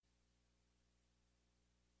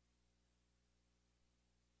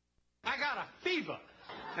got a fever,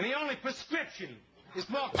 and the only prescription is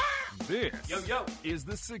more. This is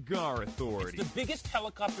the Cigar Authority. It's the biggest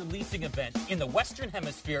helicopter leasing event in the Western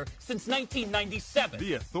Hemisphere since 1997.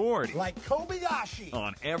 The Authority. Like Kobayashi.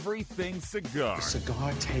 On everything cigar. A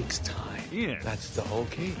cigar takes time. In. That's the whole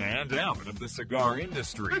key. And out of the cigar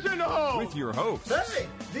industry. It's in the hole. With your host. Hey,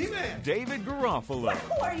 D-Man. David Garofalo.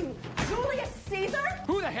 Who are you, Julius Caesar?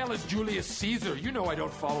 Who the hell is Julius Caesar? You know I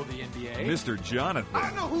don't follow the NBA. Mr. Jonathan.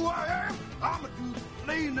 I know who I am. I'm a dude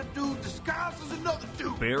playing a dude disguised as another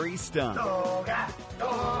dude. Barry Stein.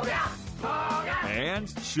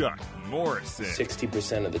 And Chuck Morrison.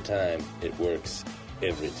 60% of the time, it works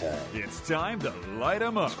every time. It's time to light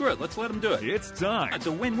 'em up. Screw it, let's let him do it. It's time. It's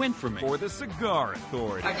a win-win for me. For the Cigar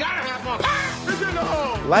Authority. I gotta have more. It's in the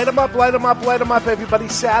hole. Light 'em up, light 'em up, light 'em up, everybody.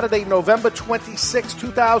 Saturday, November 26,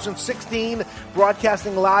 2016,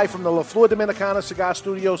 broadcasting live from the La Flor Dominicana Cigar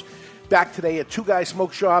Studios. Back today at Two Guys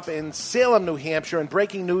Smoke Shop in Salem, New Hampshire. And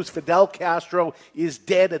breaking news, Fidel Castro is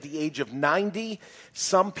dead at the age of 90.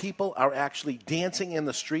 Some people are actually dancing in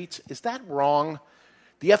the streets. Is that wrong?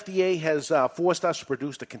 The FDA has forced us to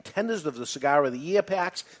produce the Contenders of the Cigar of the Year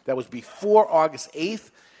packs. That was before August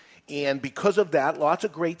 8th. And because of that, lots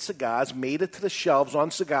of great cigars made it to the shelves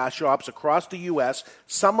on cigar shops across the U.S.,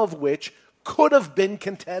 some of which could have been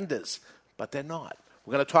Contenders, but they're not.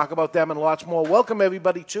 We're going to talk about them and lots more. Welcome,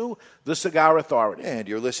 everybody, to the Cigar Authority. And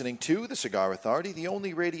you're listening to the Cigar Authority, the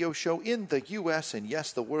only radio show in the U.S. and,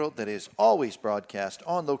 yes, the world that is always broadcast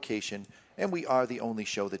on location. And we are the only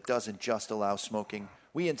show that doesn't just allow smoking.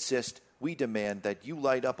 We insist, we demand that you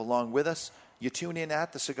light up along with us. You tune in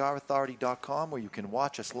at thecigarauthority.com where you can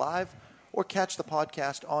watch us live or catch the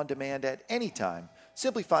podcast on demand at any time.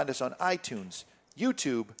 Simply find us on iTunes,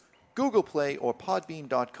 YouTube, Google Play, or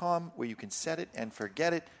Podbean.com, where you can set it and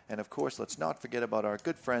forget it. And, of course, let's not forget about our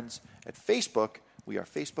good friends at Facebook. We are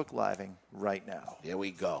Facebook Living right now. There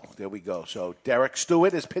we go. There we go. So Derek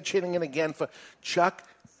Stewart is pitch hitting it again for Chuck.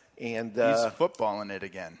 And he's footballing it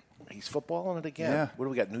again. He's footballing it again. Yeah. What do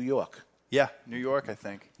we got? New York. Yeah, New York, I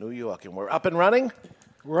think. New York. And we're up and running?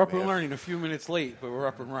 We're up and running. A few minutes late, but we're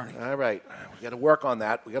up and running. All right. We got to work on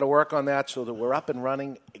that. We got to work on that so that we're up and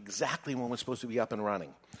running exactly when we're supposed to be up and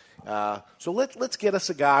running. So let's get a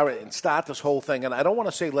cigar and start this whole thing. And I don't want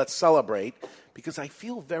to say let's celebrate because I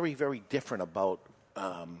feel very, very different about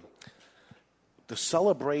the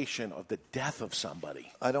celebration of the death of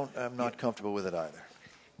somebody. I'm not comfortable with it either.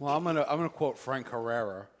 Well, I'm gonna quote Frank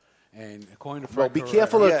Herrera, and according to Well, Frank be Herrera,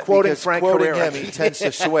 careful of quoting Frank quoting Herrera. him, he tends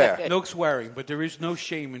to swear. No swearing, but there is no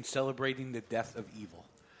shame in celebrating the death of evil.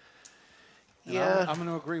 And Yeah. I'm going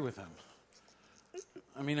to agree with him.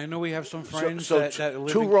 I mean, I know we have some friends that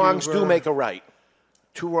live two in wrongs Cuba. do make a right.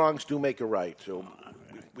 Two wrongs do make a right. So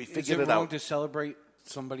we Is figured it it wrong out. to celebrate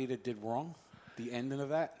somebody that did wrong? The ending of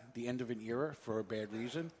that? The end of an era for a bad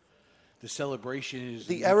reason? The celebration is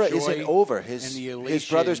The era joy isn't over. and the His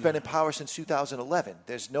elation. brother's been in power since 2011.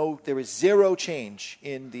 There is zero change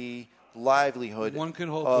in the livelihood One can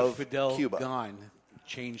hope of with Fidel Cuba. gone,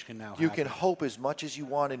 change can now You happen. can hope as much as you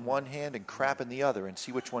want in one hand and crap in the other and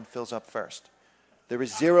see which one fills up first. There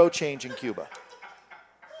is zero change in Cuba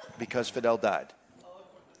because Fidel died.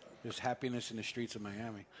 There's happiness in the streets of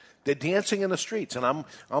Miami. They're dancing in the streets, and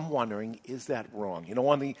I'm wondering, is that wrong? You know,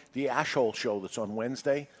 on the Ashhole show that's on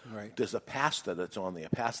Wednesday, Right. there's a pastor that's on there,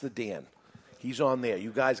 Pastor Dan. He's on there.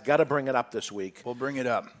 You guys got to bring it up this week. We'll bring it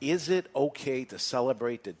up. Is it okay to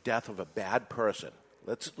celebrate the death of a bad person?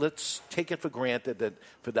 Let's take it for granted that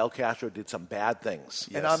Fidel Castro did some bad things.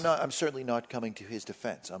 And I'm certainly not coming to his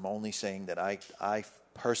defense. I'm only saying that I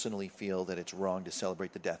personally feel that it's wrong to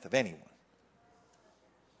celebrate the death of anyone.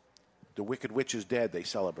 The Wicked Witch is dead. They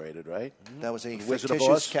celebrated, right? That was a The Wizard of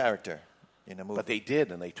fictitious Oz? character in a movie. But they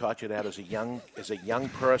did, and they taught you that as a young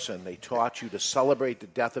person. They taught you to celebrate the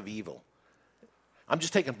death of evil. I'm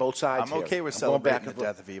just taking both sides I'm here. okay with going celebrating back and the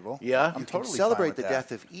forth. death of evil. Yeah? I'm You totally can celebrate fine the with death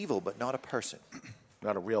that. of evil, but not a person.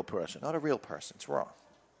 Not a real person. Not a real person. It's wrong.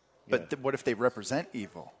 But what if they represent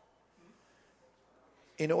evil?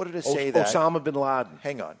 In order to say that, Osama bin Laden.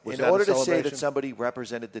 hang on. Was In that a order to say celebration? that somebody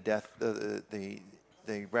represented the death,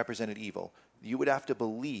 they represented evil, you would have to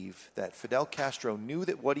believe that Fidel Castro knew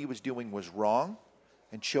that what he was doing was wrong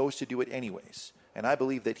and chose to do it anyways. And I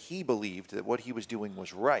believe that he believed that what he was doing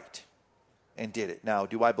was right and did it. Now,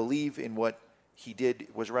 do I believe in what he did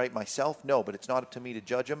was right myself? No, but it's not up to me to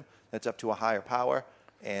judge him. That's up to a higher power.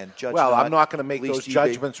 And judge Well, not, I'm not going to make least those ye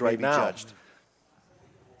judgments may right be now. judged.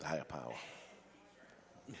 Higher power.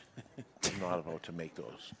 I'm not about to make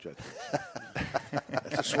those judgments.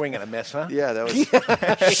 That's a swing and a miss, huh? Yeah,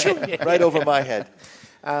 that was right over my head.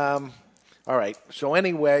 All right. So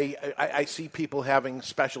anyway, I see people having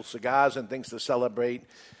special cigars and things to celebrate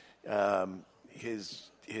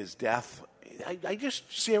his death. I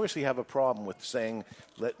just seriously have a problem with saying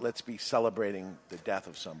let's be celebrating the death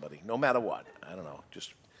of somebody, no matter what. I don't know.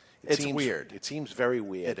 It's weird. It seems very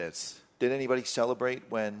weird. It is. Did anybody celebrate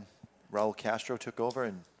when Raul Castro took over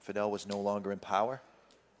and Fidel was no longer in power?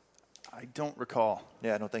 I don't recall.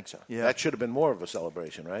 Yeah, I don't think so. Yeah. That should have been more of a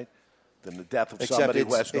celebration, right? Than the death of somebody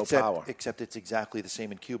who has no power. Except it's exactly the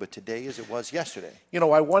same in Cuba today as it was yesterday. You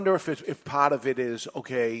know, I wonder if part of it is,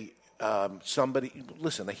 okay, somebody,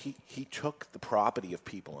 listen, he took the property of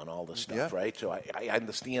people and all this stuff, right? So I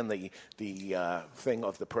understand the thing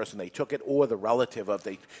of the person they took it or the relative of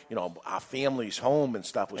our family's home and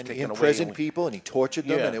stuff was and taken away. He imprisoned people and he tortured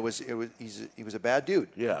them, and he was a bad dude.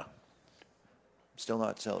 Yeah. Still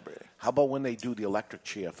not celebrating. How about when they do the electric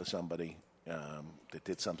chair for somebody that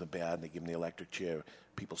did something bad and they give them the electric chair?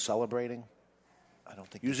 People celebrating? I don't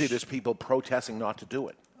think. Usually there's people protesting not to do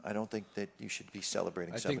it. I don't think that you should be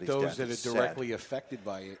celebrating I somebody's think death. those that It's are directly sad. affected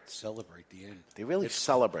by it celebrate the end. They really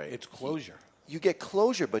celebrate. It's closure. You get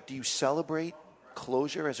closure, but do you celebrate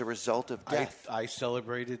closure as a result of death? I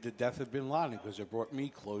celebrated the death of Bin Laden because it brought me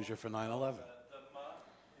closure for 9/11.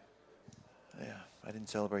 Yeah, I didn't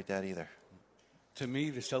celebrate that either. To me,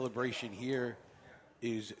 the celebration here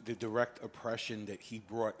is the direct oppression that he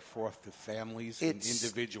brought forth to families and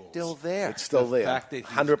individuals. Still there. It's still there. Fact that he's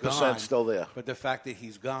 100% gone, still there. But the fact that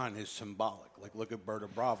he's gone is symbolic. Like, look at Berta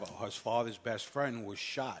Bravo. His father's best friend was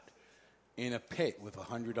shot in a pit with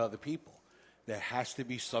 100 other people. There has to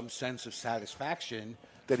be some sense of satisfaction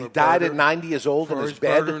That he died at 90 years old in for his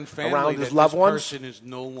bed brother and family around his that loved this ones. person is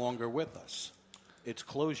no longer with us. It's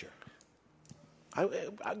closure.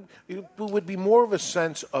 It would be more of a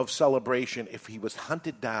sense of celebration if he was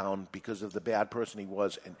hunted down because of the bad person he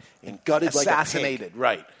was and gutted like a pig. assassinated,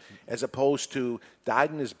 right? As opposed to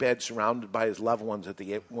died in his bed surrounded by his loved ones at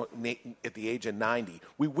the age of 90.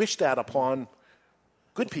 We wish that upon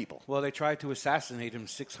good people. Well, they tried to assassinate him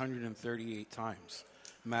 638 times.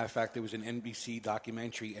 Matter of fact, there was an NBC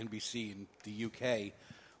documentary, NBC in the UK,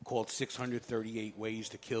 called 638 Ways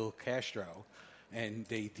to Kill Castro. And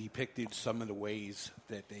they depicted some of the ways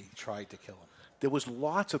that they tried to kill him. There was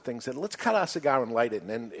lots of things. Let's cut our cigar and light it, and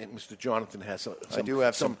then Mr. Jonathan has some. I do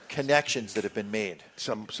have some connections that have been made.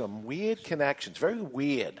 Some weird connections. Very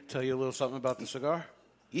weird. Tell you a little something about the cigar?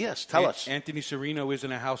 Yes, tell us. Anthony Serino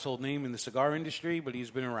isn't a household name in the cigar industry, but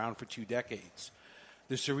he's been around for 2 decades.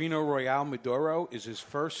 The Serino Royale Maduro is his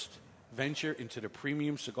first venture into the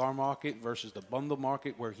premium cigar market versus the bundle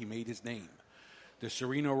market where he made his name. The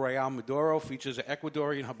Serino Royale Maduro features an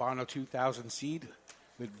Ecuadorian Habano 2000 seed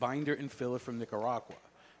with binder and filler from Nicaragua.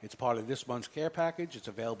 It's part of this month's care package. It's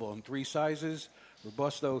available in 3 sizes,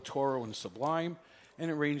 Robusto, Toro, and Sublime,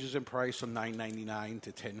 and it ranges in price from $9.99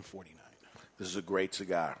 to $10.49. This is a great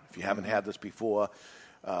cigar. If you haven't had this before,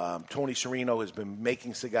 Tony Serino has been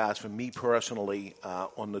making cigars for me personally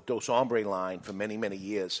on the Dos Hombre line for many, many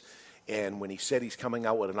years. And when he said he's coming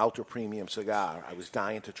out with an ultra-premium cigar, I was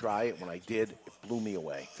dying to try it. When I did, it blew me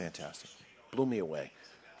away. Fantastic. Blew me away.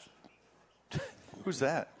 Who's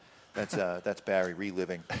that? That's Barry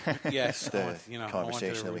reliving Yes, the I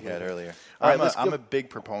conversation that we had earlier. All right, I'm a big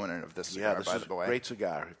proponent of this cigar, this by is the way. a great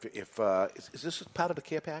cigar. Is this part of the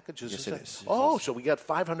care package? Yes, it is. Oh, so we got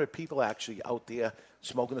 500 people actually out there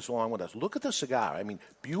smoking this along with us. Look at the cigar. I mean,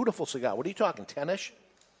 beautiful cigar. What are you talking, 10-ish?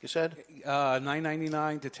 You said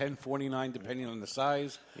 $9.99 to $10.49, depending on the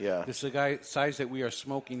size. Yeah. The cigar size that we are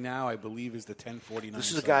smoking now, I believe, is the $10.49.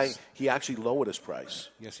 This is a guy. He actually lowered his price.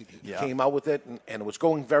 Yes, he did. He came out with it, and it was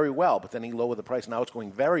going very well. But then he lowered the price. Now it's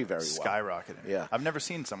going very, very well. Skyrocketing. Yeah. I've never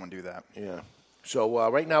seen someone do that. Yeah. So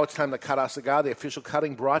right now it's time to cut our cigar. The official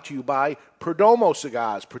cutting brought to you by Perdomo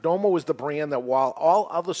Cigars. Perdomo is the brand that while all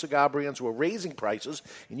other cigar brands were raising prices,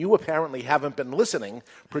 and you apparently haven't been listening,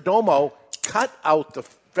 Perdomo cut out the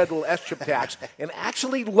federal S-chip tax and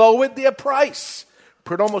actually lowered their price.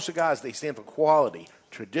 Perdomo Cigars, they stand for quality,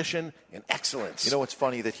 tradition, and excellence. You know what's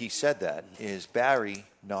funny that he said that is Barry,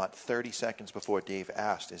 not 30 seconds before Dave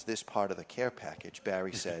asked, is this part of the care package?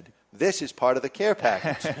 Barry said, this is part of the care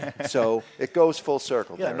package. So it goes full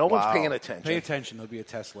circle. Yeah, there. no one's paying attention. Pay attention. There'll be a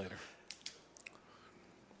test later.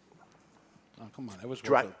 Oh, come on. That was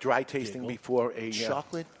Dry tasting before a...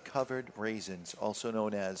 Chocolate-covered raisins, also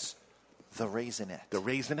known as the Raisinette. The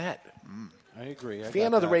Raisinette. I agree.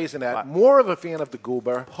 Fan of the Raisinette. More of a fan of the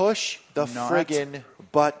Goober. Push the friggin'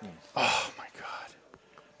 button. Oh, my God.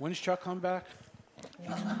 When's Chuck come back?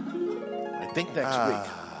 I think next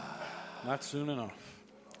week. Not soon enough.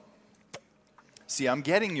 See, I'm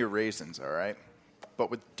getting your raisins, all right?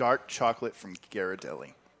 But with dark chocolate from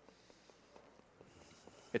Ghirardelli.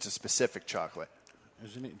 It's a specific chocolate.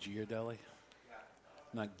 Isn't it Ghirardelli?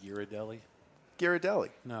 Not Ghirardelli? Ghirardelli.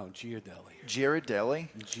 No, Ghirardelli. Ghirardelli?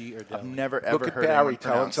 Ghirardelli. I've never ever Look at heard Barry anyone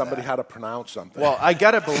telling pronounce somebody that. how to pronounce something. Well, I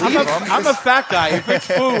gotta believe him. I'm a fat guy. If it's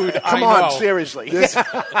food, Come I on, know. seriously.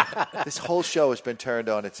 This whole show has been turned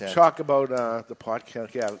on its end. Talk about the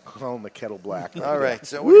podcast. Yeah, calling the kettle black. All right,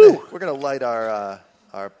 so we're gonna light our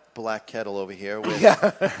black kettle over here with the But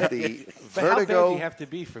how bad do Vertigo. you have to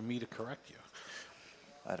be for me to correct you?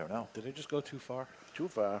 I don't know. Did I just go too far? Too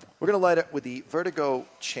far. We're going to light it with the Vertigo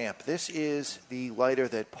Champ. This is the lighter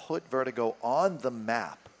that put Vertigo on the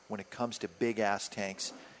map when it comes to big-ass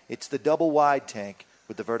tanks. It's the double-wide tank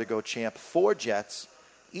with the Vertigo Champ. 4 jets,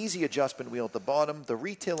 easy adjustment wheel at the bottom. The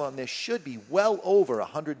retail on this should be well over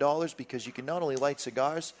 $100 because you can not only light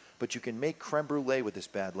cigars, but you can make creme brulee with this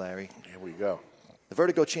bad Larry. Here we go. The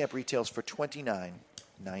Vertigo Champ retails for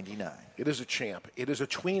 $29.99. It is a champ. It is a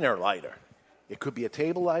tweener lighter. It could be a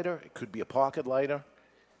table lighter. It could be a pocket lighter.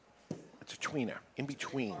 It's a tweener. In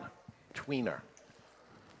between. Tweener.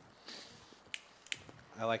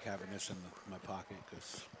 I like having this in my pocket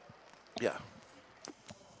because Yeah.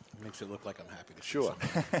 it makes it look like I'm happy to see Sure.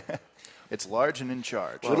 something. It's large and in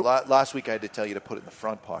charge. Well, last week I had to tell you to put it in the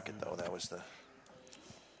front pocket, though. That was the...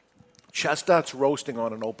 Chestnuts roasting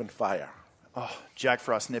on an open fire. Oh, Jack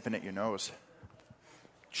Frost nipping at your nose.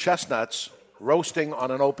 Chestnuts roasting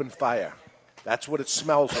on an open fire. That's what it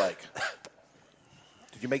smells like.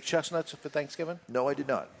 Did you make chestnuts for Thanksgiving? No, I did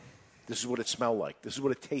not. This is what it smelled like. This is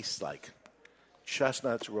what it tastes like.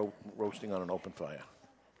 Chestnuts roasting on an open fire.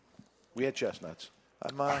 We had chestnuts.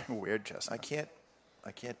 Weird chestnut.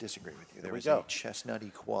 I can't disagree with you. There we is go. a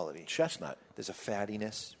chestnutty quality. Chestnut. There's a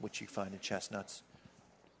fattiness, which you find in chestnuts.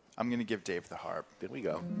 I'm going to give Dave the harp. There we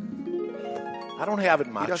go. I don't have it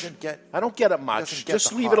much. I don't get it much. doesn't get Just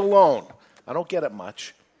the leave harp. it alone. I don't get it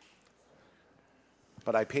much.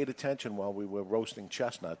 But I paid attention while we were roasting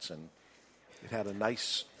chestnuts, and it had a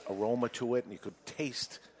nice aroma to it, and you could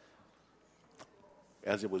taste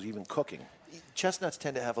as it was even cooking. Chestnuts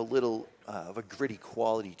tend to have a little of a gritty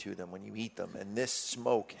quality to them when you eat them, and this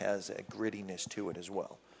smoke has a grittiness to it as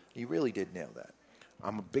well. You really did nail that.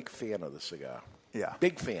 I'm a big fan of the cigar. Yeah.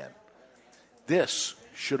 Big fan. This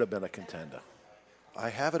should have been a contender. I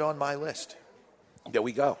have it on my list. There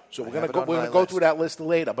we go. So we're have going it to on my go list. through that list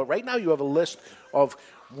later. But right now you have a list of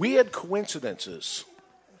weird coincidences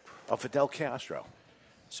of Fidel Castro.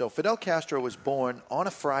 So Fidel Castro was born on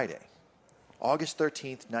a Friday, August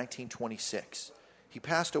 13th, 1926. He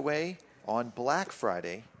passed away on Black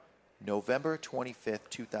Friday, November 25th,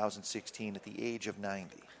 2016, at the age of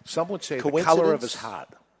 90. Some would say the color of his Coincidence? heart.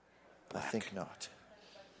 I think not.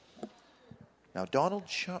 Now, Donald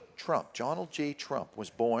J. Trump, was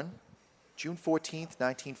born June 14th,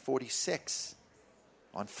 1946,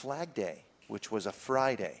 on Flag Day, which was a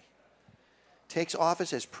Friday. Takes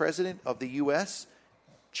office as President of the U.S.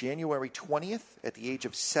 January 20th at the age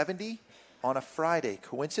of 70 on a Friday.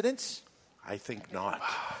 Coincidence? I think not.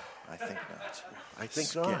 I think not. I think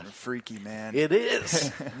It's not. getting freaky, man. It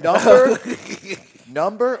is.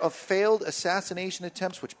 Number of failed assassination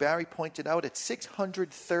attempts, which Barry pointed out, at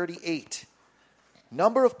 638.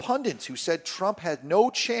 Number of pundits who said Trump had no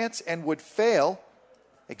chance and would fail,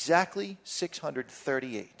 exactly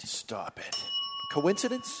 638. Stop it.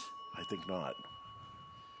 Coincidence? I think not.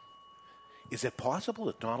 Is it possible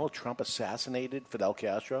that Donald Trump assassinated Fidel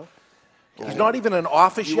Castro? He's not even in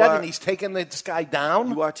office You yet, are- and he's taking this guy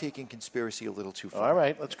down? You are taking conspiracy a little too far. All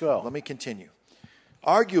right, let's go. Let me continue.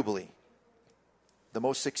 Arguably, the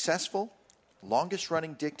most successful,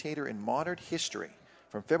 longest-running dictator in modern history,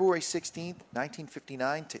 from February 16th,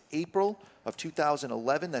 1959 to April of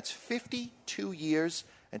 2011, that's 52 years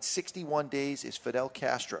and 61 days, is Fidel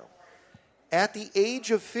Castro. At the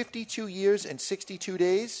age of 52 years and 62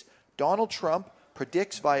 days, Donald Trump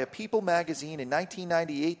predicts via People magazine in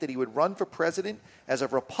 1998 that he would run for president as a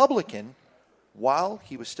Republican while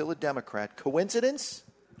he was still a Democrat. Coincidence?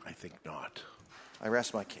 I think not. I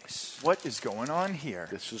rest my case. What is going on here?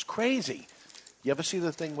 This is crazy. You ever see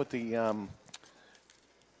the thing with the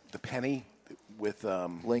penny with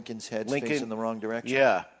Lincoln's head facing the wrong direction.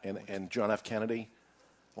 Yeah, and John F. Kennedy.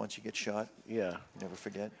 Once you get shot, Yeah, you never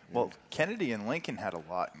forget. Well, Kennedy and Lincoln had a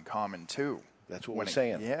lot in common, too. that's what When we're it-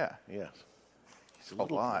 saying. Yeah. Yeah. He's A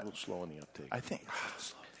lot. A little slow in the uptake. I think.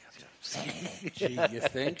 Gee, you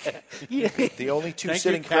think? The only two Thank you,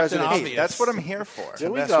 sitting Captain presidents. Obvious. That's what I'm here for.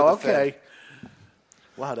 There we mess go. with the Okay.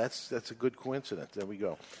 Wow, that's a good coincidence. There we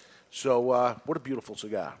go. So, what a beautiful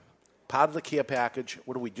cigar. Part of the care package.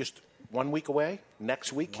 What are we, just 1 week away?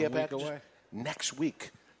 Next week, care 1 week package? away. Next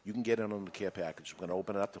week, you can get in on the care package. We're going to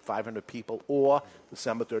open it up to 500 people or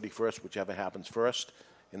December 31st, whichever happens first.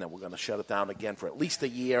 and then we're going to shut it down again for at least a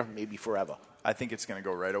year, maybe forever. I think it's going to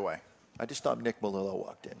go right away. I just thought Nick Melillo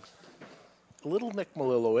walked in. A little Nick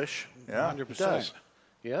Melillo-ish. Yeah, 100%. He does.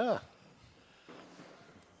 Yeah.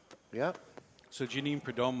 Yeah. So Janine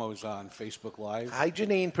Perdomo's on Facebook Live. Hi,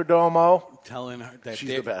 Janine Perdomo. Telling her that, She's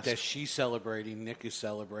the best. that she's celebrating, Nick is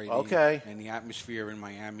celebrating. Okay. And the atmosphere in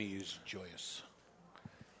Miami is joyous.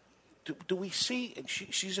 Do we see, and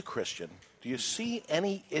she's a Christian, do you see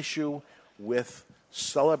any issue with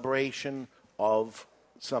celebration of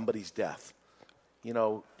somebody's death? You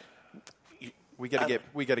know, We got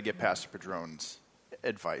to get Pastor Padrone's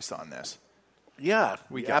advice on this. yeah,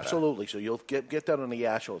 We gotta. absolutely. So you'll get that on the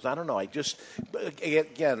Astros. I don't know.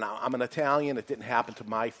 Again, I'm an Italian. It didn't happen to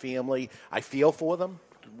my family. I feel for them,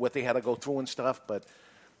 what they had to go through and stuff, but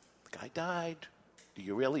the guy died. Do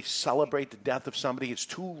you really celebrate the death of somebody? It's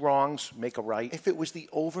two wrongs make a right. If it was the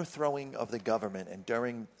overthrowing of the government and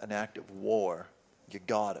during an act of war, you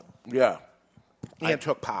got him. Yeah. And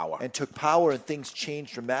took power. And took power, and things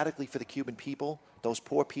changed dramatically for the Cuban people, those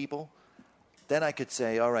poor people. Then I could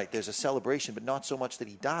say, all right, there's a celebration, but not so much that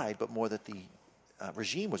he died, but more that the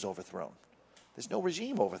regime was overthrown. There's no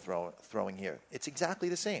regime overthrowing here. It's exactly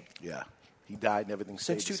the same. Yeah. He died and everything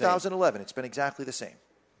stayed Since the same. 2011, it's been exactly the same.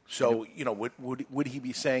 So, would he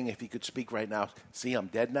be saying, if he could speak right now, see, I'm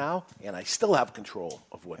dead now, and I still have control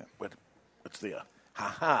of what's there?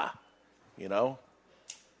 Ha-ha. You know?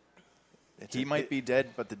 He might be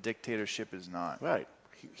dead, but the dictatorship is not. Right.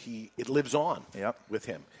 It lives on with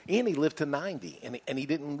him. And he lived to 90, and he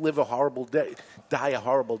didn't live die a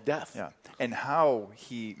horrible death. Yeah. And how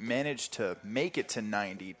he managed to make it to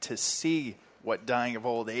 90 to see what dying of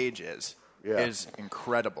old age is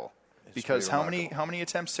incredible. Because how many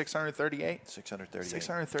attempts? 638? 638.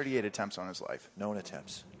 638 attempts on his life. Known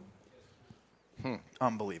attempts.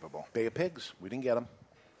 Unbelievable. Bay of Pigs. We didn't get him.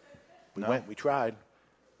 We No. went. We tried.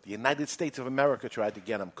 The United States of America tried to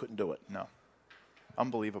get him. Couldn't do it. No.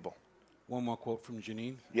 Unbelievable. One more quote from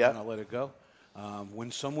Janine. Yeah. And I'll let it go.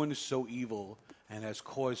 When someone is so evil and has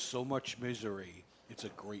caused so much misery, it's a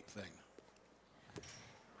great thing.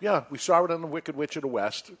 Yeah, we saw it on the Wicked Witch of the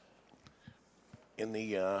West in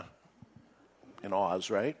Oz,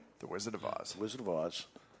 right? The Wizard of Oz. Wizard of Oz.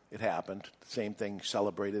 It happened. Same thing,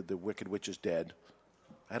 celebrated the Wicked Witch is dead.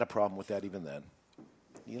 I had a problem with that even then.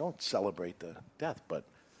 You don't celebrate the death, but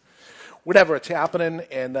whatever, it's happening,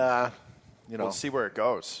 and, We'll see where it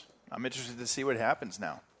goes. I'm interested to see what happens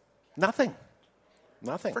now. Nothing.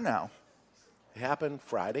 For now. It happened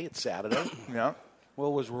Friday. It's Saturday. Yeah.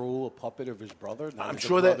 Well, was Raul a puppet of his brother? Now I'm the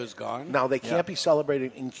sure that brother's gone. now they can't be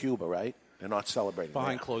celebrating in Cuba, right? They're not celebrating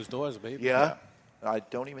Behind there. closed doors, baby. Yeah. I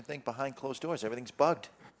don't even think behind closed doors. Everything's bugged.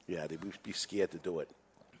 Yeah, they would be scared to do it.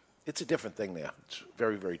 It's a different thing there. It's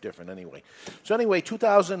very, very different anyway. So anyway,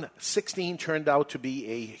 2016 turned out to be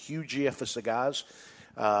a huge year for cigars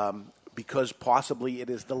because possibly it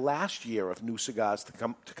is the last year of new cigars to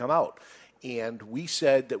come out. And we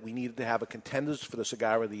said that we needed to have a contenders for the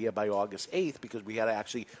Cigar of the Year by August 8th because we had to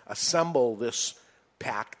actually assemble this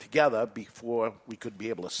pack together before we could be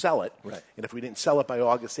able to sell it. Right. And if we didn't sell it by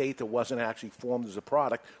August 8th, it wasn't actually formed as a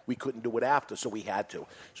product, we couldn't do it after, so we had to.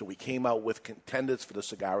 So we came out with contenders for the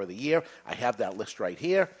Cigar of the Year. I have that list right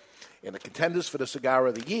here. And the contenders for the Cigar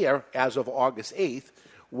of the Year, as of August 8th,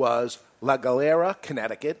 was La Galera,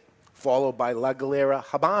 Connecticut, followed by La Galera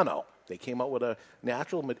Habano. They came out with a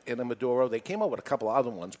natural and a Maduro. They came out with a couple other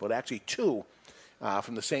ones, but actually two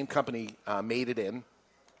from the same company made it in.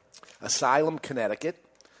 Asylum, Connecticut.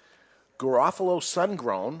 Garofalo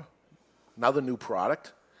Sun-Grown, another new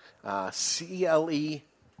product. CLE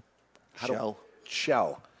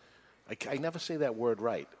Shell. I never say that word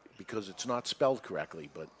right because it's not spelled correctly,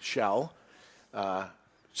 but Shell.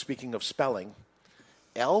 Speaking of spelling,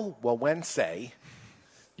 El Wawense.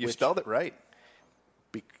 You spelled it right.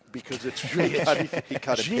 Because it's He cut and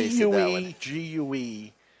pasted that one.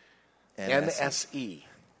 G-U-E N-S-E.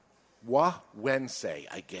 Wawense.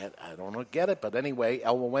 I don't get it, but anyway,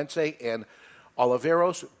 El Wawense and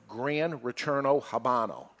Oliveros Gran Returno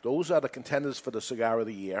Habano. Those are the contenders for the Cigar of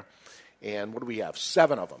the Year. And what do we have?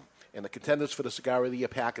 7 of them. And the contenders for the Cigar of the Year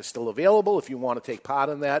pack is still available. If you want to take part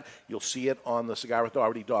in that, you'll see it on the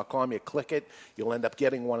cigarauthority.com. You click it, you'll end up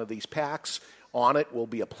getting one of these packs. On it will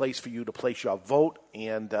be a place for you to place your vote.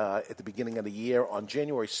 And at the beginning of the year, on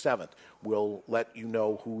January 7th, we'll let you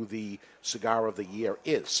know who the Cigar of the Year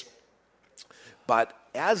is. But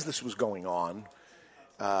as this was going on,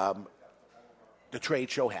 the trade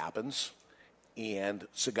show happens, and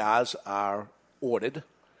cigars are ordered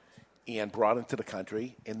and brought into the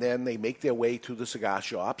country, and then they make their way to the cigar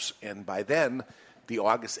shops, and by then, the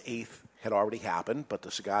August 8th had already happened, but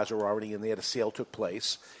the cigars are already in there. The sale took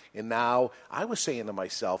place. And now I was saying to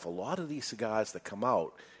myself, a lot of these cigars that come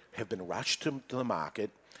out have been rushed to the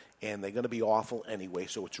market, and they're going to be awful anyway,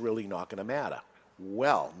 so it's really not going to matter.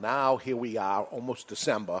 Well, now here we are, almost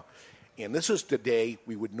December, and this is the day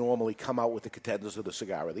we would normally come out with the contenders of the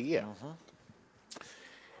Cigar of the Year.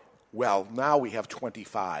 Well, now we have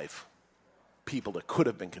 25 people that could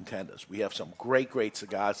have been contenders. We have some great, great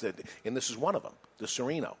cigars, and this is one of them, the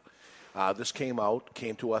Serino. This came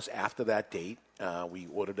to us after that date. We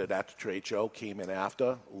ordered it at the trade show, came in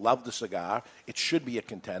after, loved the cigar. It should be a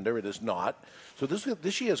contender. It is not. So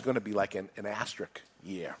this year is going to be like an asterisk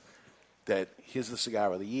year, that here's the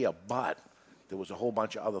Cigar of the Year, but there was a whole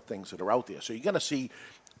bunch of other things that are out there. So you're going to see,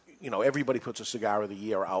 everybody puts a Cigar of the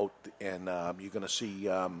Year out, and you're going to see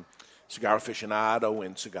Cigar Aficionado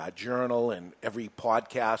and Cigar Journal and every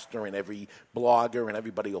podcaster and every blogger and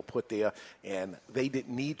everybody will put there, and they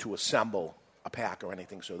didn't need to assemble a pack or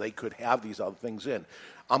anything, so they could have these other things in.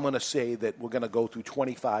 I'm going to say that we're going to go through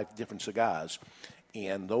 25 different cigars,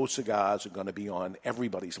 and those cigars are going to be on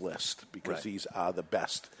everybody's list because these are the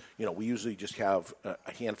best. We usually just have a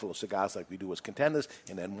handful of cigars like we do as contenders,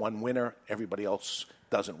 and then one winner. Everybody else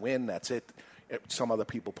doesn't win. That's it. Some other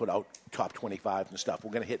people put out top 25 and stuff.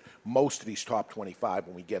 We're going to hit most of these top 25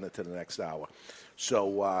 when we get into the next hour.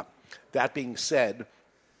 So that being said,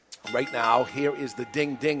 right now, here is the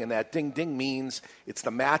ding ding, and that ding ding means it's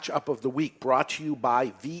the matchup of the week, brought to you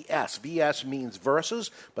by VS. VS means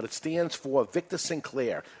versus, but it stands for Victor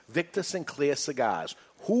Sinclair. Victor Sinclair Cigars.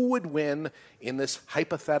 Who would win in this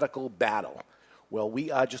hypothetical battle? Well,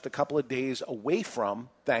 we are just a couple of days away from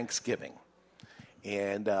Thanksgiving.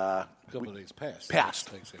 And a couple of days passed.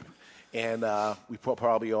 Thanksgiving. And we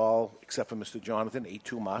probably all, except for Mr. Jonathan, ate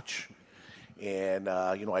too much. And,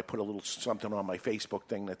 I put a little something on my Facebook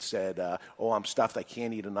thing that said, I'm stuffed, I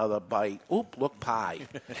can't eat another bite. Oop, look, pie.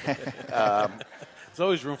 There's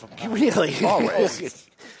always room for pie. Really? Always.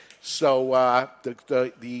 So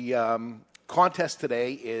the contest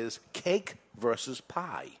today is cake versus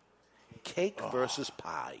pie. Cake versus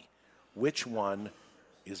pie. Which one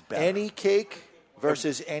is better? Any cake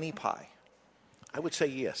versus any pie? I would say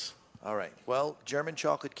yes. All right. Well, German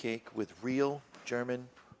chocolate cake with real German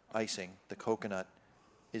icing, the coconut,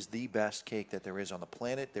 is the best cake that there is on the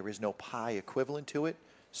planet. There is no pie equivalent to it,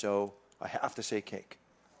 so I have to say cake.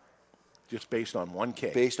 Just based on one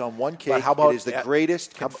cake? Based on one cake, But how about it is the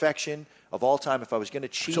greatest confection of all time. If I was going to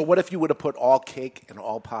cheat... So what if you would have put all cake and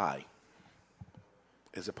all pie,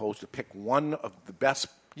 as opposed to pick one of the best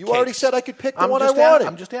You cakes? already said I could pick the one I wanted.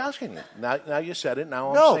 I'm just asking you. Now you said it. Now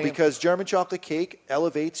I'm No, saying... because German chocolate cake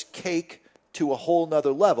elevates cake to a whole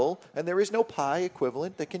nother level, and there is no pie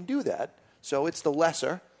equivalent that can do that. So it's the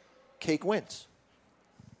lesser. Cake wins.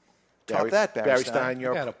 Top that, Barry Stein.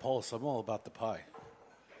 I got a pulse. I'm all about the pie.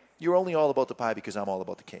 You're only all about the pie because I'm all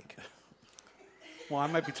about the cake. Well, I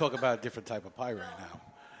might be talking about a different type of pie right now.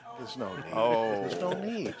 There's no need. There's no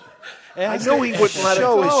need. I know he wouldn't let it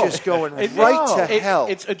go. The show is just going right to hell.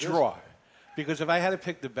 It's a draw. Because if I had to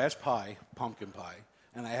pick the best pie, pumpkin pie,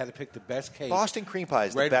 and I had to pick the best cake... Boston cream pie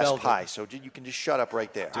is the red best velvet, pie, so you can just shut up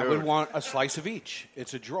right there. I would want a slice of each.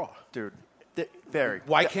 It's a draw. Dude, very.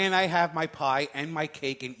 Why can't I have my pie and my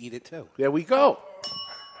cake and eat it too? There we go.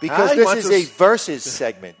 Because this is a versus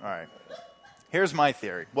segment. All right. Here's my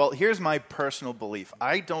theory. Well, here's my personal belief.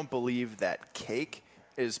 I don't believe that cake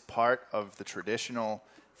is part of the traditional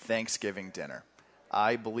Thanksgiving dinner.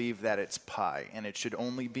 I believe that it's pie, and it should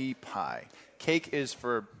only be pie. Cake is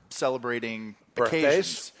for celebrating Birthdays?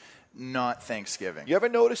 occasions, not Thanksgiving. You ever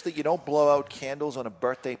notice that you don't blow out candles on a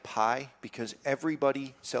birthday pie because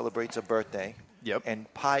everybody celebrates a birthday,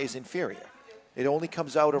 and pie is inferior? It only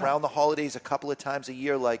comes out around the holidays a couple of times a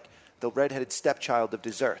year like the redheaded stepchild of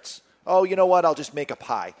desserts. Oh, you know what? I'll just make a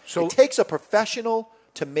pie. So it takes a professional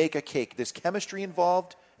to make a cake. There's chemistry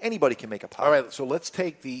involved. Anybody can make a pie. All right, so let's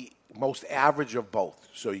take the most average of both.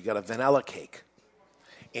 So you got a vanilla cake,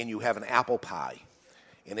 and you have an apple pie.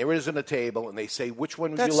 And there is on a table, and they say, which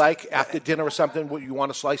one would you like after dinner or something? What, you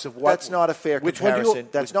want a slice of what? That's not a fair comparison.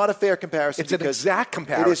 That's not a fair comparison. It's an because exact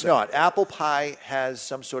comparison. It is not. Apple pie has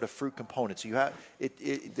some sort of fruit component. So you have it's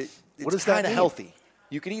What does that kind of mean? healthy.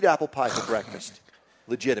 You can eat apple pie for breakfast,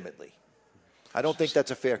 legitimately. I don't think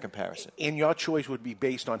that's a fair comparison. And your choice would be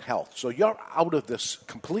based on health. So you're out of this,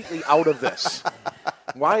 completely out of this.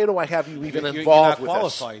 Why do I have you even involved with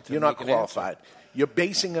this? You're not qualified. You're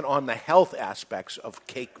basing it on the health aspects of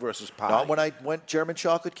cake versus pie. Not when I went German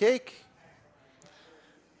chocolate cake.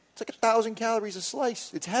 It's like 1,000 calories a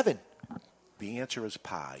slice. It's heaven. The answer is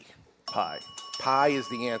pie. Pie. Pie is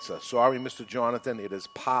the answer. Sorry, Mr. Jonathan. It is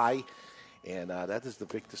pie. And that is the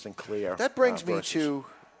Victor Sinclair. That brings me versus. to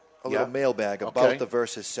a little mailbag about Okay. the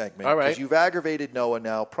Versus segment. All right. Because you've aggravated Noah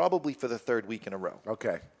now probably for the third week in a row.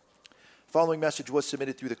 Okay. Following message was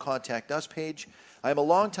submitted through the Contact Us page. I am a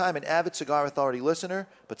longtime and avid Cigar Authority listener,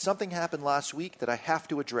 but something happened last week that I have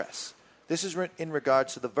to address. This is in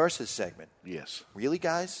regards to the Versus segment. Yes. Really,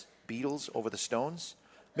 guys? Beatles over the Stones?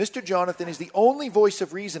 Mr. Jonathan is the only voice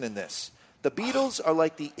of reason in this. The Beatles are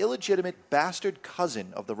like the illegitimate bastard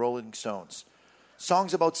cousin of the Rolling Stones.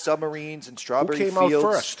 Songs about submarines and strawberry Who came fields out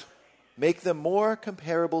first? make them more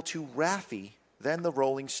comparable to Raffi than the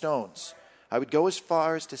Rolling Stones. I would go as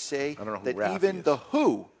far as to say that Raffi even is. The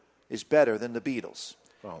Who is better than the Beatles.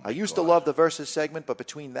 I used to love the Versus segment, but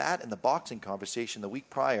between that and the boxing conversation the week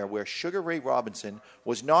prior, where Sugar Ray Robinson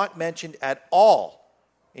was not mentioned at all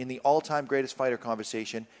in the all-time greatest fighter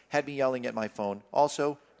conversation, had me yelling at my phone.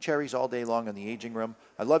 Also, cherries all day long on the aging room.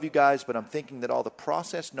 I love you guys, but I'm thinking that all the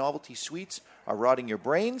processed novelty sweets are rotting your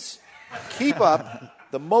brains. Keep up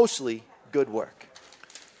the mostly good work.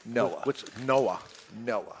 Noah. What's Noah?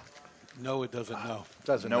 Noah. Noah doesn't know.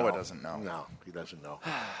 Noah doesn't know. No, he doesn't know.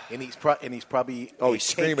 And he's probably Oh, a he's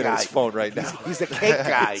cake screaming at his guy. phone right now. He's a cake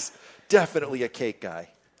guy. He's definitely a cake guy.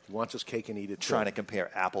 He wants his cake and eat it. Trying to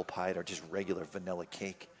compare apple pie to just regular vanilla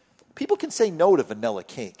cake. People can say no to vanilla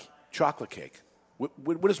cake. Chocolate cake.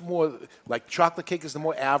 What is more, like chocolate cake is the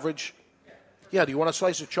more average? Yeah, do you want a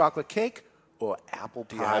slice of chocolate cake or apple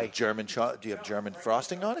pie? Do you have German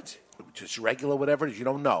frosting on it? Just regular, whatever it is. You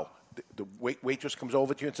don't know. The waitress comes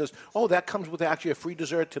over to you and says, "Oh, that comes with actually a free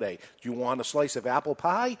dessert today. Do you want a slice of apple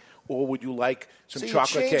pie, or would you like some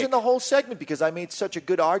chocolate you're changing cake?" the whole segment because I made such a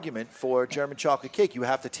good argument for German chocolate cake. You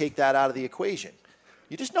have to take that out of the equation.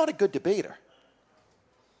 You're just not a good debater.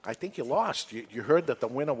 I think you lost. You heard that the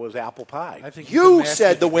winner was apple pie. I think You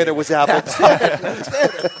said the winner was apple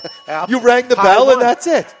pie. You rang the Pie bell won. and that's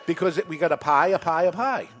it. Because we got a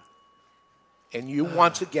pie. And you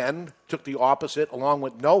once again took the opposite along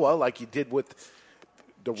with Noah, like you did with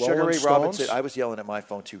the Sugar Rolling Ray Stones. Robinson, I was yelling at my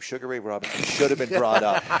phone too. Sugar Ray Robinson should have been brought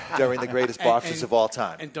up during the greatest boxers of all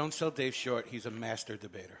time. And don't sell Dave short. He's a master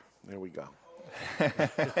debater. There we go.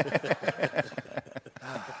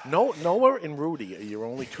 Noah and Rudy are your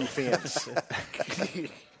only two fans.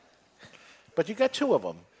 But you got two of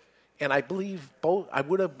them. And I believe both. I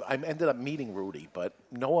ended up meeting Rudy, but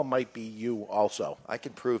Noah might be you also. I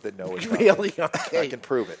can prove that Noah's really. Okay. I can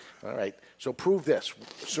prove it. All right. So prove this.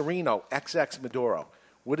 Serino XX Maduro.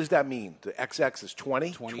 What does that mean? The XX is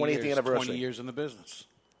 20th years, anniversary. 20 years in the business.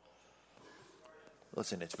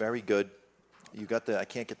 Listen, it's very good. You got the. I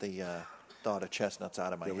can't get the thought of chestnuts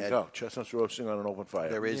out of my There we head. go. Chestnuts roasting on an open fire.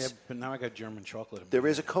 There is. Yeah, but now I got German chocolate. There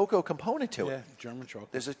is a cocoa component to Yeah, it. German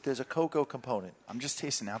chocolate. There's a cocoa component. I'm just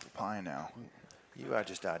tasting apple pie now. You are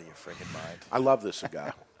just out of your friggin' mind. I love this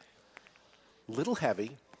cigar. Little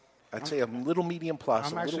heavy. I'd say a little medium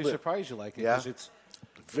plus. I'm a little actually bit. surprised you like it Yeah? because it's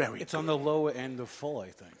Very on the lower end of full, I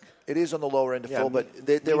think. It is on the lower end of Yeah, full, but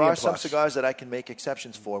there medium are some plus. cigars that I can make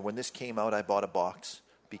exceptions for. When this came out, I bought a box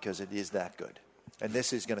because it is that good. And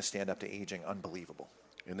this is going to stand up to aging unbelievable.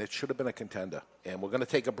 And it should have been a contender. And we're going to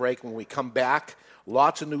take a break. When we come back,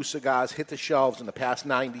 lots of new cigars hit the shelves in the past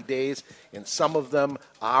 90 days, and some of them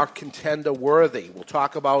are contender worthy. We'll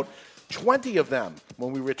talk about 20 of them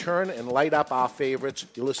when we return and light up our favorites.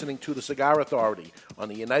 You're listening to the Cigar Authority on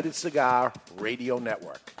the United Cigar Radio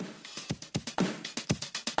Network.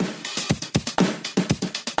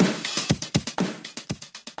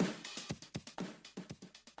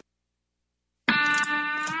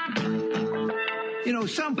 You know,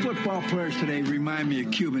 some football players today remind me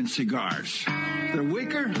of Cuban cigars. They're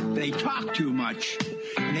weaker, they talk too much,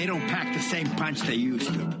 and they don't pack the same punch they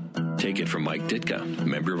used to. Take it from Mike Ditka,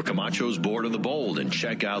 member of Camacho's Board of the Bold, and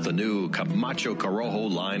check out the new Camacho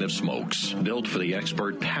Corojo line of smokes. Built for the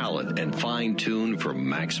expert palate and fine-tuned for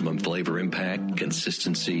maximum flavor impact,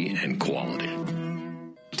 consistency, and quality.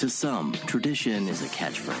 To some, tradition is a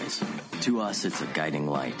catchphrase. To us, it's a guiding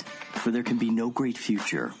light. For there can be no great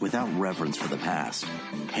future without reverence for the past.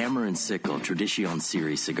 Hammer and Sickle Tradition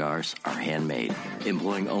Series cigars are handmade,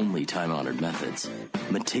 employing only time-honored methods.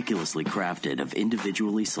 Meticulously crafted of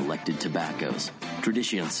individually selected tobaccos,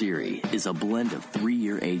 Tradition Series is a blend of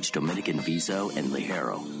 3-year aged Dominican Viso and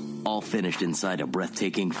Ligero, all finished inside a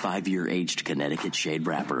breathtaking 5-year aged Connecticut shade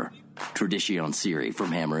wrapper. Tradition Series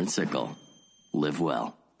from Hammer and Sickle. Live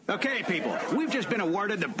well. Okay, people, we've just been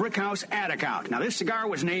awarded the Brickhouse Attic Out. Now, this cigar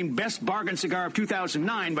was named Best Bargain Cigar of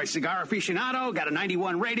 2009 by Cigar Aficionado, got a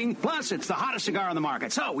 91 rating, plus it's the hottest cigar on the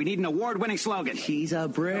market. So, we need an award-winning slogan. She's a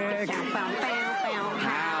brick.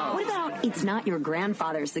 How? What about It's not your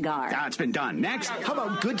grandfather's cigar. It's been done. Next. How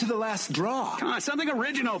about good to the last draw? Come on, something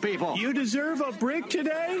original, people. You deserve a brick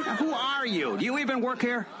today? Who are you? Do you even work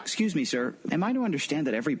here? Excuse me, sir. Am I to understand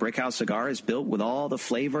that every Brickhouse cigar is built with all the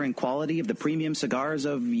flavor and quality of the premium cigars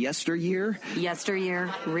of yesteryear?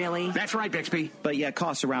 Yesteryear? Really? That's right, Bixby. But yet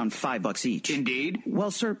costs around $5 each. Indeed.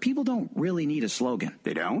 Well, sir, people don't really need a slogan.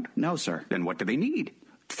 They don't? No, sir. Then what do they need?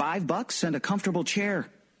 $5 and a comfortable chair.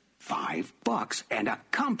 $5 and a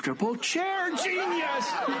comfortable chair.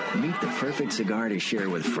 Genius! Meet the perfect cigar to share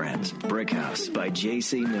with friends. Brickhouse by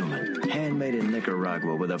J.C. Newman. Handmade in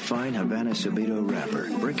Nicaragua with a fine Havana Subito wrapper.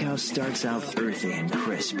 Brickhouse starts out earthy and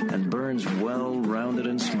crisp and burns well, rounded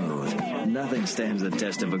and smooth. Nothing stands the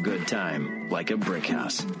test of a good time like a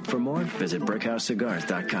Brickhouse. For more, visit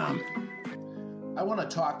BrickhouseCigars.com. I want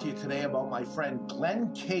to talk to you today about my friend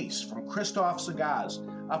Glenn Case from Christoph Cigars.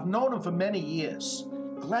 I've known him for many years.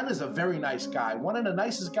 Glenn is a very nice guy, one of the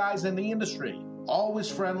nicest guys in the industry. Always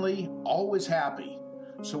friendly, always happy.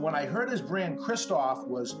 So when I heard his brand Christoph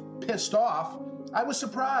was pissed off, I was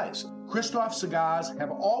surprised. Christoph cigars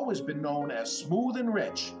have always been known as smooth and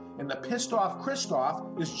rich, and the pissed off Christoph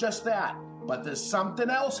is just that. But there's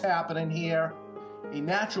something else happening here. A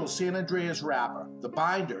natural San Andreas wrapper, the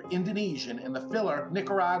binder Indonesian, and the filler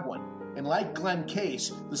Nicaraguan. And like Glenn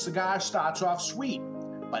Case, the cigar starts off sweet,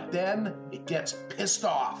 but then it gets pissed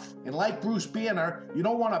off. And like Bruce Banner, you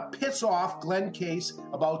don't want to piss off Glenn Case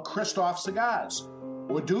about Christoph cigars.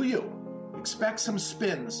 Or do you? Expect some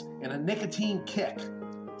spins and a nicotine kick.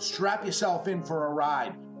 Strap yourself in for a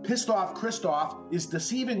ride. Pissed off Christoph is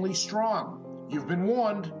deceivingly strong. You've been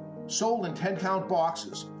warned. Sold in 10-count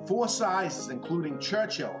boxes, 4 sizes including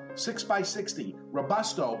Churchill, 6x60,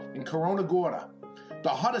 Robusto, and Corona Gorda. The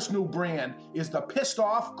hottest new brand is the Pissed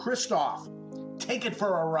Off Christoph. Take it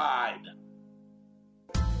for a ride.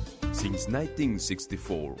 Since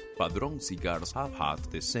 1964, Padron Cigars have had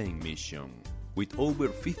the same mission. With over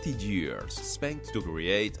 50 years spent to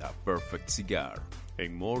create a perfect cigar,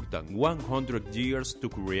 and more than 100 years to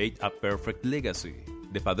create a perfect legacy,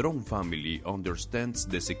 the Padron family understands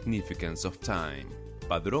the significance of time.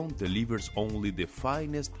 Padron delivers only the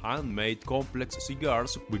finest handmade complex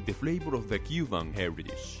cigars with the flavor of the Cuban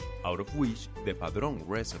heritage, out of which the Padron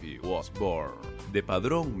recipe was born. The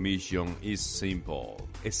Padron mission is simple: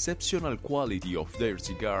 exceptional quality of their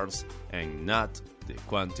cigars and not the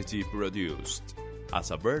quantity produced.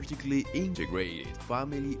 As a vertically integrated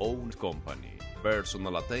family-owned company,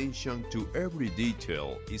 personal attention to every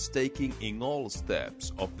detail is taken in all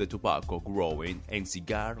steps of the tobacco growing and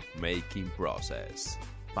cigar making process.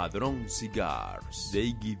 Padron Cigars,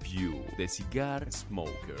 they give you, the cigar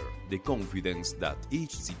smoker, the confidence that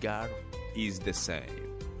each cigar is the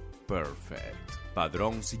same. Perfect.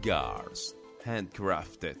 Padron Cigars,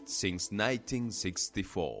 handcrafted since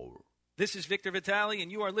 1964. This is Victor Vitale,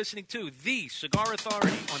 and you are listening to The Cigar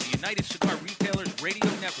Authority on the United Cigar Retailers Radio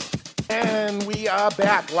Network. And we are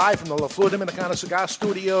back live from the La Flor Dominicana Cigar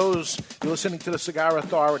Studios. You're listening to the Cigar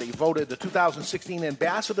Authority, voted the 2016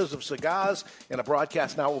 Ambassadors of Cigars, in a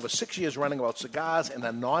broadcast now over 6 years running about cigars and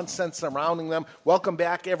the nonsense surrounding them. Welcome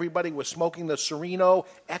back, everybody. We're smoking the Serino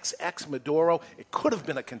XX Maduro. It could have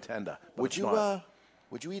been a contender. Would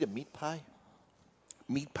you eat a meat pie?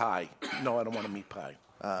 Meat pie? No, I don't want a meat pie.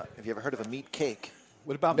 Have you ever heard of a meat cake?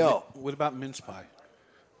 What about mince pie?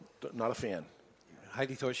 Not a fan.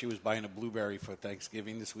 Heidi thought she was buying a blueberry for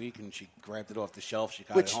Thanksgiving this week, and she grabbed it off the shelf. She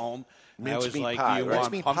got it home. I was like, pie, do you right?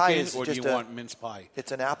 want pumpkin or do you want mince pie?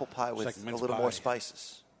 It's an apple pie with a little more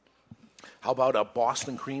spices. How about a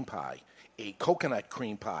Boston cream pie, a coconut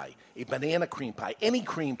cream pie, a banana cream pie, any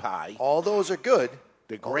cream pie? All those are good.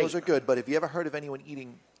 They're great. All those are good, but have you ever heard of anyone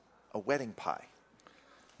eating a wedding pie?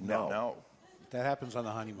 No. That happens on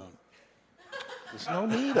the honeymoon. There's no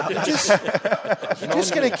need. You're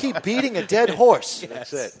just going to keep beating a dead horse.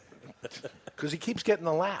 That's it. Because he keeps getting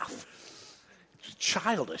the laugh. It's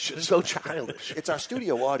childish. It's so childish. It's our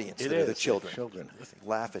studio audience that are the children. They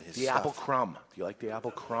laugh at his The stuff. apple crumb. Do you like the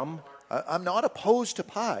apple crumb? I'm not opposed to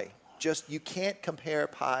pie. Just you can't compare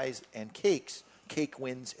pies and cakes. Cake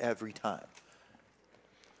wins every time.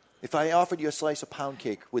 If I offered you a slice of pound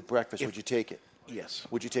cake with breakfast, would you take it? Yes.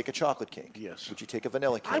 Would you take a chocolate cake? Yes. Would you take a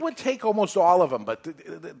vanilla cake? I would take almost all of them, but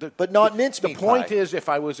but not mincemeat The point pie. is, if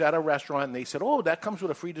I was at a restaurant and they said, "Oh, that comes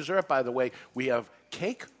with a free dessert, by the way," we have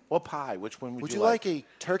cake or pie. Which one would you like a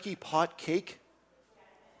turkey pot cake?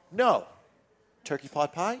 No. Turkey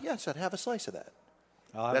pot pie? Yes, I'd have a slice of that.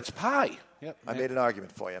 That's pie. Yep. I made an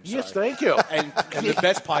argument for you. I'm Yes, sorry. thank you. And the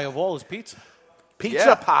best pie of all is pizza.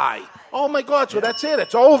 Pizza pie. Oh, my God. So that's it.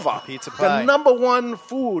 It's over. Pizza pie. The number one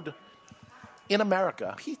food in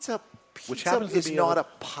America. Pizza which Pizza happens to is be not a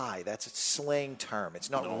pie. That's a slang term. It's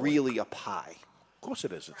not really a pie. Of course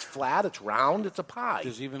it is. It's flat. It's round. It's a pie.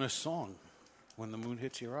 There's even a song, When the Moon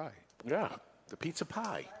Hits Your Eye. Yeah, the pizza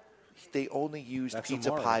pie. They only used That's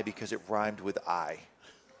pizza Amaro. pie because it rhymed with I.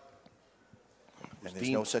 And there's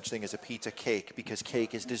no such thing as a pizza cake because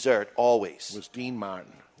cake is dessert always. Was Dean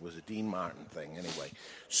Martin. Was a Dean Martin thing anyway.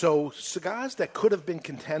 So cigars that could have been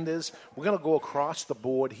contenders, we're going to go across the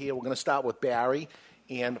board here. We're going to start with Barry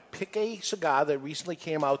and pick a cigar that recently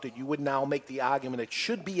came out that you would now make the argument it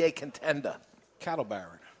should be a contender. Cattle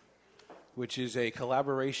Baron, which is a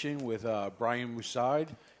collaboration with Brian Musard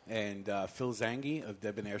and Phil Zangi of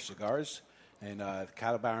Debonair Cigars. And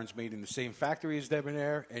Cattle Baron's made in the same factory as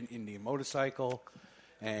Debonair, an Indian motorcycle.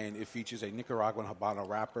 And it features a Nicaraguan Habano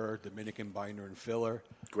wrapper, Dominican binder and filler.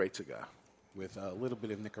 Great cigar. With a little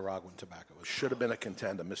bit of Nicaraguan tobacco. Should have been a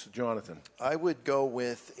contender. Mr. Jonathan. I would go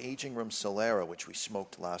with Aging Room Solera, which we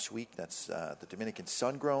smoked last week. That's the Dominican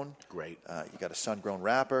Sun-Grown. Great. You got a Sun-Grown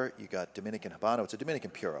wrapper. You got Dominican Habano. It's a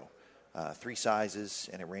Dominican Puro. 3 sizes,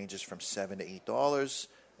 and it ranges from $7 to $8.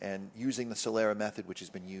 And using the Solera method, which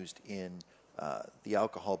has been used in the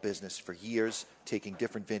alcohol business for years, taking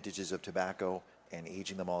different vintages of tobacco and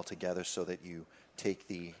aging them all together so that you take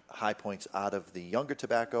the high points out of the younger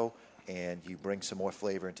tobacco and you bring some more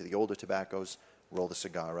flavor into the older tobaccos, roll the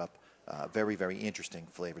cigar up. Very, very interesting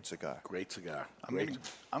flavored cigar. Great cigar.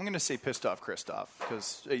 I'm going to say Pissed Off Christoph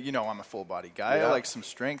because, I'm a full-body guy. Yeah. I like some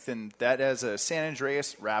strength, and that has a San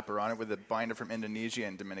Andreas wrapper on it with a binder from Indonesia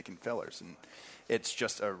and Dominican fillers. And it's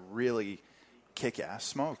just a really kick-ass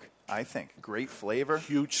smoke, I think. Great flavor.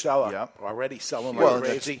 Huge seller. Yep. Already selling Well, like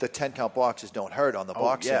crazy. the 10-count boxes don't hurt on the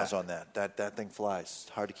box yeah. sales on that. That thing flies. It's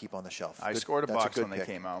hard to keep on the shelf. I Good- scored a that's box good when they pick.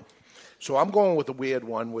 came out. So I'm going with a weird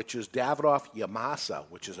one, which is Davidoff Yamasa,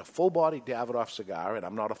 which is a full-body Davidoff cigar, and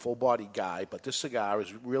I'm not a full-body guy, but this cigar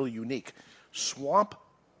is really unique. Swamp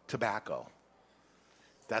tobacco.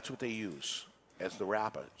 That's what they use as the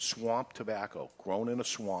wrapper. Swamp tobacco, grown in a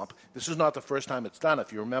swamp. This is not the first time it's done.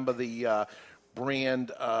 If you remember the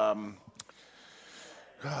brand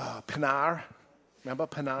Pinar, remember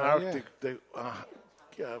Pinar? Oh, yeah.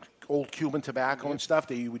 The old Cuban tobacco and stuff.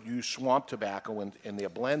 They would use swamp tobacco in their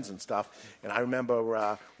blends and stuff. And I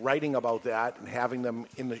remember writing about that and having them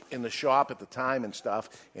in the shop at the time and stuff.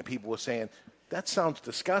 And people were saying, that sounds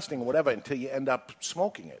disgusting or whatever, until you end up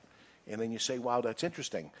smoking it. And then you say, wow, that's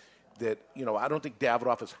interesting. That, I don't think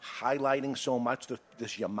Davidoff is highlighting so much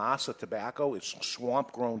this Yamasa tobacco. It's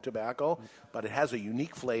swamp-grown tobacco, but it has a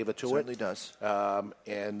unique flavor to Certainly it. does.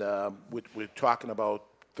 And we're talking about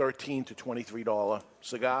 $13 to $23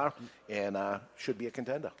 cigar, and should be a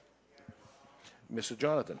contender. Mr.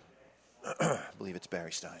 Jonathan. I believe it's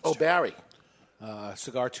Barry Stein. Oh, Barry.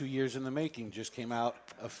 Cigar 2 years in the making just came out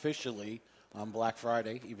officially on Black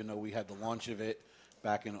Friday, even though we had the launch of it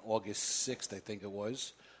back in August 6th, I think it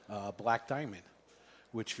was. Black Diamond,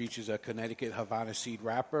 which features a Connecticut Havana seed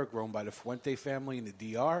wrapper grown by the Fuente family in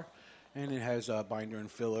the DR, and it has a binder and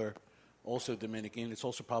filler, also Dominican. It's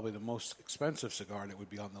also probably the most expensive cigar that would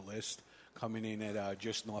be on the list, coming in at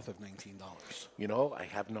just north of $19. I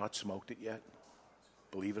have not smoked it yet.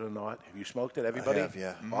 Believe it or not. Have you smoked it, everybody? I have,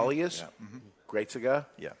 yeah. All of yous? Yeah. Mm-hmm. Great cigar?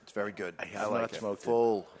 Yeah, it's very good. I have like not it. smoked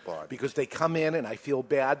Full it. body. Because they come in and I feel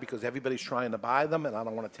bad because everybody's trying to buy them and I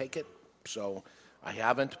don't want to take it. So I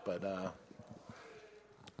haven't, but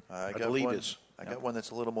I believe it's. I got one that's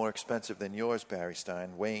a little more expensive than yours, Barry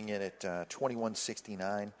Stein, weighing in at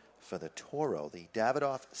 $21.69 for the Toro, the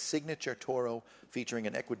Davidoff Signature Toro, featuring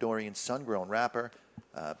an Ecuadorian sun-grown wrapper,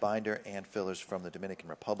 binder, and fillers from the Dominican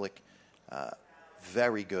Republic.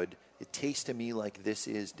 Very good. It tastes to me like this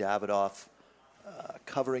is Davidoff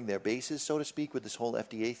covering their bases, so to speak, with this whole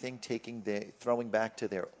FDA thing, throwing back to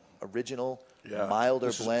their original milder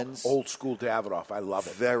This is blends. old school Davidoff. I love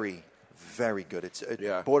it. Very, very good. It's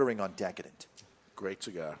bordering on decadent. Great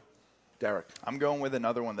cigar. Derek. I'm going with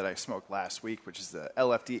another one that I smoked last week, which is the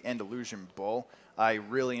LFD Andalusian Bull. I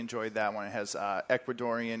really enjoyed that one. It has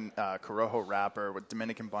Ecuadorian Corojo wrapper with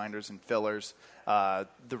Dominican binders and fillers. The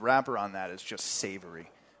wrapper on that is just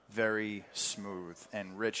savory, very smooth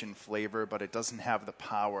and rich in flavor, but it doesn't have the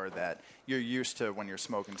power that you're used to when you're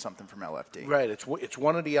smoking something from LFD. Right. It's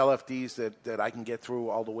one of the LFDs that I can get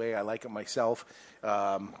through all the way. I like it myself.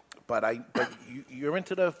 But you're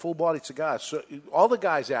into the full-bodied cigars. So all the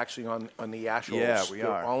guys actually on the Ashholes, Yeah, we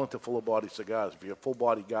are. all into full-bodied cigars. If you're a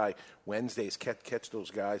full-bodied guy, Wednesdays, catch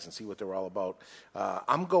those guys and see what they're all about.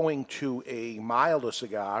 I'm going to a milder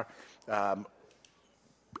cigar.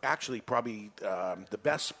 Actually, probably the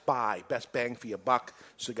best bang for your buck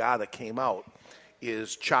cigar that came out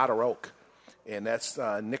is Charter Oak. and that's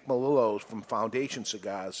Nick Melillo's from Foundation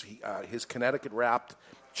Cigars. His Connecticut wrapped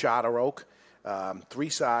Charter Oak, 3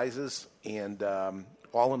 sizes, and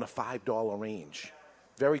all in the $5 range.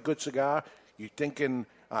 Very good cigar. You're thinking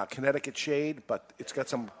Connecticut shade, but it's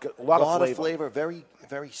got a lot of flavor. Very,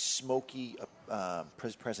 very smoky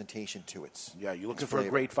presentation to it. Yeah, you're looking for a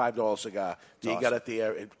great $5 cigar. You got it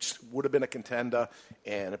there. It would have been a contender,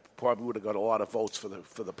 and it probably would have got a lot of votes for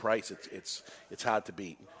the price. It's hard to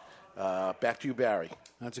beat. Back to you, Barry.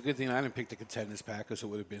 That's a good thing I didn't pick the Contenders pack because it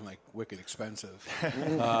would have been like wicked expensive.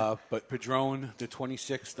 But Padron, the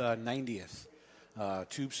 26th 90th.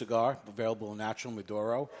 Tube cigar, available in natural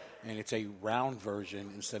Maduro, and it's a round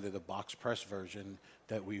version instead of the box press version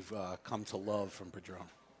that we've come to love from Padron.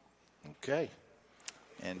 Okay.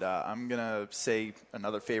 And I'm going to say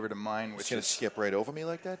another favorite of mine, which is... skip right over me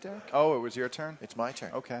like that, Derek? Oh, it was your turn? It's my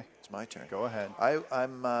turn. Okay. It's my turn. Go ahead.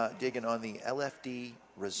 I'm digging on the LFD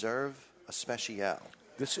Reserve Especial.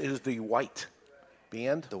 This is the white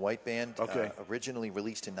band? The white band. Okay. Originally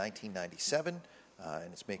released in 1997.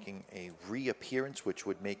 And it's making a reappearance, which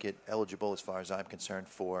would make it eligible, as far as I'm concerned,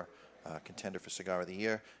 for Contender for Cigar of the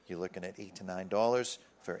Year. You're looking at $8 to $9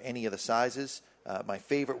 for any of the sizes. My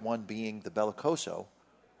favorite one being the Bellicoso,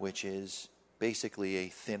 which is basically a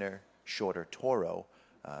thinner, shorter Toro.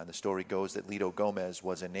 And the story goes that Lito Gomez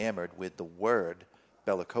was enamored with the word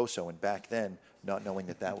Bellicoso, and back then, not knowing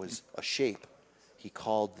that was a shape, he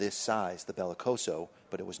called this size the Bellicoso,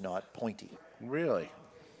 but it was not pointy. Really?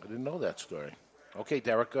 I didn't know that story. Okay,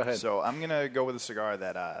 Derek, go ahead. So I'm going to go with a cigar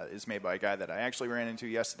that is made by a guy that I actually ran into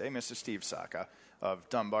yesterday, Mr. Steve Saka of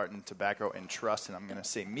Dumbarton Tobacco and Trust, and I'm going to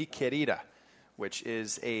say Mi Querida, which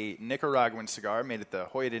is a Nicaraguan cigar made at the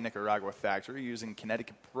Hoya de Nicaragua factory using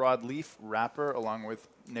Connecticut broadleaf wrapper along with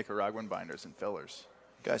Nicaraguan binders and fillers.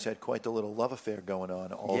 You guys had quite the little love affair going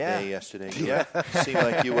on all day yesterday. Yeah. Seemed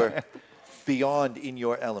like you were beyond in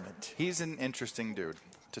your element. He's an interesting dude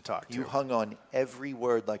to talk to. You hung on every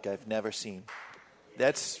word like I've never seen.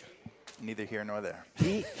 That's neither here nor there.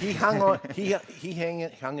 He hung on. He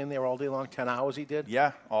hung in there all day long. 10 hours. He did.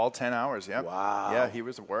 Yeah, all 10 hours. Yeah. Wow. Yeah, he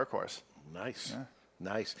was a workhorse. Nice. Yeah.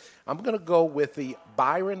 Nice. I'm going to go with the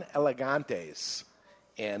Byron Elegantes,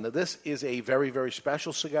 and this is a very, very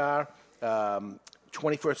special cigar.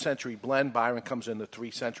 21st century blend. Byron comes in the 3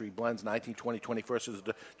 century blends. 19, 20, 21st is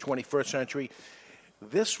the 21st century.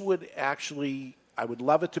 This would actually. I would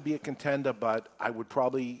love it to be a contender, but I would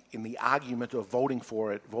probably, in the argument of voting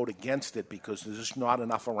for it, vote against it because there's just not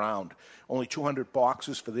enough around. Only 200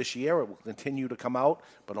 boxes for this year. It will continue to come out,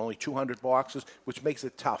 but only 200 boxes, which makes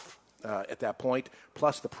it tough at that point.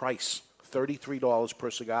 Plus the price, $33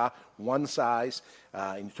 per cigar, one size,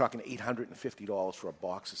 and you're talking $850 for a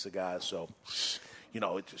box of cigars. So, it's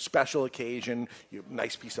a special occasion.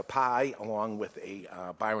 Nice piece of pie along with a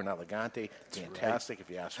Byron Elegante. Fantastic, if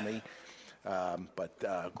you ask me.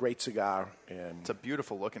 But great cigar. And it's a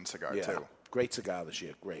beautiful looking cigar, too. Great cigar this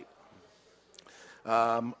year. Great.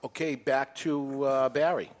 Okay, back to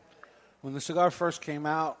Barry. When the cigar first came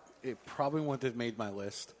out, it probably wouldn't have made my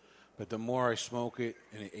list. But the more I smoke it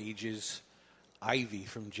and it ages, Ivy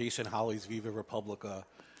from Jason Holly's Viva Republica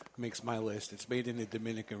makes my list. It's made in the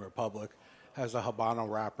Dominican Republic. Has a Habano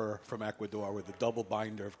wrapper from Ecuador with a double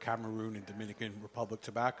binder of Cameroon and Dominican Republic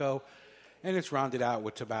tobacco. And it's rounded out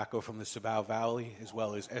with tobacco from the Cibao Valley, as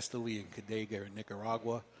well as Esteli and Cadega in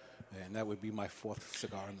Nicaragua. And that would be my 4th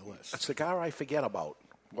cigar on the list. A cigar I forget about.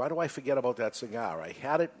 Why do I forget about that cigar? I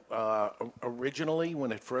had it originally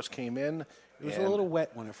when it first came in. It was a little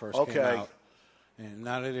wet when it first came out. And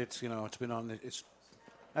now that it's, it's been on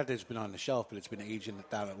not that it's been on the shelf, but it's been aging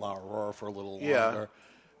down at La Aurora for a little longer.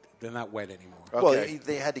 They're not wet anymore. Okay. Well,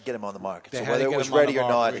 they had to get them on the market. So whether it was ready or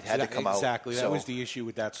not, it had to come out. Exactly. That was the issue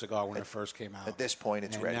with that cigar when it first came out. At this point,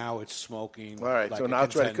 it's ready. And now it's smoking. All right, like so now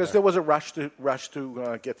it's ready. Because there was a rush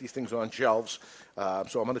to get these things on shelves.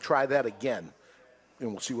 So I'm going to try that again,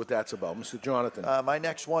 and we'll see what that's about. Mr. Jonathan. My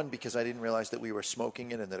next one, because I didn't realize that we were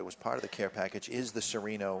smoking it and that it was part of the care package, is the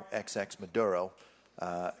Serino XX Maduro,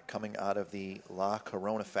 coming out of the La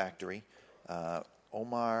Corona factory.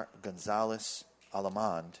 Omar Gonzalez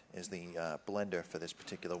Alamand is the blender for this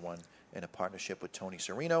particular one in a partnership with Tony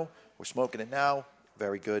Serino. We're smoking it now.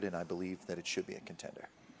 Very good, and I believe that it should be a contender.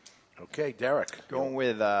 Okay, Derek. Going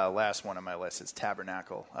with last one on my list is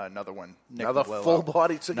Tabernacle. Another one. Another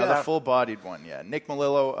full-bodied cigar. Another full-bodied one, yeah. Nick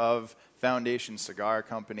Melillo of Foundation Cigar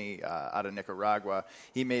Company out of Nicaragua.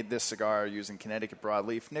 He made this cigar using Connecticut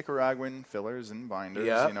broadleaf, Nicaraguan fillers and binders.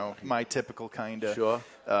 Yeah. My typical kind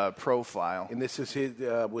of profile. And this is his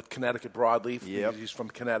with Connecticut broadleaf. Yep. He's from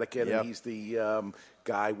Connecticut, and he's the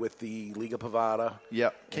guy with the Liga Privada.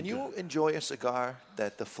 Yep. Can you enjoy a cigar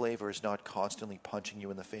that the flavor is not constantly punching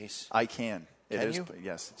you in the face? I can. Can you?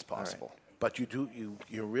 Yes, it's possible. All right. But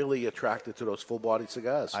you're really attracted to those full-bodied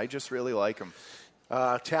cigars. I just really like them.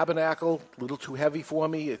 Tabernacle, a little too heavy for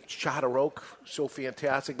me. Charter Oak, so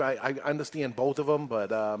fantastic. I understand both of them, but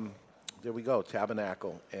there we go,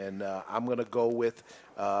 Tabernacle. And I'm going to go with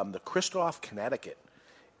the Christoph Connecticut.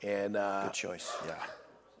 And good choice. Yeah.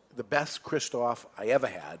 The best Christoph I ever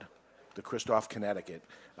had, the Christoph Connecticut.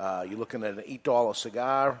 You're looking at an $8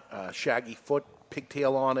 cigar, shaggy foot,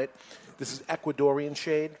 pigtail on it. This is Ecuadorian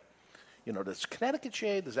shade. You know, there's Connecticut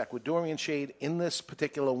shade, there's Ecuadorian shade in this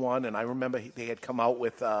particular one, and I remember they had come out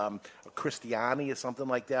with a Cristiani or something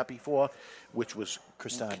like that before, which was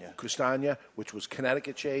Cristania, which was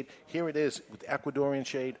Connecticut shade. Here it is with Ecuadorian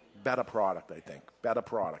shade, better product, I think, better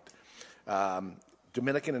product.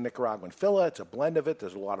 Dominican and Nicaraguan filler, it's a blend of it,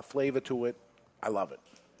 there's a lot of flavor to it. I love it.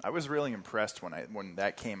 I was really impressed when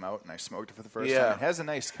that came out and I smoked it for the first time. It has a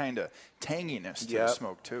nice kind of tanginess to the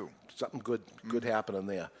smoke, too. Something good happening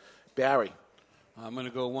there. Barry. I'm going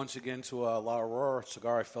to go once again to La Aurora,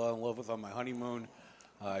 cigar I fell in love with on my honeymoon.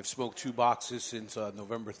 I've smoked 2 boxes since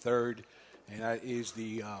November 3rd, and that is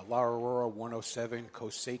the La Aurora 107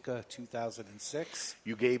 Coseca 2006.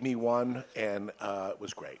 You gave me one, and it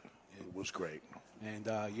was great. It was great. And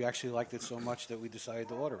you actually liked it so much that we decided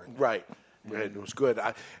to order it. Right. It was good.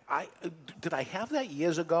 Did I have that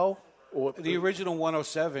years ago? Or the original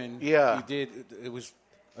 107, yeah. You did. It was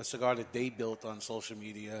a cigar that they built on social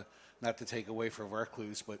media, not to take away from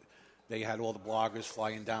Recluse, but they had all the bloggers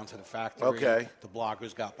flying down to the factory. Okay. The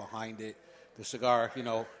bloggers got behind it. The cigar,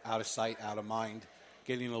 out of sight, out of mind,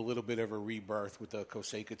 getting a little bit of a rebirth with the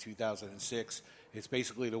Coseca 2006. It's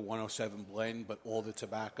basically the 107 blend, but all the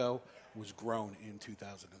tobacco was grown in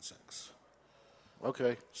 2006.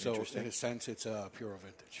 Okay. So, in a sense, it's a pure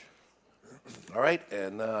vintage. All right,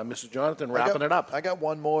 and Mr. Jonathan, wrapping it up. I got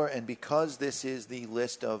one more, and because this is the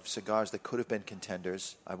list of cigars that could have been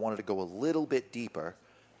contenders, I wanted to go a little bit deeper.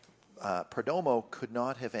 Perdomo could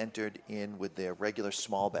not have entered in with their regular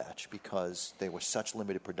small batch because they were such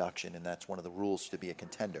limited production, and that's one of the rules to be a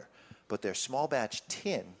contender. But their small batch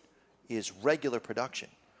tin is regular production.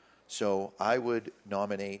 So I would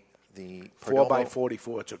nominate the Perdomo.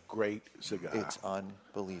 4x44, it's a great cigar. It's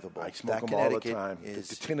unbelievable. I smoke them all the time.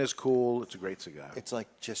 The tin is cool. It's a great cigar. It's like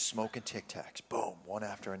just smoking Tic Tacs. Boom, one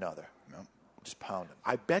after another. Just pound them.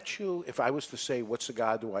 I bet you if I was to say what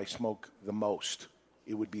cigar do I smoke the most,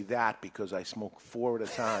 it would be that because I smoke 4 at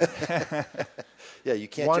a time. Yeah, you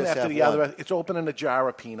can't one just after have the one. other. It's opening a jar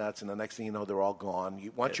of peanuts, and the next thing you know, they're all gone.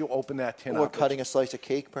 Once you open that tin Or up, cutting a slice of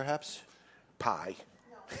cake, perhaps? Pie.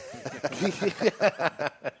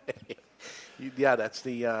 Yeah, that's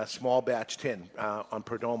the small batch tin on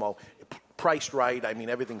Perdomo. Priced right. I mean,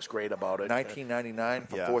 everything's great about it. $19.99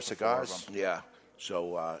 for 4 cigars. Yeah.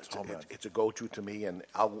 So it's a go-to to me, and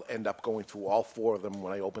I'll end up going through all 4 of them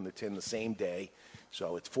when I open the tin the same day.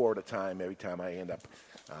 So it's 4 at a time every time I end up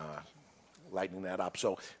lighting that up.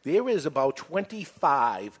 So there is about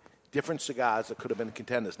 25 different cigars that could have been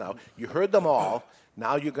contenders. Now, you heard them all.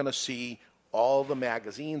 Now you're going to see all the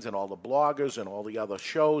magazines and all the bloggers and all the other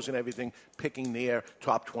shows and everything picking their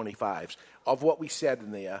top 25s. Of what we said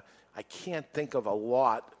in there, I can't think of a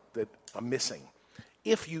lot that are missing.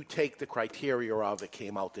 If you take the criteria of it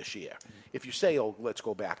came out this year. If you say, oh, let's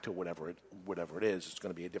go back to whatever it is, it's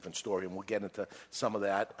going to be a different story, and we'll get into some of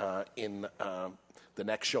that in the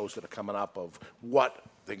next shows that are coming up of what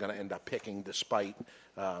they're going to end up picking despite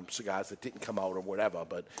cigars that didn't come out or whatever.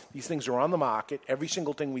 But these things are on the market. Every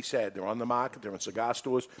single thing we said, they're on the market. They're in cigar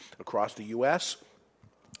stores across the U.S.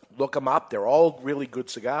 Look them up. They're all really good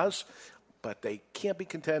cigars, but they can't be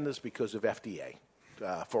contenders because of FDA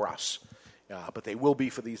for us. But they will be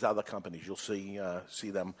for these other companies. You'll see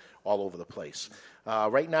them all over the place.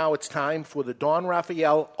 Right now, it's time for the Don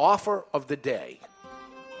Raphael offer of the day.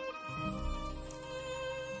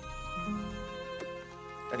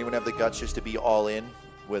 Anyone have the guts just to be all in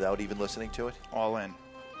without even listening to it? All in.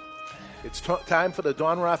 It's time for the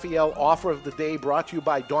Don Raphael offer of the day, brought to you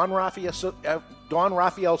by Don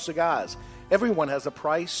Raphael Cigars. Everyone has a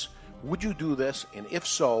price. Would you do this? And if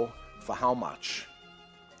so, for how much?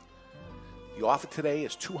 The offer today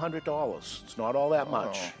is $200. It's not all that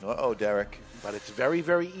much. Uh-oh, Derek. But it's very,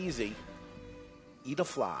 very easy. Eat a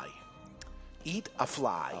fly. Eat a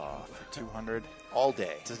fly. Oh, for $200? All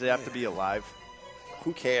day. Does it have to be alive?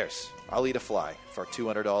 Who cares? I'll eat a fly for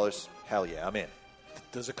 $200. Hell yeah, I'm in.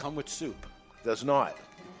 Does it come with soup? Does not.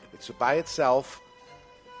 It's by itself.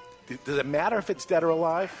 Does it matter if it's dead or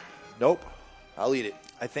alive? Nope. I'll eat it.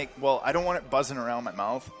 I think, I don't want it buzzing around my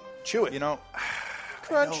mouth. Chew it. You know,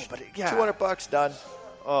 Crunch. But yeah. $200 done.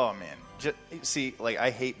 Oh man. See, like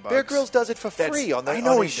I hate bugs. Bear Grylls does it for free on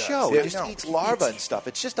his show. He just eats larvae and stuff.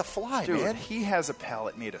 It's just a fly, Dude, man. he has a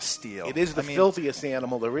palate made of steel. It is the filthiest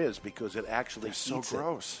animal there is because it actually eats so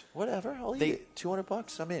gross. Whatever, I'll eat it.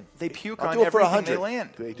 $200, I'm in. They puke I'll on do it for everything they 100. land.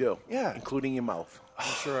 They do. Yeah. Including your mouth. I'm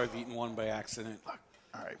sure I've eaten one by accident.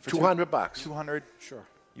 All right. $200. 200. Sure.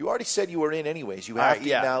 You already said you were in anyways. You have to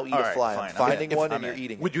now eat a fly. I'm finding one and you're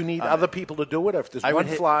eating it. Would you need other people to do it? If there's one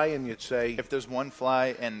fly and you'd say... If there's one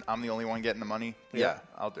fly and I'm the only one getting the money, yeah,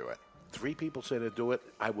 I'll do it. 3 people say to do it.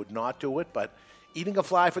 I would not do it, but eating a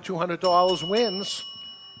fly for $200 wins.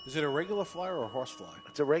 Is it a regular fly or a horse fly?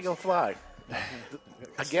 It's a regular fly.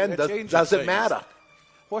 Again, That changes does it things. matter?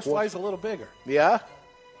 Horse fly's a little bigger. Yeah?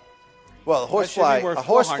 Well, a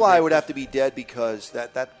horsefly would have to be dead because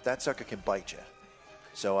that sucker can bite you.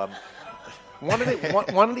 So one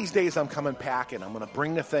of these days I'm coming packing. I'm going to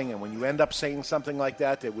bring the thing, and when you end up saying something like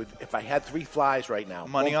that, if I had 3 flies right now,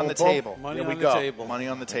 Money boom, on boom, the boom, table. Here we go. Money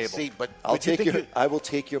on the table. See, but I will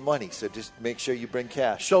take your money. So just make sure you bring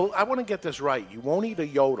cash. So I want to get this right. You won't eat a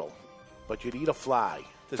yodel, but you'd eat a fly.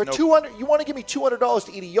 For $200, you want to give me $200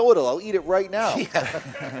 to eat a yodel? I'll eat it right now.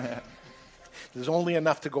 There's only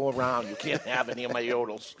enough to go around. You can't have any of my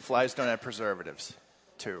yodels. Flies don't have preservatives,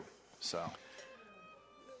 too. So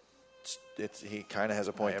he kind of has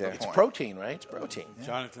a point there. It's protein, right? It's protein. Yeah.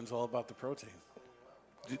 Jonathan's all about the protein.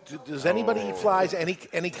 Does anybody eat flies? Any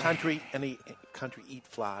country eat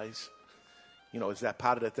flies? You know, is that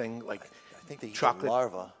part of the thing? Like I think they eat chocolate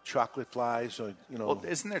larva, chocolate flies, or Well,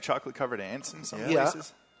 isn't there chocolate covered ants in some Yeah.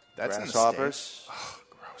 places? That's in the grasshoppers. States. Oh,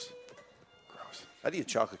 gross. I'd eat a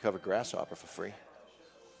chocolate covered grasshopper for free.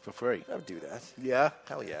 For free? I would do that. Yeah.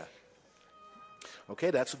 Hell yeah.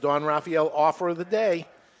 Okay, that's the Don Raphael offer of the day,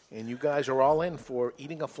 and you guys are all in for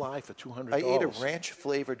eating a fly for $200. I ate a ranch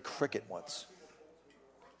flavored cricket once.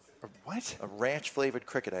 What? A ranch flavored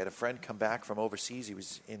cricket. I had a friend come back from overseas. He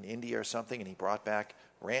was in India or something, and he brought back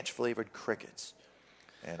ranch flavored crickets.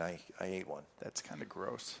 And I ate one. That's kind of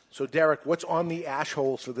gross. So, Derek, what's on the Ash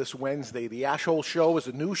Holes for this Wednesday? The Ash Hole Show is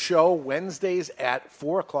a new show Wednesdays at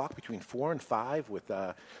 4 o'clock, between 4 and 5, with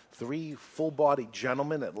 3 full-bodied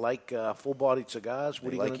gentlemen that like full-bodied cigars.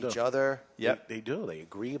 What They are you like going to each do? other. Yep. They do. They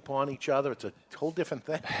agree upon each other. It's a whole different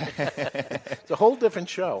thing. It's a whole different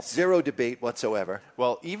show. Zero debate whatsoever.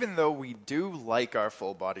 Well, even though we do like our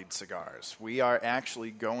full-bodied cigars, we are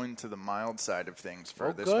actually going to the mild side of things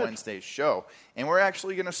for this good. Wednesday's show. And we're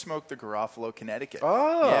actually going to smoke the Garofalo, Connecticut.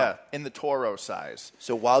 Oh. Yeah, in the Toro size.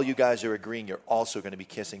 So while you guys are agreeing, you're also going to be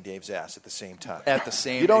kissing Dave's ass at the same time. At the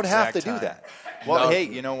same You don't have exact to do time. that. Well, No. hey,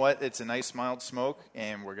 you know what? It's a nice mild smoke,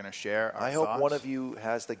 and we're going to share our I hope thoughts. one of you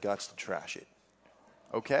has the guts to trash it.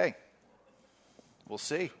 Okay. We'll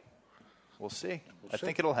see. We'll see. I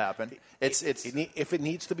think it'll happen. If it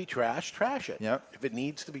needs to be trashed, trash it. Yep. If it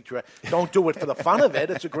needs to be trashed, don't do it for the fun of it.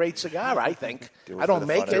 It's a great cigar, I think. I don't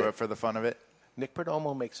make it. Do it for the fun of it. Nick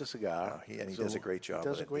Perdomo makes a cigar. He does a great job. He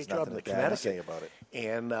does a with it. great There's job in nothing the bad to Connecticut. say about it.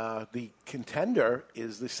 And the Contender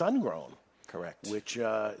is the sun-grown. Correct. Which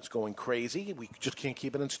is going crazy. We just can't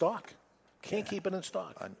keep it in stock. Can't keep it in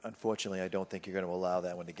stock. Unfortunately, I don't think you're going to allow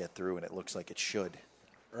that one to get through, and it looks like it should.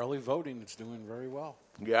 Early voting is doing very well.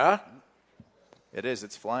 Yeah? It is.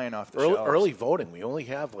 It's flying off the shelves. Early voting. We only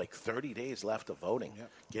have like 30 days left of voting.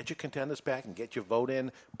 Yep. Get your contenders back and get your vote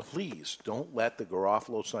in. Please don't let the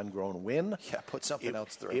Garofalo Sun-Grown win. Yeah, put something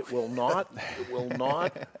else through. It will not. It will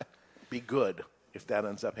not be good if that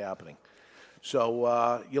ends up happening.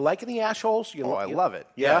 So you liking the Ash Holes? I love it.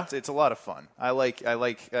 Yeah? It's a lot of fun. I like.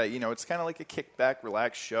 It's kind of like a kickback,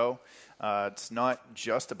 relaxed show. It's not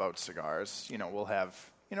just about cigars. We'll have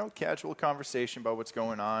casual conversation about what's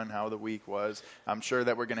going on, how the week was. I'm sure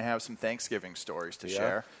that we're going to have some Thanksgiving stories to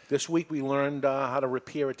share. This week we learned how to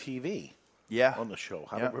repair a TV. Yeah. On the show,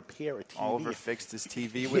 how to repair a TV. Oliver fixed his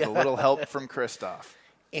TV with a little help from Christoph.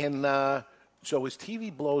 And so his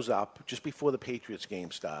TV blows up just before the Patriots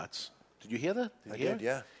game starts. Did you hear that? I did,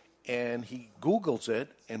 yeah. And he Googles it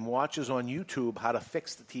and watches on YouTube how to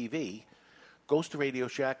fix the TV. Goes to Radio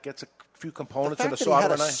Shack, gets a few components and a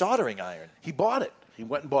soldering iron. He bought it. He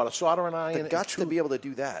went and bought a soldering iron. The guts to be able to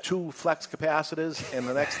do that. 2 flex capacitors, and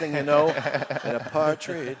the next thing you know, and a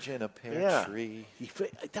partridge in a pear tree.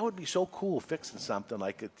 That would be so cool, fixing something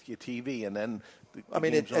like your TV, and then.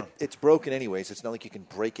 It's broken anyways. It's not like you can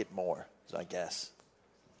break it more. So I guess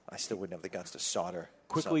I still wouldn't have the guts to solder.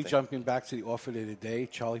 Quickly something. jumping back to the offer of the day,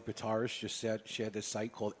 Charlie Pataris just shared this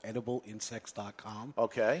site called edibleinsects.com.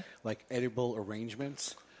 Okay. Like edible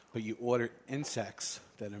arrangements, but you order insects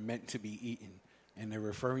that are meant to be eaten. And they're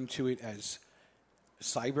referring to it as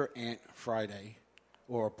Cyber Ant Friday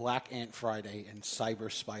or Black Ant Friday and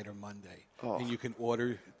Cyber Spider Monday. And you can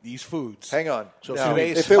order these foods. Hang on. So No.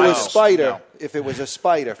 today's If it was spider- if it was a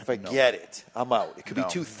spider, forget it. I'm out. It could be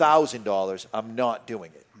 $2,000. I'm not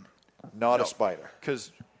doing it. Not a spider.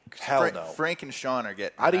 Because Hell no. Frank and Sean are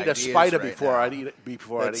getting I'd eat a ideas spider right before now. I'd eat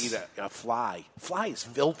a fly. Fly is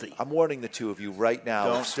filthy. I'm warning the two of you right now.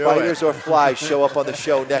 Don't If do spiders it. or flies show up on the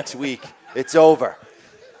show next week, it's over.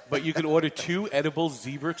 But you can order 2 edible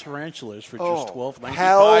zebra tarantulas for just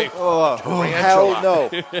 $12.95. Hell no.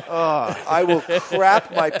 I will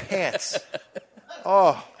crap my pants.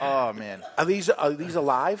 Oh man. Are these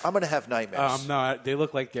alive? I'm going to have nightmares. No, they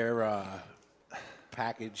look like they're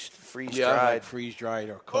packaged, freeze-dried. freeze-dried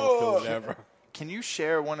or cooked or whatever. Can you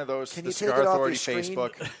share one of those Can to the you take Cigar it off Authority your screen?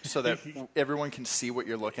 Facebook so that everyone can see what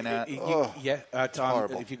you're looking at? Tom,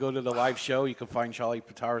 horrible. if you go to the live show, you can find Charlie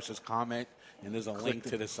Pataris' comment, and there's a link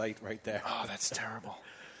to the site right there. Oh, that's terrible.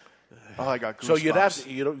 Oh, I got goosebumps. So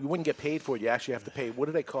you wouldn't get paid for it. You actually have to pay. What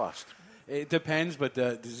do they cost? It depends, but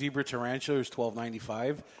the zebra tarantula is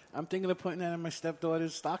 $12.95. I'm thinking of putting that in my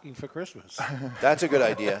stepdaughter's stocking for Christmas. That's a good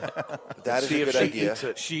idea. That is See a if good she idea. eats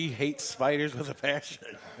it. She hates spiders with a passion.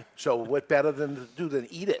 So what better than to do than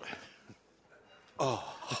eat it?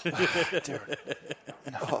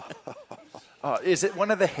 Is it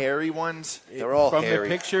one of the hairy ones? They're all From hairy.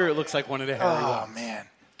 the picture, it looks like one of the hairy Oh ones. man,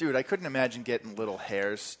 dude, I couldn't imagine getting little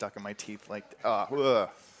hairs stuck in my teeth like. Ugh.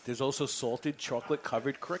 There's also salted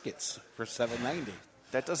chocolate-covered crickets for $7.90.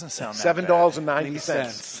 That doesn't sound that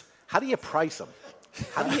 $7.90. How do you price them?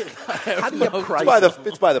 How do you price them?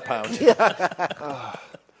 It's by the pound.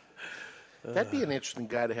 That'd be an interesting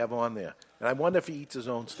guy to have on there. And I wonder if he eats his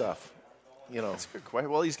own stuff. You know, That's a good question.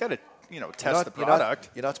 Well, he's got to, test the product.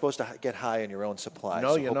 You're not supposed to get high on your own supply. No,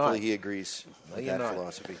 so you're hopefully not. he agrees with you're that not.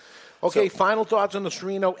 philosophy. Okay, final thoughts on the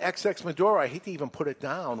Serino XX Maduro. I hate to even put it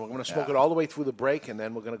down. We're going to smoke it all the way through the break, and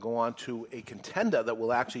then we're going to go on to a contender that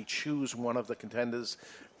will actually choose one of the contenders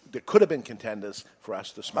that could have been contenders for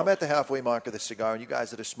us to smoke. I'm at the halfway mark of the cigar, and you guys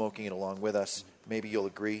that are smoking it along with us, maybe you'll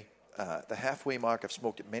agree. The halfway mark, I've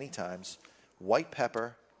smoked it many times. White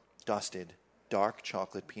pepper, dusted, dark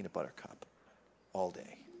chocolate peanut butter cup, all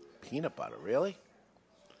day. Peanut butter, really?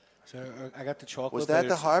 So I got the chocolate. Was but that the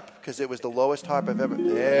it's- harp? Because it was the lowest harp I've ever.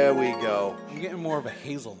 There we go. You're getting more of a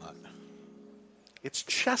hazelnut. It's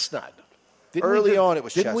chestnut. Early on, it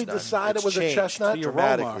was Didn't chestnut. we decide It's it was changed a chestnut? The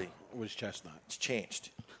dramatically. aroma was chestnut. It's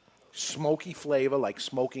changed. Smoky flavor, like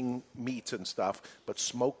smoking meats and stuff, but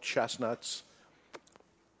smoked chestnuts.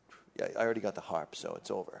 Yeah, I already got the harp, so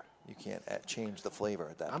it's over. You can't change the flavor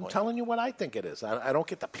at that I'm point. telling you what I think it is. I don't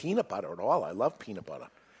get the peanut butter at all. I love peanut butter.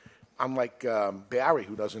 I'm like Barry,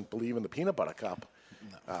 who doesn't believe in the peanut butter cup.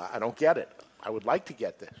 I don't get it. I would like to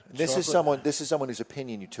get this. This is someone whose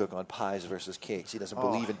opinion you took on pies versus cakes. He doesn't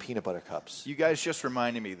believe in peanut butter cups. You guys just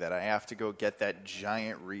reminded me that I have to go get that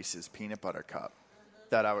giant Reese's peanut butter cup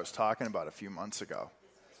that I was talking about a few months ago.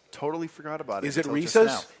 Totally forgot about it. Is it until just Reese's?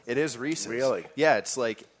 now. It is Reese's. Really? Yeah,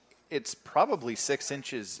 it's probably 6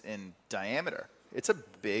 inches in diameter. It's a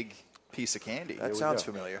big piece of candy. That sounds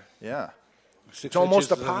familiar. Yeah. It's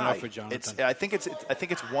almost a inches is enough pie. for Jonathan. I think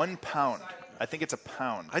it's 1 pound. I think it's a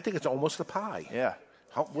pound. I think it's almost a pie. Yeah.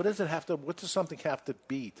 What does it have to? What does something have to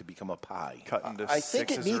be to become a pie? Cut into I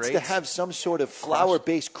think it sixes needs or to eights. have some sort of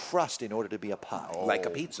flour-based crust in order to be a pie. Like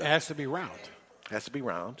a pizza. It has to be round. It has to be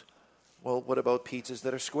round. Well, what about pizzas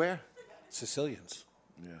that are square? Sicilians.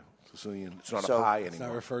 Yeah, Sicilian. It's not So- a pie It's not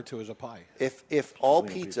anymore. referred to as a pie. If all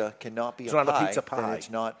pizza cannot be It's a not a pie, pizza then pie.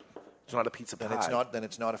 it's not. It's not a pizza pie. Then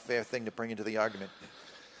it's not a fair thing to bring into the argument.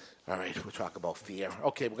 All right, we'll talk about fear.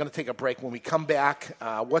 Okay, we're going to take a break. When we come back,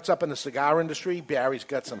 what's up in the cigar industry? Barry's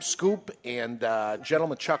got some scoop, and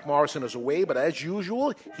gentleman Chuck Morrison is away, but as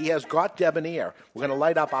usual, he has got Debonair. We're going to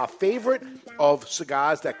light up our favorite of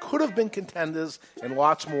cigars that could have been contenders and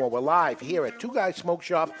lots more. We're live here at Two Guys Smoke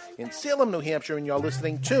Shop in Salem, New Hampshire, and you're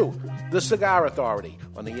listening to the Cigar Authority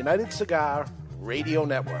on the United Cigar Radio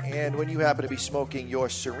Network. And when you happen to be smoking your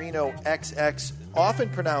Serino XX, often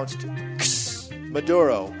pronounced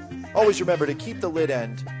Maduro, always remember to keep the lid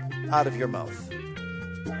end out of your mouth.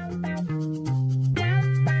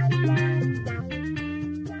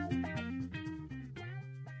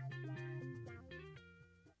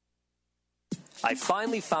 I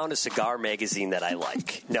finally found a cigar magazine that I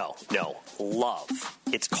like. No, love.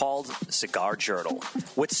 It's called Cigar Journal.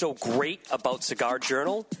 What's so great about Cigar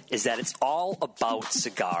Journal is that it's all about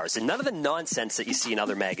cigars and none of the nonsense that you see in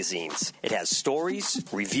other magazines. It has stories,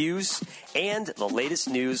 reviews, and the latest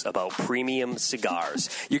news about premium cigars.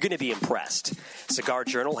 You're going to be impressed. Cigar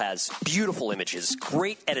Journal has beautiful images,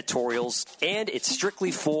 great editorials, and it's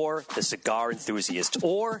strictly for the cigar enthusiast,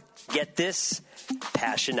 or, get this,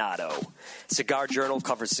 passionado. Cigar Journal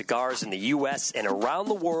covers cigars in the U.S. and around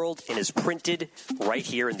the world and is printed right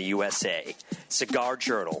here in the USA. Cigar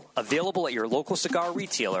Journal, available at your local cigar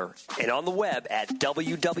retailer and on the web at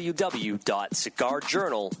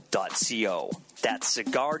www.cigarjournal.co. That's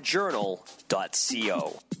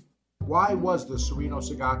cigarjournal.co. Why was the Serino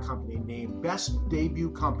Cigar Company named Best Debut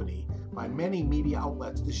Company by many media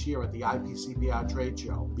outlets this year at the IPCPR trade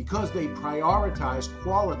show? Because they prioritize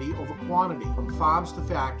quality over quantity, from farms to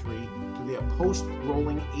factory to their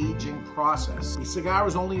post-rolling aging process. A cigar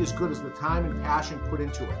is only as good as the time and passion put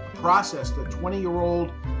into it, a process that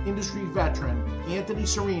 20-year-old industry veteran Anthony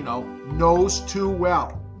Serino knows too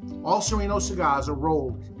well. All Serino cigars are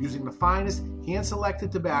rolled using the finest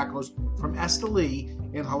hand-selected tobaccos from Esteli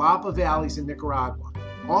and Jalapa valleys in Nicaragua.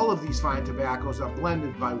 All of these fine tobaccos are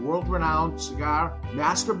blended by world-renowned cigar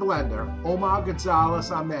master blender Omar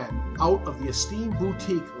Gonzalez Amen out of the esteemed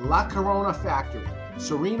boutique La Corona factory.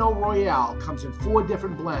 Serino Royale comes in 4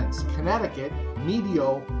 different blends: Connecticut,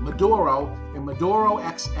 Medio, Maduro, and Maduro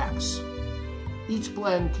XX. Each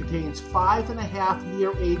blend contains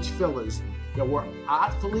 5.5-year age fillers that were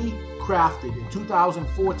artfully crafted in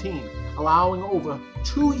 2014, allowing over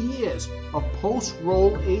 2 years of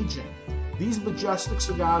post-roll aging. These majestic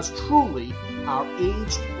cigars truly are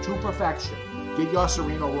aged to perfection. Get your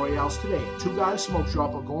Serino Royales today at Two Guys Smoke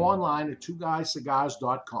Shop or go online at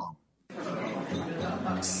twoguyscigars.com.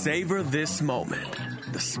 Savor this moment.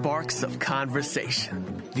 The sparks of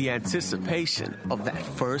conversation. The anticipation of that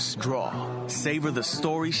first draw. Savor the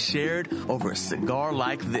story shared over a cigar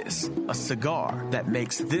like this. A cigar that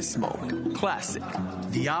makes this moment classic.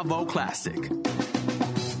 The Avo Classic.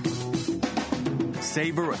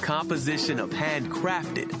 Savor a composition of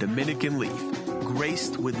handcrafted Dominican leaf,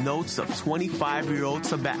 graced with notes of 25-year-old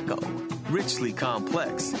tobacco. Richly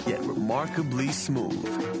complex, yet remarkably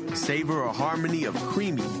smooth. Savor a harmony of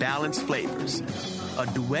creamy, balanced flavors. A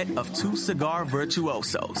duet of 2 cigar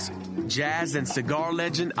virtuosos, jazz and cigar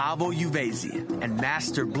legend Avo Uvezian and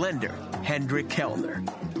master blender Hendrik Kellner.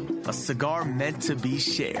 A cigar meant to be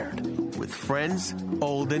shared with friends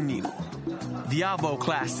old and new. The Avo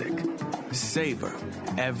Classic. Savor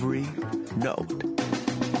every note.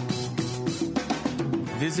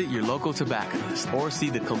 Visit your local tobacconist or see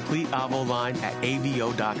the complete Avo line at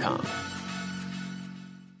avo.com.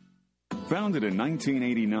 Founded in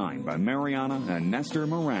 1989 by Mariana and Nestor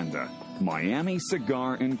Miranda, Miami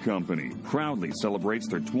Cigar & Company proudly celebrates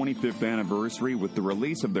their 25th anniversary with the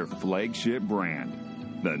release of their flagship brand,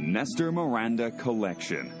 the Nestor Miranda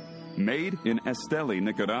Collection. Made in Esteli,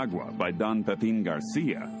 Nicaragua by Don Pepin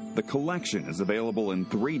Garcia, the collection is available in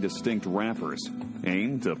 3 distinct wrappers,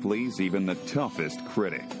 aimed to please even the toughest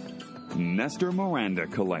critic. Nestor Miranda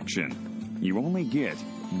Collection. You only get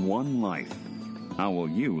one life. How will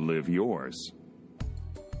you live yours?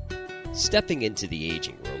 Stepping into the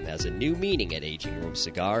aging room has a new meaning at Aging Room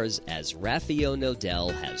Cigars, as Rafael Nodal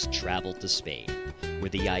has traveled to Spain, where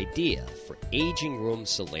the idea for Aging Room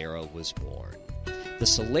Solera was born. The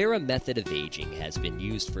Solera method of aging has been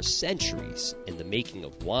used for centuries in the making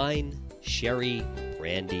of wine, sherry,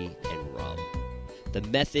 brandy, and rum. The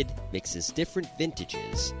method mixes different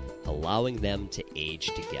vintages, allowing them to age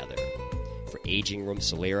together. For Aging Room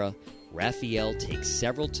Solera, Rafael takes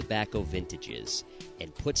several tobacco vintages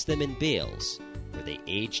and puts them in bales where they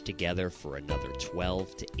age together for another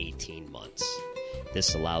 12 to 18 months.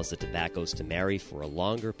 This allows the tobaccos to marry for a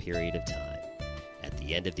longer period of time. At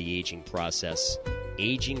the end of the aging process,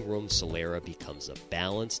 Aging Room Solera becomes a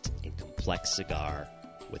balanced and complex cigar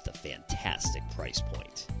with a fantastic price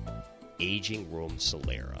point. Aging Room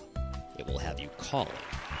Solera. It will have you calling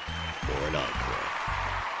for an encore.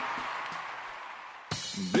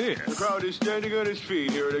 This the crowd is standing on its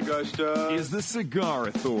feet here at Augusta. Is the Cigar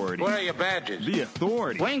Authority. What are your badges? The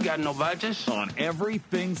authority. We ain't got no badges. On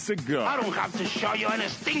everything cigar. I don't have to show you any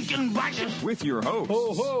stinking badges. With your host.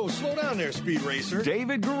 Ho, ho, slow down there, Speed Racer.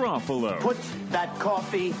 David Garofalo. Put that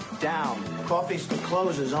coffee down. Coffee's for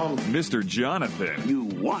closers only. Mr. Jonathan. You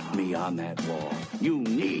want me on that wall. You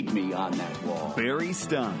need me on that wall. Barry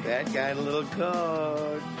Stein. That got a little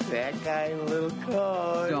cold. That that guy in a little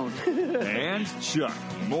car. Don't. And Chuck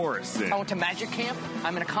Morrison. I went to magic camp.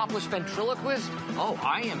 I'm an accomplished ventriloquist. Oh,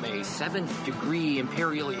 I am a 7th degree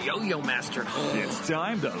imperial yo-yo master. It's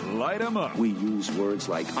time to light 'em up. We use words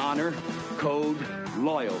like honor, code,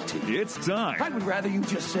 loyalty. It's time. I would rather you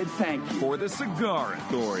just said thank you. For the Cigar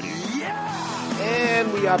Authority.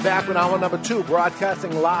 And we are back with hour number 2,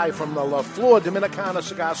 broadcasting live from the La Flor Dominicana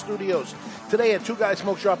Cigar Studios. Today at Two Guys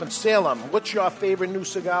Smoke Shop in Salem. What's your favorite new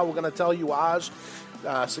cigar? We're going to tell you ours.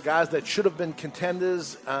 Cigars that should have been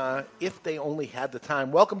contenders if they only had the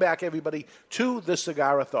time. Welcome back, everybody, to the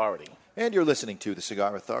Cigar Authority. And you're listening to the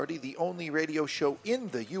Cigar Authority, the only radio show in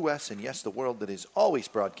the U.S. and, yes, the world that is always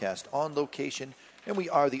broadcast on location. And we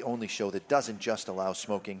are the only show that doesn't just allow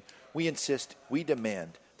smoking. We insist, we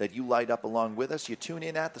demand that you light up along with us. You tune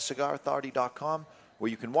in at thecigarauthority.com, where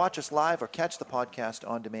you can watch us live or catch the podcast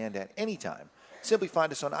on demand at any time. Simply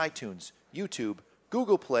find us on iTunes, YouTube,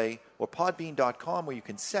 Google Play, or podbean.com, where you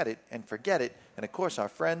can set it and forget it. And, of course, our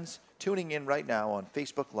friends tuning in right now on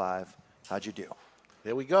Facebook Live, how'd you do?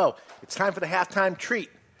 There we go. It's time for the halftime treat.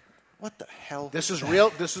 What the hell? This is real.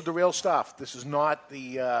 This is the real stuff. This is not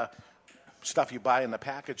the stuff you buy in the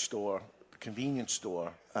package store, the convenience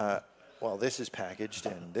store. Well, this is packaged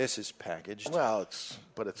and this is packaged. Well, it's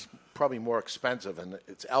probably more expensive, and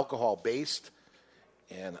it's alcohol-based,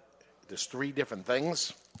 and there's 3 different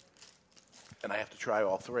things, and I have to try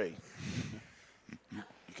all 3. You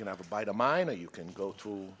can have a bite of mine, or you can go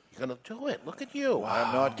through. You're going to do it. Look at you. Wow.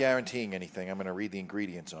 I'm not guaranteeing anything. I'm going to read the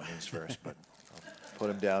ingredients on these first, but I'll put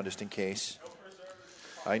them down just in case.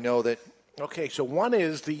 I know that. Okay, so one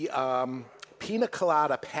is the pina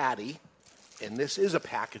colada patty, and this is a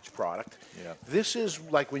packaged product. Yeah. This is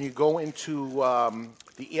like when you go into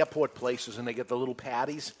the airport places and they get the little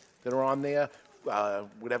patties that are on there,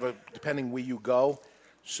 whatever, depending where you go.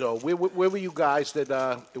 So where were you guys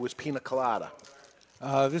that it was pina colada?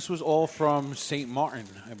 This was all from St. Martin,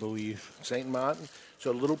 I believe. St. Martin.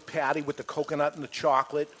 So a little patty with the coconut and the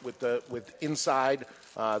chocolate with inside.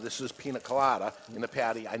 This is pina colada in the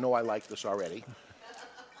patty. I know I like this already.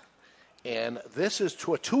 And this is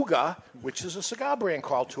Tortuga, which is a cigar brand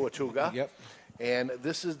called Tortuga. Yep. And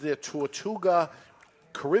this is the Tortuga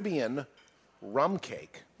Caribbean rum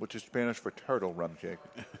cake. Which is Spanish for turtle rum cake.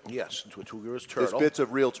 Yes, Tortuga is turtle. This bit's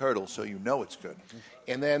of real turtle, so you know it's good.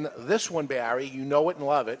 And then this one, Barry, you know it and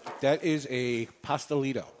love it. That is a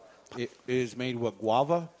pastelito. It is made with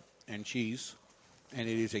guava and cheese, and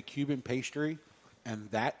it is a Cuban pastry, and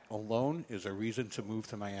that alone is a reason to move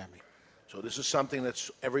to Miami. So this is something that's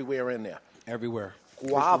everywhere in there. Everywhere.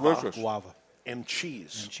 Guava and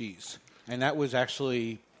cheese. And that was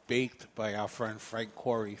actually baked by our friend Frank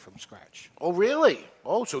Corey from scratch. Oh, really?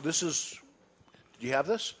 Oh, so this is... Do you have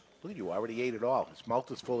this? Look at you, already ate it all. His mouth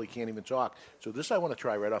is full, he can't even talk. So this I want to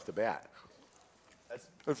try right off the bat.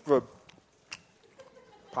 That's good.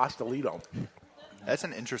 Pastelito. That's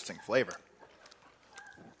an interesting flavor.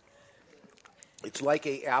 It's like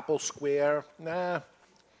a apple square.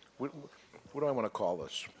 What do I want to call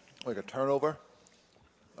this? Like a turnover?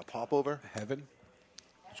 A popover? Heaven.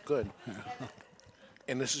 It's good.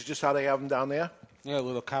 And this is just how they have them down there? Yeah, a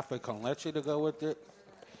little cafe con leche to go with it.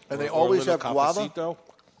 And they always have guava? Cafecito.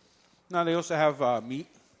 No, they also have meat.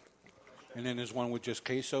 And then there's one with just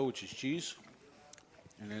queso, which is cheese.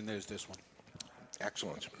 And then there's this one.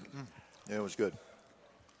 Excellent. Yeah, it was good.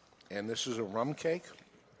 And this is a rum cake?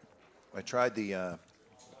 I tried the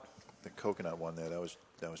coconut one there. That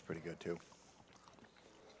was pretty good, too.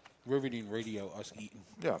 Riveting radio, us eating.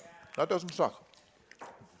 Yeah, that doesn't suck.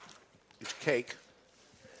 It's cake.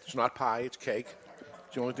 It's not pie, it's cake.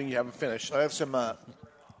 It's the only thing you haven't finished. I have some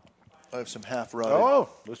half rotted. Oh,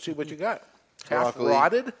 let's see what you got. Broccoli, half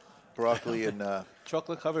rotted? Broccoli and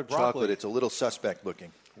chocolate-covered broccoli. Chocolate. It's a little suspect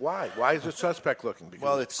looking. Why? Why is it suspect looking? Because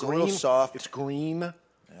well, it's green, a little soft. It's green. Yeah,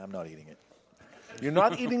 I'm not eating it. You're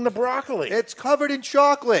not eating the broccoli. It's covered in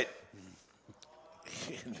chocolate.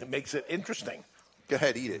 It makes it interesting. Go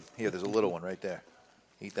ahead, eat it. Here, there's a little one right there.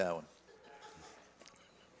 Eat that one.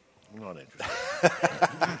 I'm not interested.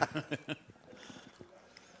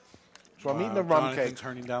 So I'm eating the rum cake.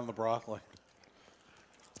 Turning down the broccoli.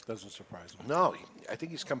 Doesn't surprise me. No, I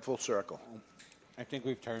think he's come full circle. I think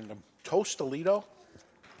we've turned him. Tostelito?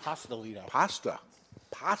 Pastelito.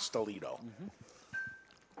 Pastelito. Mm-hmm.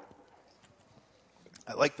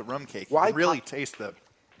 I like the rum cake. Why you really taste the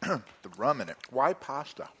rum in it. Why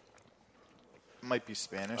pasta? Might be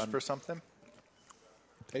Spanish for something.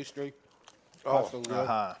 Pastry. Oh,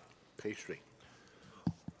 Pastelito. Pastry.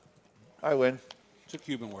 I win. It's a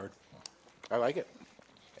Cuban word. I like it.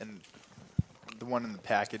 And the one in the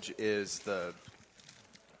package is the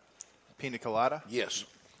pina colada? Yes.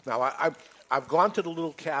 Now, I've gone to the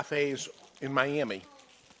little cafes in Miami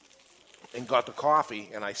and got the coffee,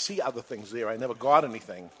 and I see other things there. I never got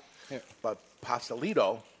anything. Yeah. But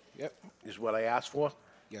pastelito Yep. is what I asked for.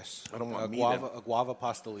 Yes. I don't want meat a guava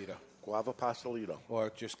pastelito. Guava pastelito.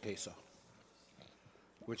 Or just queso,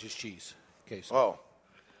 which is cheese. Queso. Oh,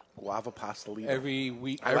 guava pastelito. Every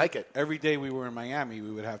week. I like it. Every day we were in Miami,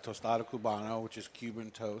 we would have tostada cubano, which is Cuban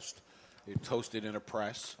toast. It toasted in a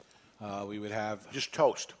press. We would have just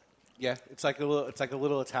toast. Yeah, it's like a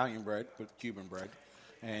little Italian bread, but Cuban bread.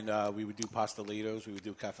 And we would do pastelitos. We would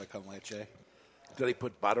do cafe con leche. Do they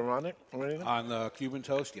put butter on it or anything? On the Cuban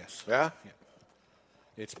toast, yes. Yeah? Yeah.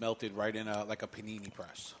 It's melted right in like a panini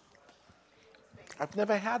press. I've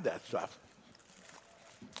never had that stuff.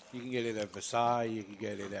 You can get it at Versailles. You can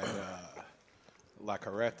get it at La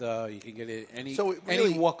Carreta. You can get it any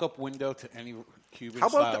walk-up window to any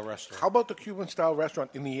Cuban-style restaurant. How about the Cuban-style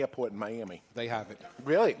restaurant in the airport in Miami? They have it.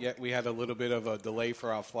 Really? Yeah, we had a little bit of a delay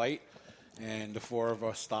for our flight, and the four of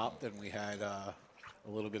us stopped, and we had a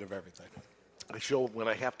little bit of everything. I show when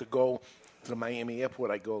I have to go to the Miami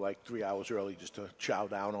airport, I go like 3 hours early just to chow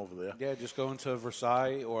down over there. Yeah, just go into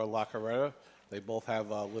Versailles or La Carreta. They both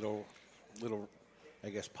have little, I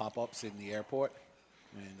guess, pop-ups in the airport,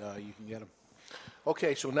 and you can get them.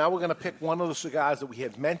 Okay, so now we're going to pick one of the cigars that we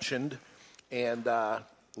had mentioned and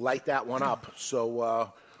light that one up.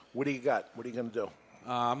 So what do you got? What are you going to do?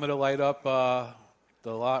 I'm going to light up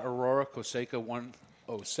the La Aurora Coseca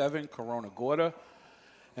 107 Corona Gorda.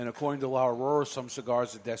 And according to La Aurora, some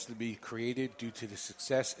cigars are destined to be created due to the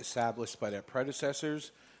success established by their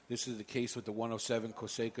predecessors. This is the case with the 107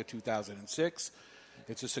 Coseca 2006.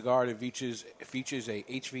 It's a cigar that features a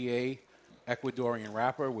HVA Ecuadorian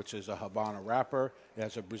wrapper, which is a Habana wrapper. It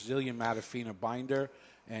has a Brazilian Matafina binder,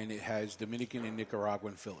 and it has Dominican and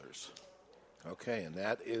Nicaraguan fillers. Okay, and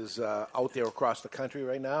that is out there across the country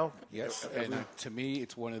right now? Yes, and to me,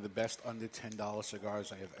 it's one of the best under $10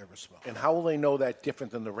 cigars I have ever smelled. And how will they know that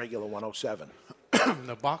different than the regular 107?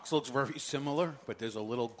 The box looks very similar, but there's a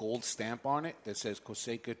little gold stamp on it that says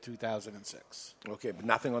Coseca 2006. Okay, but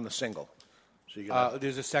nothing on the single. So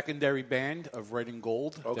there's a secondary band of red and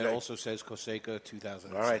gold that also says Coseca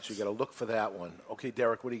 2006. All right, so you got to look for that one. Okay,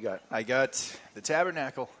 Derek, what do you got? I got the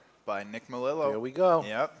Tabernacle by Nick Melillo. There we go.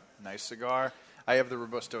 Yep, nice cigar. I have the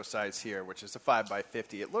Robusto size here, which is a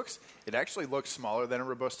 5x50. It actually looks smaller than a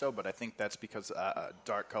Robusto, but I think that's because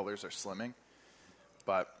dark colors are slimming.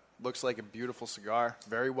 But looks like a beautiful cigar.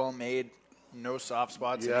 Very well made. No soft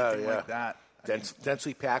spots, anything like that.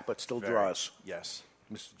 Densely packed, but still draws. Yes.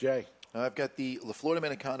 Mr. J. I've got the La Flor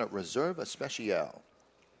Dominicana Reserva Especial.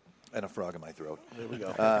 And a frog in my throat. There we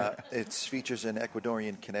go. It features an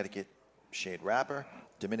Ecuadorian Connecticut shade wrapper,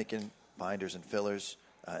 Dominican binders and fillers.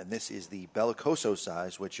 And this is the Bellicoso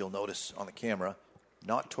size, which you'll notice on the camera,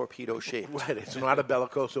 not torpedo shaped. Right, it's not a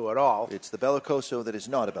Bellicoso at all. It's the Bellicoso that is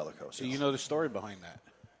not a Bellicoso. Do you know the story behind that?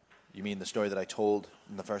 You mean the story that I told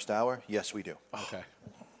in the first hour? Yes, we do. Okay.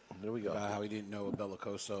 There we go. About how he didn't know a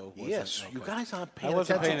Bellicoso. Yes, you guys aren't paying I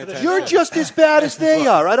wasn't attention paying to this. attention. You're just as bad as they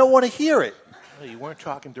are. I don't want to hear it. Well, you weren't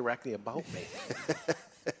talking directly about me.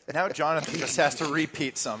 Now Jonathan just has to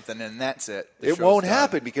repeat something, and that's it. It won't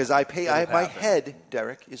happen because my head,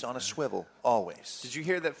 Derek, is on a swivel always. Did you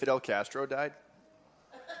hear that Fidel Castro died?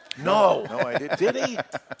 No. No, I didn't. Did he?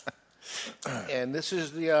 And this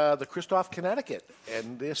is the Christoph Connecticut.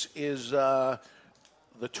 And this is the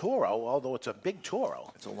Toro, although it's a big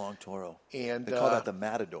Toro. It's a long Toro. And they call that the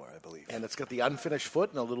Matador, I believe. And it's got the unfinished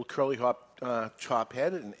foot and a little curly chop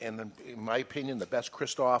head. And in my opinion, the best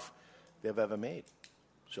Christoph they've ever made.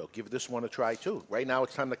 So give this one a try, too. Right now,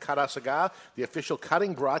 it's time to cut our cigar. The official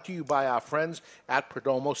cutting brought to you by our friends at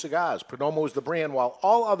Perdomo Cigars. Perdomo is the brand. While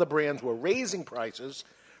all other brands were raising prices,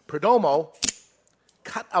 Perdomo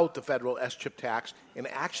cut out the federal S-chip tax and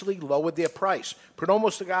actually lowered their price. Perdomo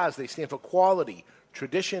Cigars, they stand for quality,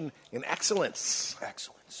 tradition, and excellence.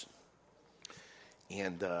 Excellence.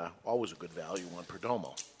 And always a good value on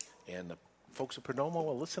Perdomo. And the folks at Perdomo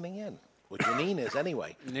are listening in. Well, Janine is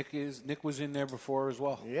anyway. Nick was in there before as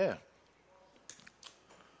well. Yeah.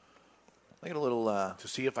 I got a little to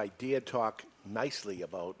see if I dared talk nicely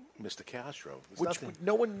about Mr. Castro.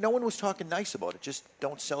 No one was talking nice about it. Just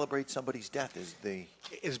don't celebrate somebody's death.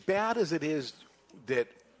 As bad as it is that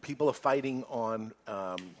people are fighting on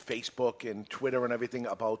Facebook and Twitter and everything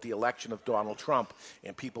about the election of Donald Trump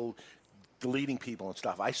and people deleting people and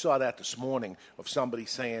stuff. I saw that this morning of somebody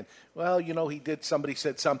saying, well, somebody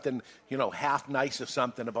said something, half nice or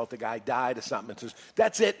something about the guy died or something. And says,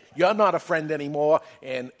 that's it. You're not a friend anymore.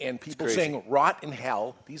 And people saying, rot in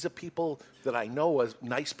hell. These are people that I know as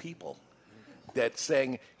nice people. that's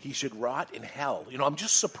saying he should rot in hell. I'm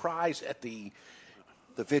just surprised at the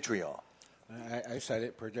vitriol. I said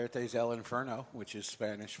it, Perdertes el Inferno, which is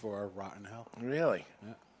Spanish for rotten hell. Really?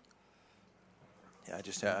 Yeah.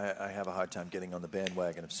 I have a hard time getting on the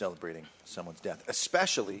bandwagon of celebrating someone's death,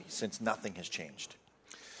 especially since nothing has changed.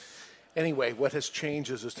 Anyway, what has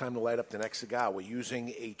changed is it's time to light up the next cigar. We're using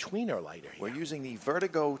a tweener lighter here. We're using the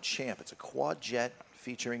Vertigo Champ. It's a quad jet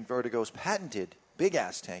featuring Vertigo's patented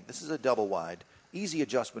big-ass tank. This is a double wide, easy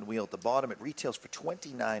adjustment wheel at the bottom. It retails for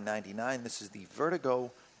 $29.99. This is the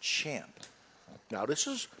Vertigo Champ. Now, this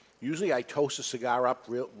is usually I toast a cigar up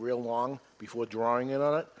real long before drawing in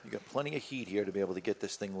on it. You got plenty of heat here to be able to get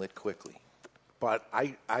this thing lit quickly. But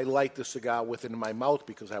I light the cigar with it in my mouth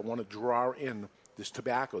because I want to draw in this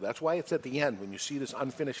tobacco. That's why it's at the end when you see this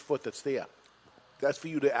unfinished foot that's there. That's for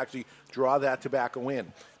you to actually draw that tobacco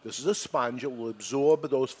in. This is a sponge. It will absorb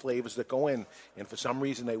those flavors that go in, and for some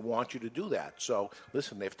reason they want you to do that. So,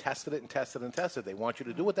 listen, they've tested it and tested and tested. They want you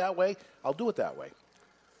to do it that way. I'll do it that way.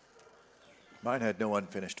 Mine had no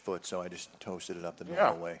unfinished foot, so I just toasted it up the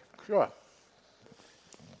normal way. Sure.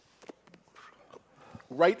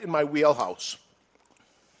 Right in my wheelhouse.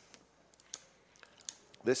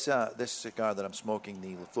 This cigar that I'm smoking,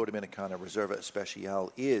 the La Flor Dominicana Reserva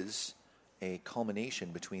Especial, is a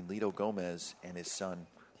culmination between Lito Gomez and his son,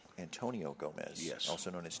 Antonio Gomez,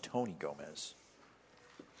 also known as Tony Gomez.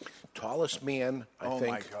 Tallest man, I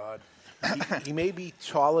think. Oh, my God. He may be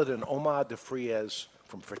taller than Omar de Frias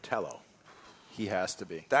from Fratello. He has to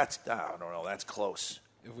be. I don't know. That's close.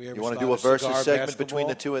 If we ever You want to start do a versus cigar segment basketball- between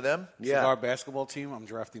the two of them? Cigar basketball team, I'm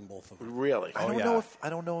drafting both of them. Really? I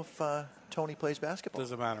don't know if Tony plays basketball.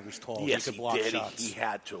 Doesn't matter. He's tall. Yes, he he could block did. shots. He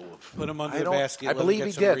had to. Put him under the basket. I let him believe get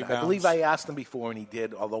he some did. rebounds. I believe I asked him before, and he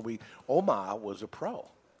did. Although Omar was a pro.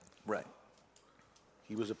 Right.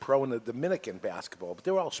 He was a pro in the Dominican basketball, but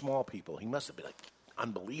they were all small people. He must have been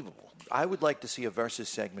unbelievable. I would like to see a versus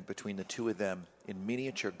segment between the two of them in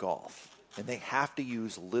miniature golf, and they have to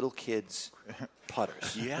use little kids'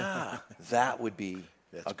 putters. Yeah. That would be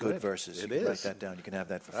That's a good versus. It You can is. write that down. You can have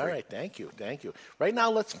that for free. All right, thank you. Right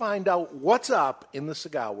now, let's find out what's up in the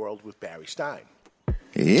cigar world with Barry Stein.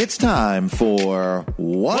 It's time for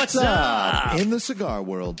What's Up in the Cigar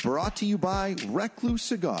World, brought to you by Recluse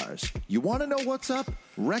Cigars. You want to know what's up?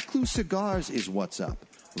 Recluse Cigars is what's up.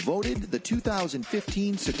 Voted the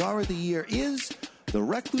 2015 Cigar of the Year is the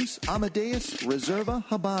Recluse Amadeus Reserva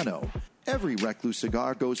Habano. Every Recluse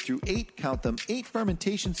cigar goes through 8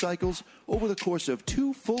 fermentation cycles over the course of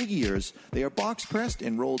 2 full years. They are box pressed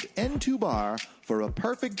and rolled end to bar for a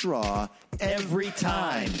perfect draw every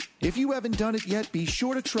time. If you haven't done it yet, be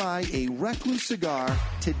sure to try a Recluse cigar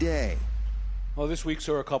today. Well, this week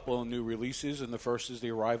saw a couple of new releases, and the first is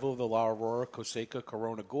the arrival of the La Aurora Coseca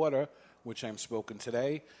Corona Gorda, which I'm smoking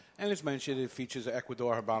today. And as mentioned, it features an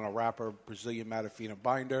Ecuador Habano wrapper, Brazilian Matafina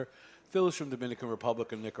binder, fillers from Dominican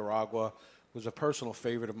Republic and Nicaragua. It was a personal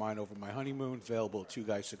favorite of mine over my honeymoon, available at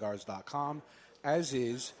twoguyscigars.com, as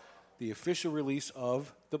is the official release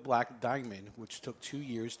of the Black Diamond, which took 2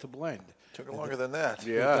 years to blend. Took longer than that.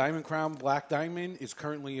 The Diamond Crown Black Diamond is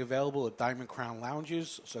currently available at Diamond Crown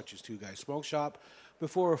lounges, such as Two Guys Smoke Shop,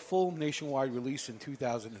 before a full nationwide release in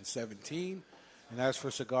 2017. And as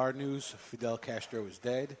for cigar news, Fidel Castro is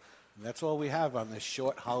dead. And that's all we have on this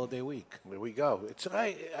short holiday week. There we go.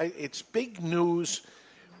 It's big news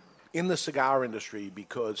in the cigar industry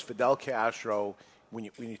because Fidel Castro, when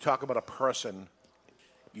you talk about a person,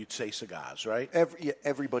 you'd say cigars, right?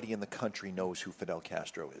 Everybody in the country knows who Fidel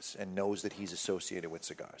Castro is and knows that he's associated with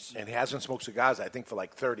cigars. And hasn't smoked cigars, I think, for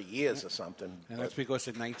like 30 years or something. And that's because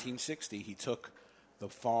in 1960, he took the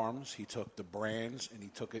farms, he took the brands, and he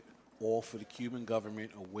took it all for the Cuban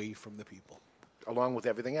government away from the people. Along with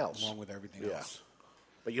everything else. Along with everything else.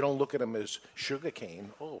 But you don't look at him as sugarcane.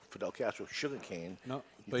 Oh, Fidel Castro, sugarcane. No,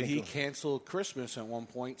 but he canceled Christmas at one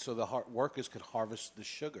point so the workers could harvest the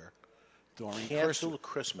sugar during Canceled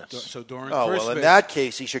Christmas. So during Oh, Christmas, well, in that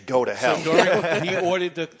case, he should go to hell. So he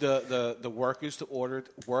ordered the workers to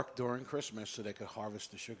work during Christmas so they could harvest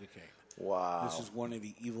the sugar cane. Wow. This is one of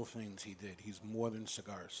the evil things he did. He's more than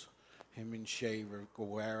cigars. Him and Che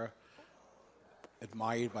Guevara,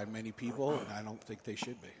 admired by many people, and I don't think they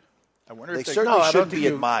should be. I wonder They if certainly should be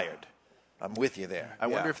admired. I'm with you there. I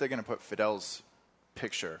wonder if they're going to put Fidel's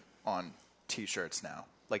picture on T-shirts now,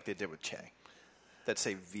 like they did with Che, that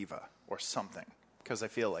say Viva or something, because I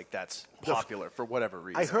feel like that's popular for whatever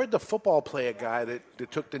reason. I heard the football player guy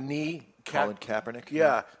that took the knee. Colin Kaepernick?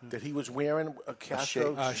 Yeah, that he was wearing a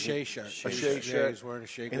Castro. Shea shirt. A Shea shirt. He's wearing a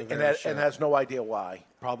Shea and Guevara shirt. has no idea why.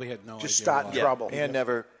 Probably had no Just idea starting why. trouble. And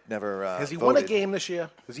never Has he voted. won a game this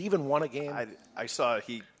year? Has he even won a game? I saw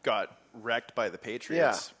he got wrecked by the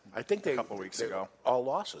Patriots. Yeah, I think a couple weeks ago. All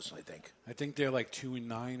losses, I think. I think they're like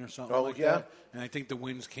 2-9 or something Oh, like yeah? that. And I think the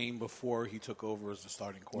wins came before he took over as the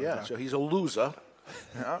starting quarterback. Yeah, so he's a loser.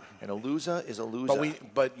 And a loser is a loser.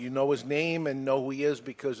 But you know his name and know who he is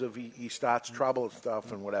because of he starts trouble and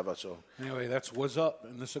stuff and whatever. So anyway, that's what's up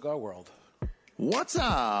in the cigar world. What's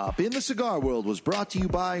Up in the Cigar World was brought to you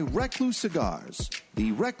by Recluse Cigars.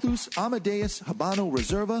 The Recluse Amadeus Habano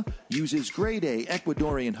Reserva uses grade A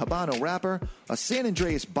Ecuadorian Habano wrapper, a San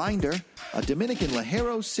Andreas binder, a Dominican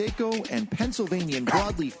Lajero Seco, and Pennsylvanian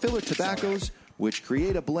broadleaf filler tobaccos, which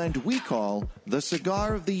create a blend we call the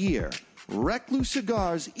Cigar of the Year. Recluse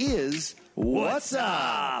Cigars is What's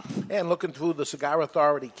Up? And looking through the Cigar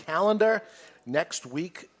Authority calendar, next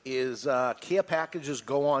week is care packages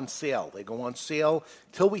go on sale. They go on sale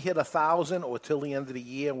till we hit 1,000 or till the end of the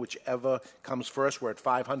year, whichever comes first. We're at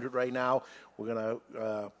 500 right now. We're going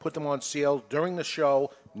to put them on sale during the show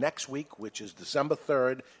next week, which is December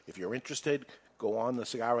 3rd. If you're interested, go on the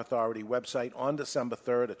Cigar Authority website on December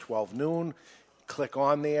 3rd at 12 noon. Click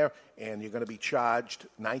on there, and you're going to be charged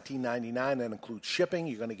 $19.99. That includes shipping.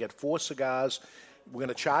 You're going to get 4 cigars. We're going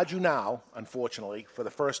to charge you now, unfortunately, for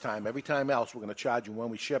the first time. Every time else, we're going to charge you when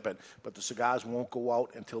we ship it, but the cigars won't go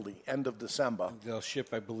out until the end of December. They'll ship,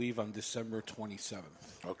 I believe, on December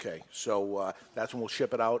 27th. Okay, so that's when we'll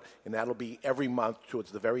ship it out, and that'll be every month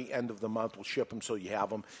towards the very end of the month. We'll ship them so you have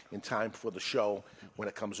them in time for the show when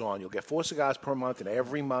it comes on. You'll get 4 cigars per month, and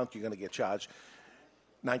every month you're going to get charged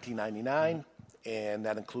 $19.99, and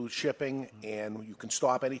that includes shipping, and you can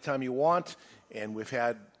stop anytime you want, and we've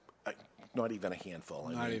had not even a handful.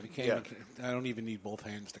 I don't even need both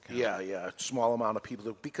hands to count. Yeah, a small amount of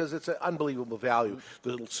people, because it's an unbelievable value.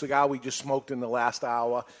 The cigar we just smoked in the last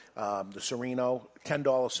hour, the Serino,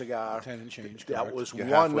 $10 cigar. 10 and change. That was You're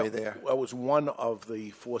one. halfway there. That was one of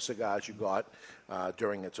the 4 cigars you got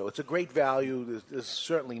during it. So it's a great value. There's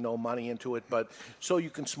certainly no money into it, but so you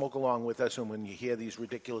can smoke along with us, and when you hear these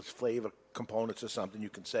ridiculous flavor components or something, you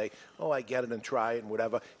can say, "Oh, I get it," and try it and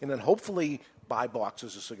whatever, and then hopefully buy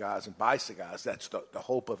boxes of cigars and buy cigars. That's the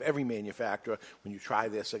hope of every manufacturer when you try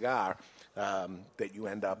their cigar, that you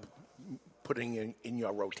end up putting in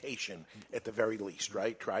your rotation at the very least,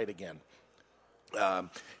 right? Try it again.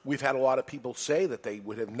 We've had a lot of people say that they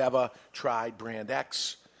would have never tried Brand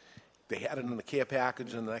X. They had it in the care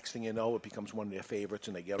package, and the next thing you know, it becomes one of their favorites,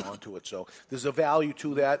 and they get onto it. So there's a value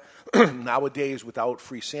to that. Nowadays, without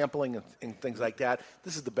free sampling and things like that,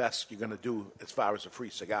 this is the best you're going to do as far as a free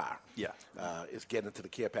cigar. Yeah. Is get into the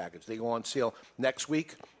care package. They go on sale next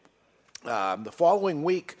week. The following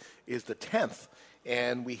week is the 10th,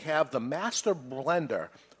 and we have the Master Blender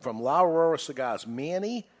from La Aurora Cigars,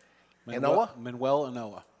 Manuel Anoa.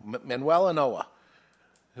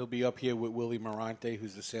 He'll be up here with Willie Morante,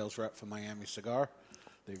 who's the sales rep for Miami Cigar.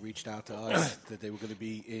 They reached out to us that they were going to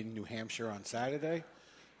be in New Hampshire on Saturday.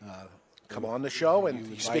 Come on the show, and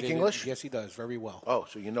you speak English? Yes, he does, very well. Oh,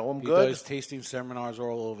 so you know him good? He does tasting seminars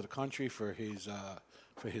all over the country for his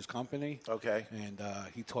company. Okay. And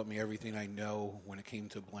he taught me everything I know when it came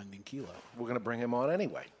to blending kilo. We're going to bring him on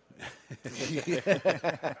anyway.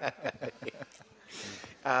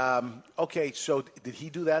 Okay, so did he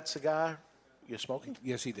do that cigar you're smoking?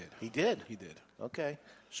 Yes, he did. He did? He did. Okay.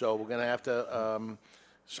 So we're going to have to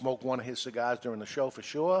smoke one of his cigars during the show for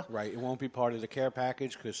sure. Right. It won't be part of the care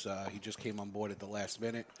package because he just came on board at the last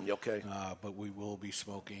minute. Okay. But we will be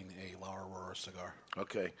smoking a La Aurora cigar.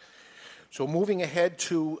 Okay. So moving ahead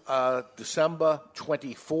to December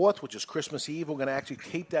 24th, which is Christmas Eve, we're going to actually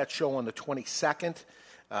tape that show on the 22nd.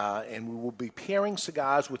 And we will be pairing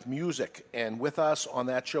cigars with music. And with us on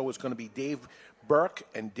that show is going to be Dave Burke,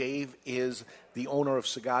 and Dave is the owner of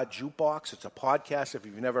Cigar Jukebox. It's a podcast. If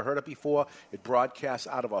you've never heard it before, it broadcasts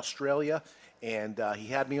out of Australia. And he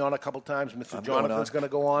had me on a couple times. Mr. Jonathan's going to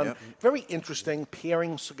go on. Yep. Very interesting,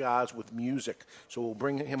 pairing cigars with music. So we'll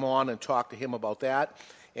bring him on and talk to him about that.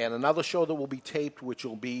 And another show that will be taped, which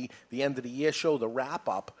will be the end of the year show, the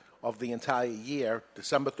wrap-up of the entire year.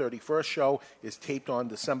 December 31st show is taped on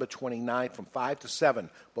December 29th from 5 to 7.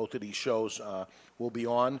 Both of these shows will be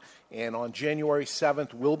on. And on January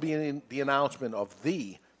 7th will be the announcement of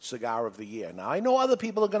the Cigar of the Year. Now, I know other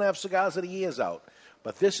people are going to have Cigars of the Years out,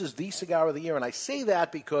 but this is the Cigar of the Year. And I say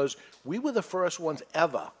that because we were the first ones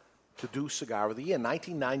ever to do Cigar of the Year,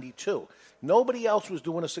 1992. Nobody else was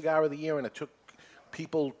doing a Cigar of the Year, and it took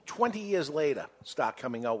people 20 years later start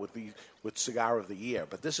coming out with Cigar of the Year.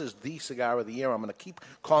 But this is the Cigar of the Year. I'm going to keep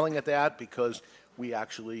calling it that because we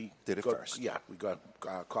actually did it first. Yeah, we got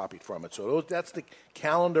copied from it. So that's the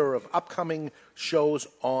calendar of upcoming shows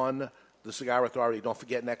on the Cigar Authority. Don't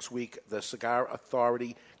forget next week, the Cigar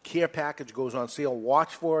Authority care package goes on sale.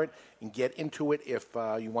 Watch for it and get into it if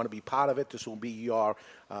you want to be part of it. This will be your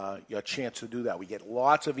chance to do that. We get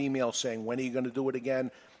lots of emails saying, when are you going to do it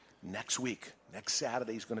again? Next week. Next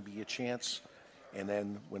Saturday is going to be your chance. And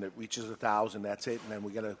then when it reaches 1,000, that's it. And then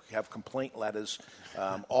we're going to have complaint letters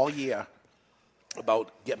all year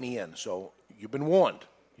about get me in. So you've been warned.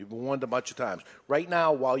 You've been warned a bunch of times. Right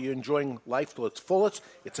now, while you're enjoying life to its fullest,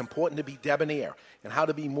 it's important to be debonair. And how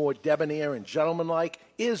to be more debonair and gentlemanlike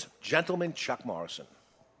is Gentleman Chuck Morrison.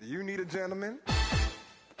 Do you need a gentleman?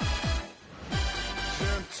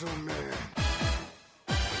 Gentleman.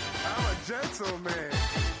 I'm a gentleman.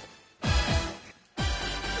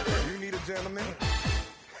 You need a gentleman?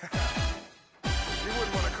 You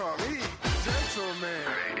wouldn't want to call me gentleman.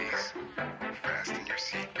 Ladies, fasten your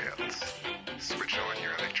seatbelts. Switch on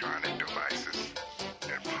your electronic devices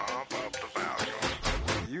and pump up the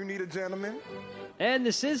volume. You need a gentleman? And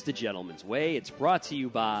this is The Gentleman's Way. It's brought to you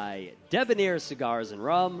by Debonair Cigars and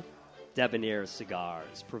Rum. Debonair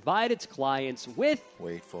Cigars provide its clients with...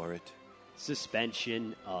 Wait for it.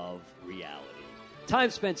 Suspension of reality.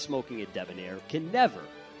 Time spent smoking a Debonair can never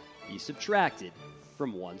be subtracted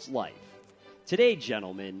from one's life. Today,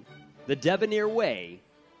 gentlemen, the Debonair way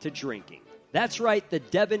to drinking. That's right, the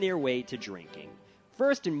Debonair way to drinking.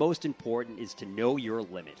 First and most important is to know your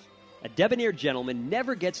limit. A debonair gentleman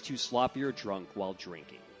never gets too sloppy or drunk while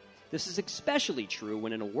drinking. This is especially true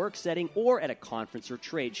when in a work setting or at a conference or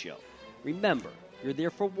trade show. Remember, you're there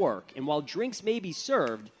for work, and while drinks may be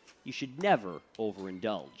served, you should never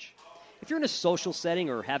overindulge. If you're in a social setting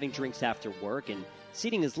or having drinks after work and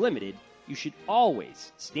seating is limited, you should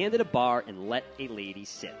always stand at a bar and let a lady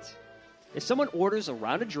sit. If someone orders a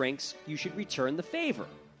round of drinks, you should return the favor,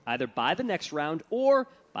 either buy the next round or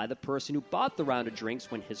by the person who bought the round of drinks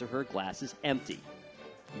when his or her glass is empty.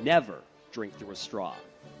 Never drink through a straw.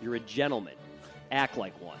 You're a gentleman. Act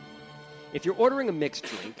like one. If you're ordering a mixed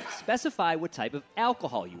drink, specify what type of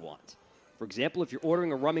alcohol you want. For example, if you're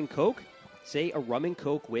ordering a rum and coke, say a rum and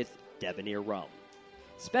coke with debonair rum.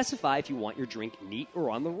 Specify if you want your drink neat or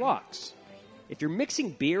on the rocks. If you're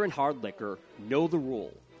mixing beer and hard liquor, know the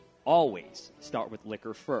rule. Always start with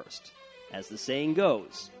liquor first. As the saying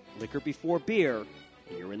goes, liquor before beer,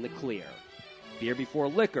 and you're in the clear. Beer before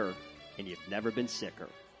liquor, and you've never been sicker.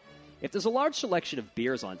 If there's a large selection of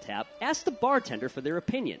beers on tap, ask the bartender for their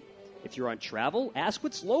opinion. If you're on travel, ask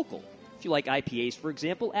what's local. If you like IPAs, for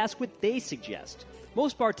example, ask what they suggest.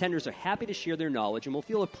 Most bartenders are happy to share their knowledge and will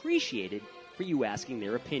feel appreciated for you asking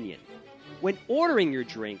their opinion. When ordering your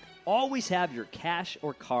drink, always have your cash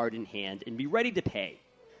or card in hand and be ready to pay.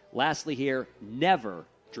 Lastly here, never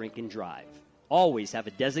drink and drive. Always have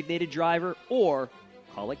a designated driver or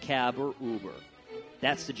call a cab or Uber.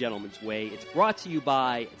 That's the Gentleman's Way. It's brought to you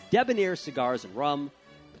by Debonair Cigars and Rum.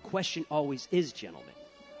 The question always is, gentlemen,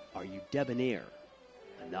 are you debonair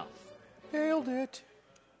enough? Nailed it.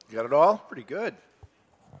 You got it all? Pretty good.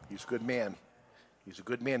 He's a good man. He's a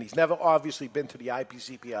good man. He's never obviously been to the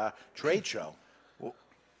IPCPR trade show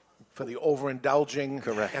for the overindulging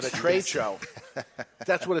at a trade show.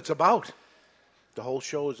 That's what it's about. The whole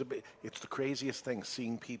show is it's the craziest thing,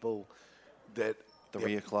 seeing people that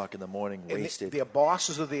 3 o'clock in the morning, wasted. Their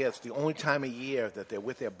bosses are there. It's the only time of year that they're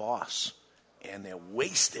with their boss, and they're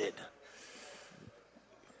wasted.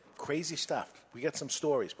 Crazy stuff. We got some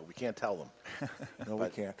stories, but we can't tell them. No, we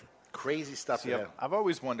can't. Crazy stuff. See, I've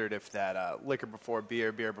always wondered if that liquor before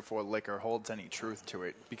beer, beer before liquor holds any truth to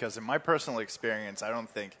it. Because in my personal experience, I don't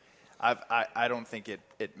think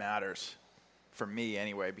it matters for me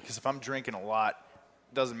anyway. Because if I'm drinking a lot,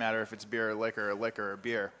 it doesn't matter if it's beer or liquor or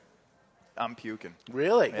beer. I'm puking.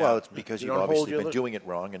 Really? Yeah. Well, it's because you've obviously been doing it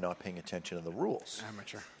wrong and not paying attention to the rules.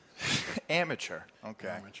 Amateur. Amateur. Okay.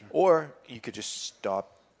 Amateur. Or you could just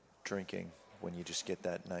stop drinking when you just get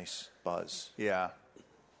that nice buzz. Yeah.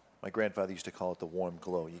 My grandfather used to call it the warm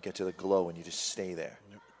glow. You get to the glow and you just stay there.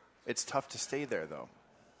 Yep. It's tough to stay there, though.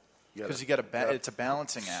 Because gotta it's a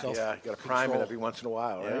balancing act. Yeah, you got to prime it every once in a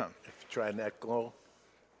while, right? Yeah. If you try that glow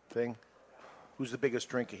thing. Who's the biggest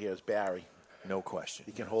drinker here? Is Barry. No question.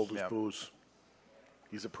 He can hold his booze.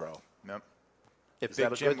 He's a pro. Yep. If Is that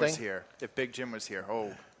Big a Jim good was thing? here,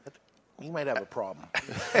 he might have a problem.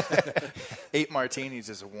 8 martinis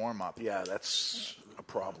is a warm-up. Yeah, that's a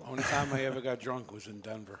problem. Only time I ever got drunk was in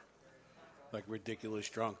Denver. Like ridiculous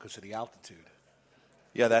drunk because of the altitude.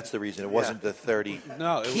 Yeah, that's the reason. It wasn't the 30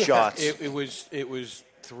 No, shots. It was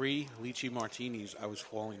 3 lychee martinis. I was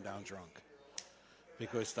falling down drunk.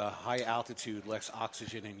 Because the high altitude, less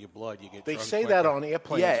oxygen in your blood, you get They drunk say quicker. that on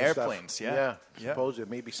airplanes. Yeah, and stuff. airplanes, yeah. Yeah, Yeah. suppose there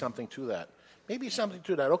may be something to that.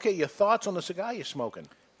 Okay, your thoughts on the cigar you're smoking?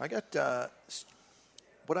 I got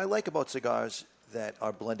what I like about cigars that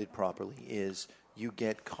are blended properly is you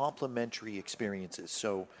get complementary experiences.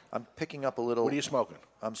 So I'm picking up a little. What are you smoking?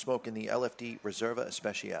 I'm smoking the LFD Reserva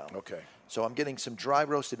Especial. Okay. So I'm getting some dry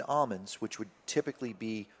roasted almonds, which would typically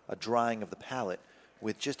be a drying of the palate,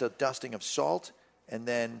 with just a dusting of salt, and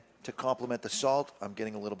then to complement the salt, I'm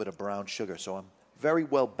getting a little bit of brown sugar. So I'm very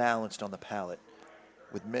well balanced on the palate,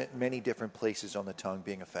 with many different places on the tongue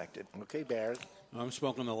being affected. Okay, Barry. I'm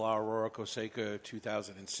smoking the La Aurora Coseca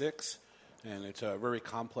 2006, and it's a very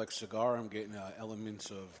complex cigar. I'm getting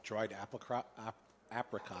elements of dried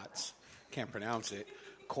apricots, can't pronounce it,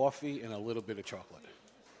 coffee, and a little bit of chocolate.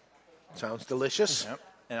 Sounds delicious. Yep.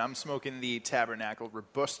 And I'm smoking the Tabernacle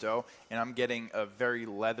Robusto, and I'm getting a very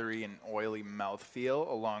leathery and oily mouthfeel,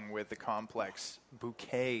 along with the complex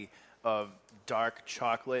bouquet of dark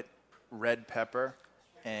chocolate, red pepper,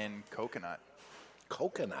 and coconut.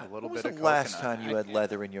 Coconut. A little When was bit of the last coconut. time you had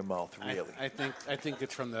leather in your mouth? Really? I think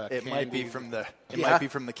it's from the. It might be candy. from the. It Yeah. might be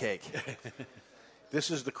from the cake. This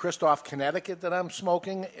is the Christoph Connecticut that I'm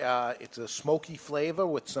smoking. It's a smoky flavor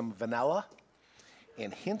with some vanilla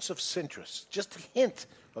and hints of citrus. Just a hint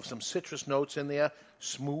of some citrus notes in there.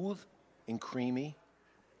 Smooth and creamy.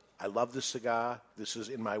 I love this cigar. This is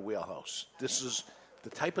in my wheelhouse. This is the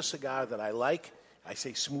type of cigar that I like. I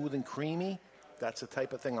say smooth and creamy. That's the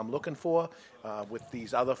type of thing I'm looking for with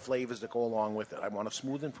these other flavors that go along with it. I want a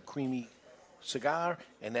smooth and creamy cigar,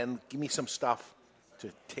 and then give me some stuff to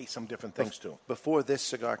taste some different things too. Before this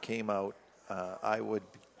cigar came out, I would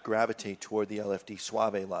gravitate toward the LFD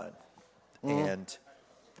Suave line. And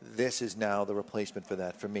this is now the replacement for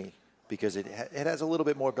that for me, because it has a little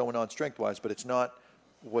bit more going on strength-wise, but it's not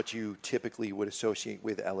what you typically would associate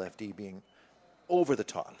with LFD being over the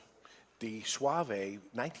top. The Suave,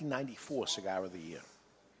 1994 Cigar of the Year.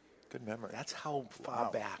 Good memory. That's how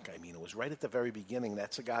far back. I mean, it was right at the very beginning.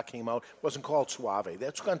 That cigar came out. It wasn't called Suave.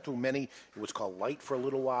 That's gone through many. It was called Light for a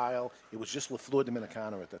little while. It was just La Flor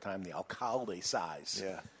Dominicana at the time, the Alcalde size.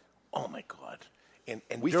 Yeah. Oh, my God. And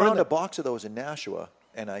We during found the- a box of those in Nashua,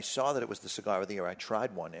 and I saw that it was the Cigar of the Year. I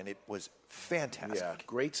tried one, and it was fantastic. Yeah,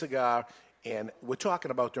 great cigar. And we're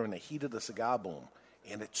talking about during the heat of the cigar boom.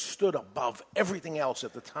 And it stood above everything else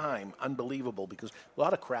at the time. Unbelievable, because a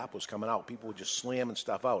lot of crap was coming out. People were just slamming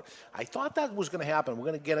stuff out. I thought that was going to happen. We're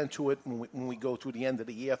going to get into it when we go through the end of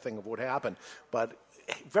the year thing of what happened. But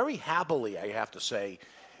very happily, I have to say,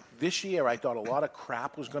 this year I thought a lot of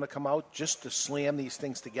crap was going to come out just to slam these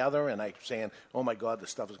things together. And I'm saying, oh, my God, this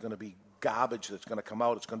stuff is going to be garbage that's going to come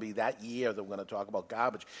out. It's going to be that year that we're going to talk about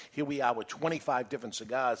garbage. Here we are with 25 different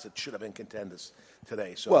cigars that should have been contenders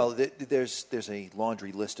today. So, Well, there's a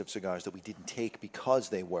laundry list of cigars that we didn't take because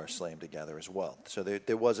they were slammed together as well. So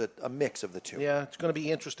there was a mix of the two. yeah, it's going to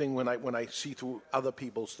be interesting when I see through other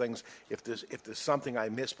people's things if there's something I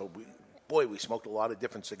missed. But we smoked a lot of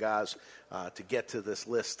different cigars to get to this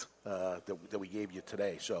list that we gave you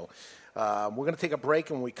today. So we're going to take a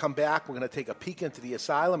break, and when we come back, we're going to take a peek into the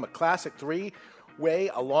Asylum, a classic three-way,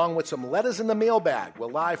 along with some letters in the mailbag. We're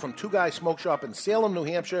live from Two Guys Smoke Shop in Salem, New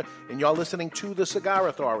Hampshire, and you're listening to the Cigar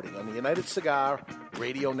Authority on the United Cigar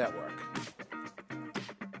Radio Network.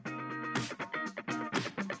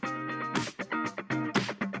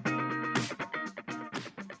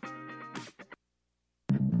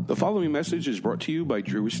 The following message is brought to you by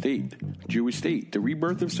Drew Estate. Drew Estate, the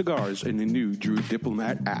rebirth of cigars in the new Drew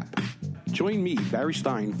Diplomat app. Join me, Barry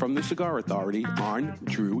Stein, from the Cigar Authority on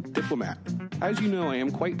Drew Diplomat. As you know, I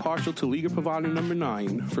am quite partial to Liga Privada number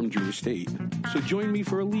 9 from Drew Estate. So join me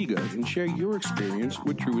for a Liga and share your experience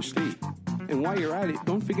with Drew Estate. And while you're at it,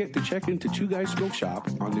 don't forget to check into Two Guys Smoke Shop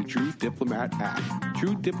on the Drew Diplomat app.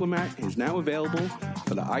 Drew Diplomat is now available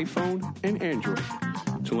for the iPhone and Android.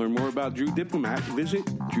 To learn more about Drew Diplomat, visit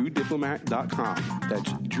drewdiplomat.com.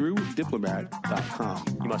 That's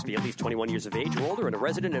drewdiplomat.com. You must be at least 21 years of age or older and a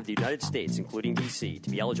resident of the United States, including D.C. To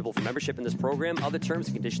be eligible for membership in this program, other terms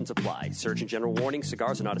and conditions apply. Surgeon General warning,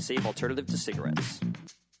 cigars are not a safe alternative to cigarettes.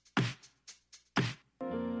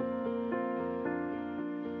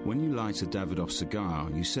 When you light a Davidoff cigar,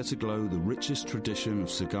 you set aglow the richest tradition of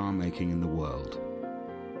cigar making in the world.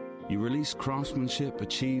 You release craftsmanship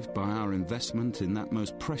achieved by our investment in that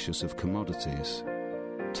most precious of commodities,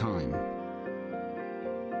 time.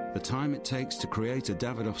 The time it takes to create a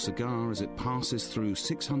Davidoff cigar as it passes through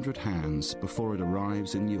 600 hands before it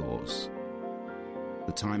arrives in yours.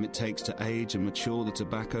 The time it takes to age and mature the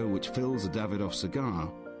tobacco which fills a Davidoff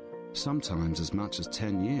cigar, sometimes as much as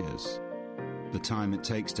 10 years. The time it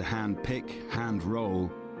takes to hand pick, hand roll,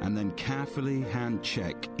 and then carefully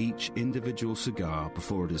hand-check each individual cigar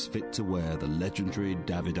before it is fit to wear the legendary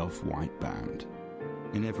Davidoff white band.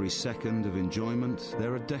 In every second of enjoyment,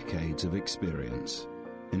 there are decades of experience.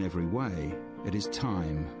 In every way, it is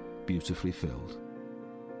time beautifully filled.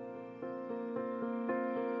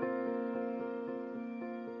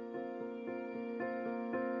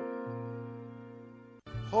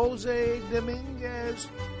 Jose Dominguez,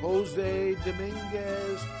 Jose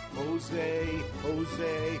Dominguez, Jose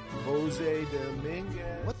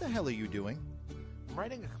Dominguez. What the hell are you doing? I'm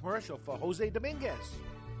writing a commercial for Jose Dominguez.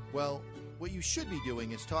 Well, what you should be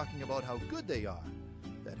doing is talking about how good they are.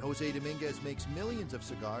 That Jose Dominguez makes millions of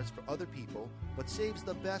cigars for other people, but saves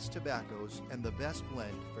the best tobaccos and the best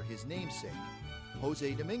blend for his namesake,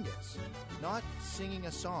 Jose Dominguez. Not singing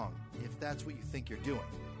a song, if that's what you think you're doing.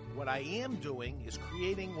 What I am doing is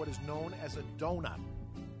creating what is known as a donut.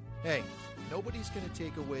 Hey, nobody's going to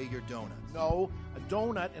take away your donuts. No, a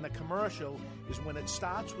donut in a commercial is when it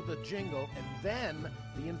starts with a jingle and then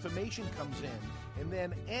the information comes in and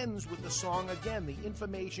then ends with the song again. The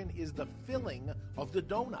information is the filling of the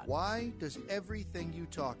donut. Why does everything you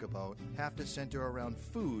talk about have to center around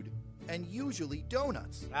food and usually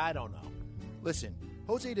donuts? I don't know. Listen,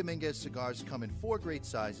 Jose Dominguez cigars come in 4 great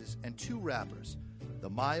sizes and 2 wrappers. The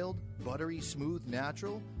mild, buttery, smooth,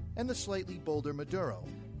 natural, and the slightly bolder Maduro.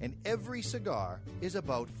 And every cigar is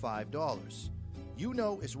about $5. You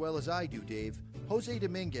know as well as I do, Dave, Jose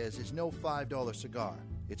Dominguez is no $5 cigar.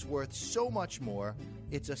 It's worth so much more,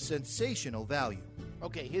 it's a sensational value.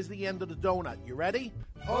 Okay, here's the end of the donut. You ready?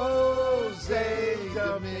 Jose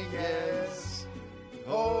Dominguez.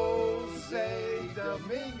 Jose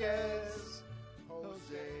Dominguez.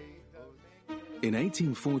 Jose Dominguez. In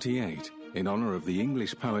 1848, in honor of the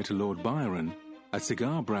English poet Lord Byron, a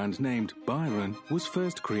cigar brand named Byron was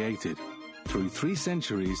first created. Through 3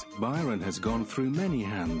 centuries, Byron has gone through many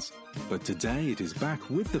hands, but today it is back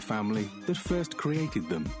with the family that first created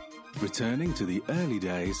them. Returning to the early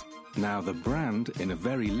days, now the brand, in a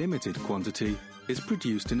very limited quantity, is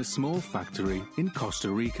produced in a small factory in Costa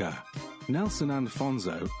Rica. Nelson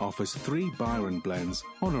Alfonso offers 3 Byron blends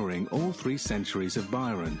honoring all 3 centuries of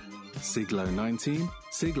Byron: Siglo XIX,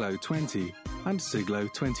 Siglo XX, and Siglo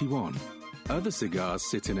XXI. Other cigars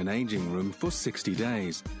sit in an aging room for 60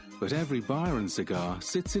 days, but every Byron cigar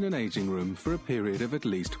sits in an aging room for a period of at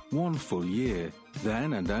least 1 full year.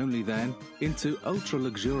 Then and only then, into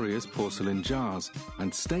ultra-luxurious porcelain jars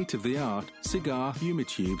and state-of-the-art cigar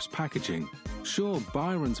humitubes packaging. Sure,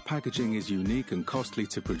 Byron's packaging is unique and costly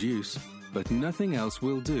to produce, but nothing else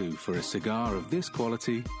will do for a cigar of this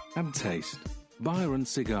quality and taste. Byron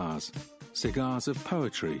cigars. Cigars of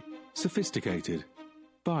poetry. Sophisticated.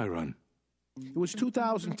 Byron. It was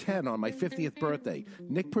 2010 on my 50th birthday.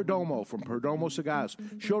 Nick Perdomo from Perdomo Cigars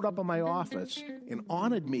showed up in my office and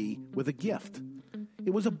honored me with a gift.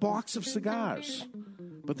 It was a box of cigars.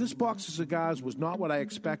 But this box of cigars was not what I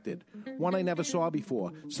expected. One I never saw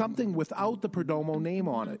before. Something without the Perdomo name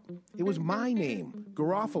on it. It was my name,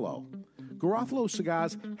 Garofalo. Garofalo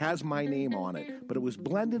Cigars has my name on it, but it was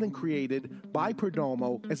blended and created by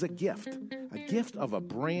Perdomo as a gift of a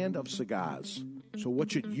brand of cigars. So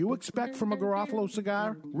what should you expect from a Garofalo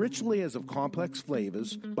cigar? Rich layers of complex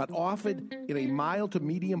flavors, but offered in a mild to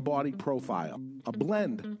medium body profile. A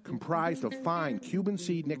blend comprised of fine Cuban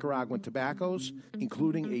seed Nicaraguan tobaccos,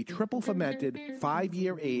 including a triple fermented,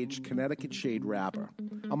 5-year aged Connecticut shade wrapper.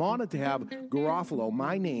 I'm honored to have Garofalo,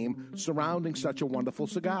 my name, surrounding such a wonderful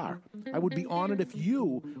cigar. I would be honored if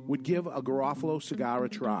you would give a Garofalo cigar a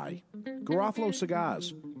try. Garofalo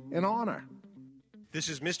Cigars, an honor. This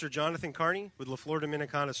is Mr. Jonathan Carney with La Flor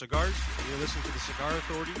Dominicana Cigars, and you're listening to the Cigar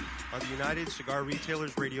Authority on the United Cigar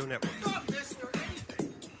Retailers Radio Network.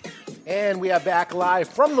 And we are back live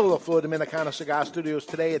from the La Flor Dominicana Cigar Studios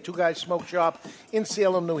today at Two Guys Smoke Shop in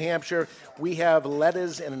Salem, New Hampshire. We have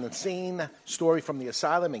letters and an insane story from the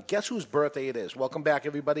asylum, and guess whose birthday it is? Welcome back,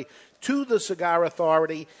 everybody, to the Cigar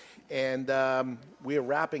Authority, and we are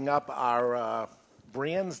wrapping up our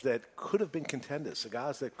brands that could have been contenders,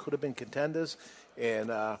 cigars that could have been contenders.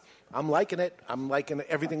 And I'm liking it. I'm liking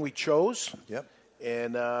everything we chose. Yep.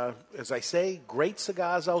 And as I say, great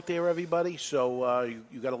cigars out there, everybody. So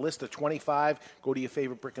you got a list of 25. Go to your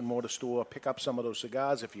favorite brick and mortar store. Pick up some of those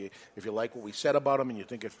cigars if you like what we said about them and you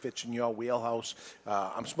think it fits in your wheelhouse.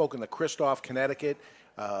 I'm smoking the Christoph, Connecticut.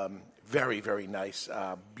 Very, very nice.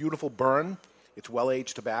 Beautiful burn. It's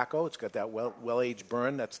well-aged tobacco. It's got that well-aged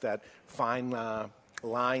burn. That's that fine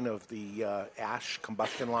line of the ash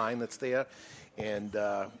combustion line that's there. And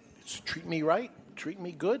it's treating me right, treating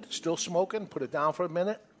me good, still smoking, put it down for a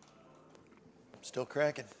minute. Still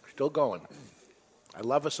cracking. Still going. I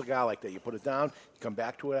love a cigar like that. You put it down, you come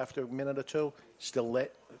back to it after a minute or two, still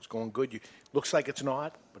lit, it's going good. Looks like it's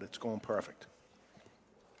not, but it's going perfect.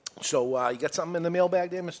 So you got something in the mailbag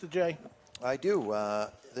there, Mr. J? I do.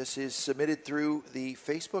 This is submitted through the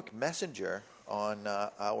Facebook Messenger on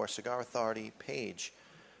our Cigar Authority page.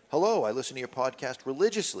 Hello, I listen to your podcast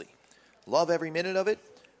religiously. Love every minute of it.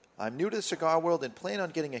 I'm new to the cigar world and plan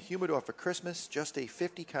on getting a humidor for Christmas, just a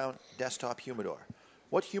 50-count desktop humidor.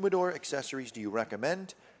 What humidor accessories do you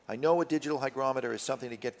recommend? I know a digital hygrometer is something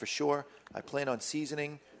to get for sure. I plan on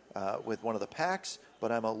seasoning with one of the packs,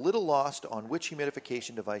 but I'm a little lost on which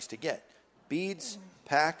humidification device to get. Beads,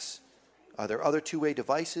 packs, are there other two-way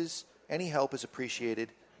devices? Any help is appreciated.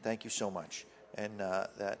 Thank you so much. And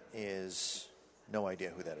that is no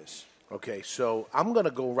idea who that is. Okay, so I'm going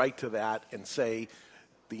to go right to that and say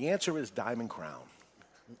the answer is Diamond Crown.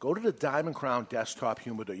 Go to the Diamond Crown desktop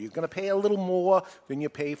humidor. You're going to pay a little more than you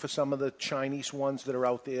pay for some of the Chinese ones that are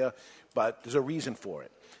out there, but there's a reason for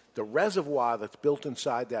it. The reservoir that's built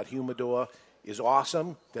inside that humidor is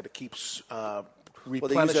awesome, that it keeps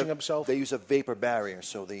replenishing itself. They use a vapor barrier,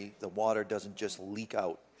 so the water doesn't just leak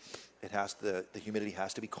out. It has the humidity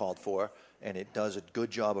has to be called for, and it does a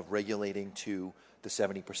good job of regulating to the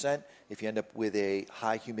 70%. If you end up with a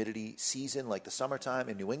high humidity season like the summertime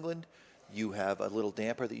in New England, you have a little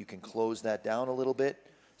damper that you can close that down a little bit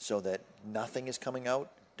so that nothing is coming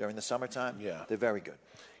out during the summertime. Yeah. They're very good.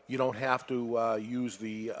 You don't have to use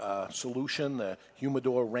the solution, the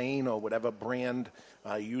Humidor Rain or whatever brand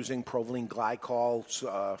using propylene glycol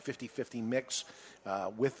 50-50 mix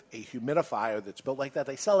with a humidifier that's built like that.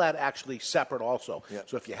 They sell that actually separate also. Yep.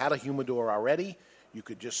 So if you had a humidor already, you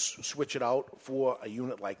could just switch it out for a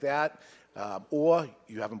unit like that. Or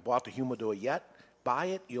you haven't bought the humidor yet, buy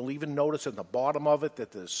it. You'll even notice at the bottom of it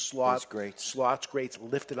that the slots grates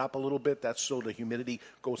lifted up a little bit. That's so the humidity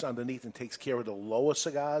goes underneath and takes care of the lower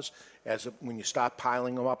cigars. When you start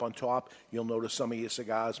piling them up on top, you'll notice some of your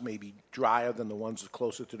cigars may be drier than the ones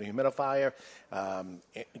closer to the humidifier.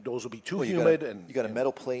 Those will be too humid. You got a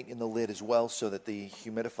metal plate in the lid as well so that the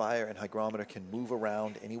humidifier and hygrometer can move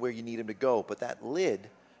around anywhere you need them to go. But that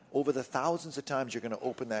lid, over the thousands of times you're going to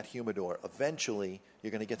open that humidor, eventually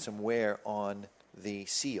you're going to get some wear on the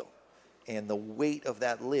seal. And the weight of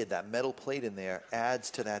that lid, that metal plate in there,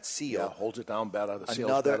 adds to that seal. Yeah, holds it down better. The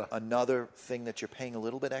seal's better. Another thing that you're paying a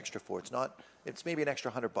little bit extra for. It's maybe an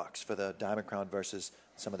extra $100 for the Diamond Crown versus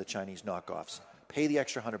some of the Chinese knockoffs. Pay the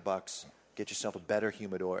extra $100, get yourself a better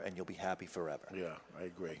humidor, and you'll be happy forever. Yeah, I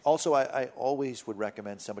agree. Also, I always would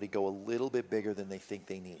recommend somebody go a little bit bigger than they think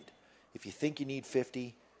they need. If you think you need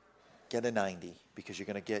 50, get a 90 because you're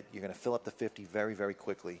going to fill up the 50 very, very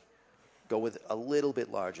quickly. Go with a little bit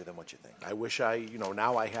larger than what you think. I wish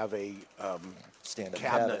now I have a stand-up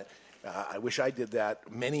cabinet. I wish I did that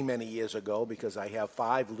many, many years ago because I have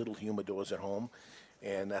 5 little humidors at home,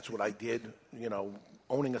 and that's what I did,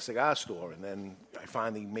 owning a cigar store. And then I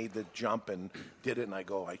finally made the jump and did it, and I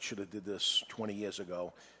should have did this 20 years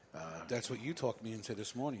ago. That's what you talked me into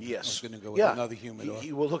this morning. Yes. I was going to go with another humidor.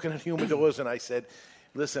 You were looking at humidors, and I said,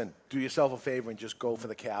 listen, do yourself a favor and just go for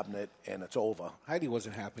the cabinet, and it's over. Heidi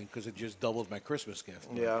wasn't happy because it just doubled my Christmas gift.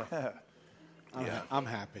 Yeah. I'm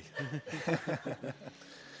happy.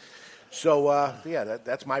 So,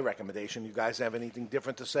 that's my recommendation. You guys have anything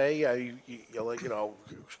different to say?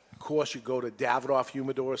 Of course, you go to Davidoff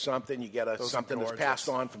Humidor or something. You get something that's passed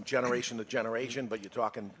on from generation to generation, but you're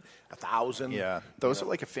talking 1,000. Yeah, those are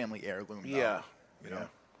like a family heirloom. Yeah.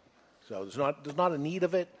 So there's not a need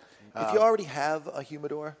of it. If you already have a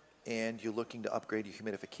humidor and you're looking to upgrade your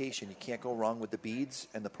humidification, you can't go wrong with the beads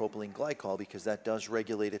and the propylene glycol because that does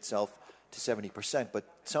regulate itself to 70%. But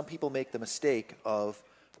some people make the mistake of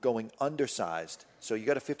going undersized. So you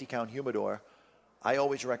got a 50-count humidor. I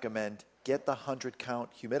always recommend get the 100-count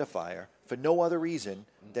humidifier for no other reason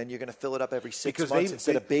than you're going to fill it up every 6 months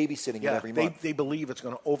instead of babysitting it every month. They believe it's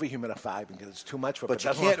going to over-humidify because it's too much for it. But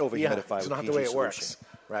you can't over-humidify that's with not PG the way it solution. works.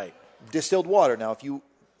 Right. Distilled water. Now, if you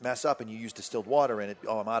mess up and you use distilled water in it,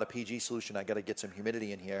 I'm out of PG solution, I got to get some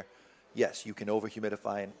humidity in here. Yes, you can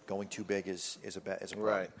over-humidify, and going too big is a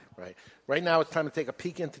problem. Right. Right now, it's time to take a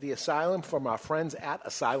peek into the asylum from our friends at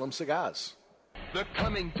Asylum Cigars. They're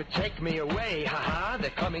coming to take me away, ha-ha. They're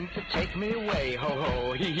coming to take me away,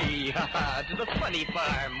 ho-ho, hee-hee, ha-ha. To the funny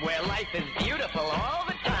farm where life is beautiful all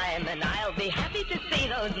the time. And I'll be happy to see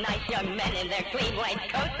those nice young men in their clean white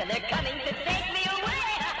coats. And they're coming to take me away,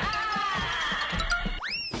 ha-ha.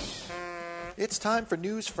 It's time for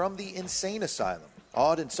news from the Insane Asylum.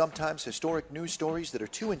 Odd and sometimes historic news stories that are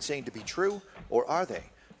too insane to be true, or are they?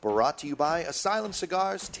 Brought to you by Asylum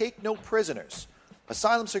Cigars, take no prisoners.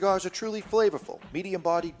 Asylum cigars are truly flavorful,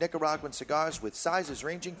 medium-bodied Nicaraguan cigars with sizes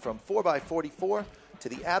ranging from 4x44 to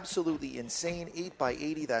the absolutely insane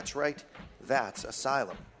 8x80. That's right, that's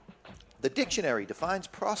Asylum. The dictionary defines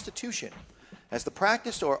prostitution as the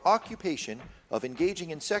practice or occupation of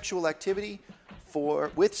engaging in sexual activity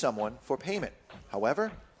with someone for payment.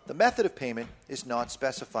 However, the method of payment is not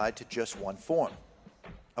specified to just one form.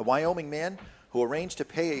 A Wyoming man who arranged to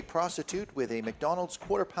pay a prostitute with a McDonald's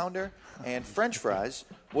Quarter Pounder and French fries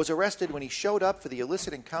was arrested when he showed up for the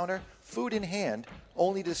illicit encounter, food in hand,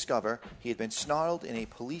 only to discover he had been snarled in a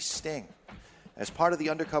police sting. As part of the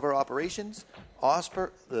undercover operations,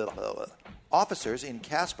 officers in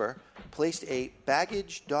Casper placed a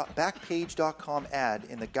Backpage.com ad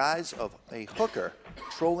in the guise of a hooker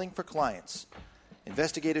trolling for clients.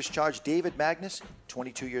 Investigators charged David Magnus,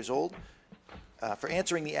 22 years old, for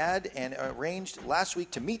answering the ad and arranged last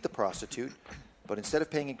week to meet the prostitute, but instead of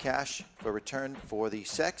paying in cash for return for the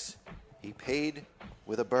sex, he paid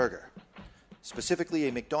with a burger. Specifically,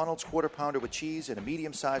 a McDonald's Quarter Pounder with cheese and a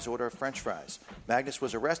medium-sized order of French fries. Magnus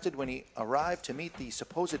was arrested when he arrived to meet the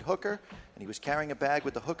supposed hooker, and he was carrying a bag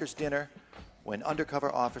with the hooker's dinner when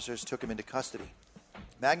undercover officers took him into custody.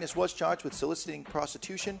 Magnus was charged with soliciting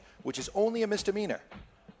prostitution, which is only a misdemeanor,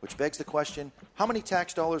 which begs the question, how many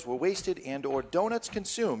tax dollars were wasted and or donuts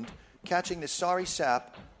consumed catching this sorry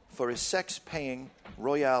sap for his sex-paying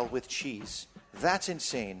Royale with cheese? That's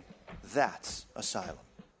insane. That's asylum.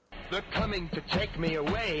 They're coming to take me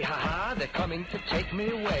away, ha-ha. They're coming to take me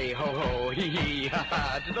away, ho-ho, hee-hee,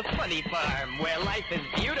 ha-ha. To the funny farm where life is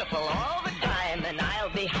beautiful all the time. And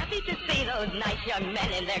I'll be happy to see those nice young men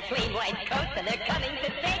in their clean white coats. And they're coming to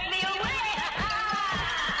take me away,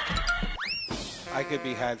 ha-ha. I could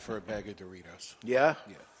be had for a bag of Doritos. Yeah?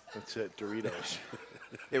 Yeah. That's it, Doritos.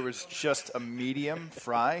 It was just a medium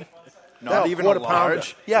fry? Not No, even a quarter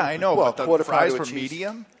large. pounder. Yeah, I know, Well, but the quarter fries pounder were with cheese,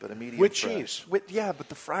 medium. but a medium With fry. cheese. Yeah, but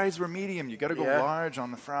the fries were medium. You got to go Yeah. large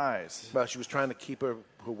on the fries. Well, she was trying to keep her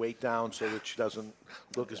weight down so that she doesn't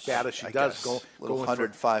look as bad as she I does. guess. Go, Little going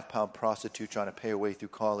 105-pound prostitute trying to pay her way through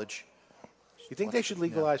college. You think they should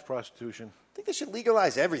legalize prostitution? I think they should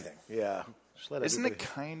legalize everything. Yeah. Just let Isn't it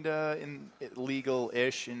everybody- kind of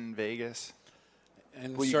legal-ish in Vegas?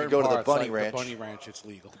 And Well, you certain could go to the parts, Bunny like Ranch. The Bunny Ranch, it's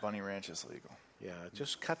legal. The Bunny Ranch is legal. Yeah,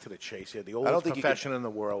 just cut to the chase here. The I don't oldest think you profession could- in the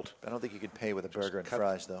world. I don't think you could pay with a burger and cut-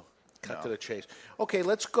 fries, though. Cut to the chase. Okay,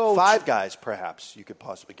 let's go. Five Guys, perhaps, you could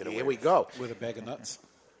possibly get away Here with. we go. With a bag of nuts.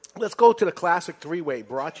 Let's go to the Classic Three-Way,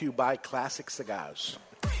 brought to you by Classic Cigars.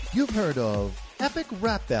 You've heard of epic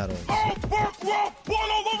rap battles.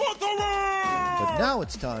 But now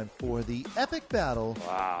it's time for the epic battle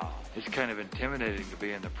Wow, it's kind of intimidating to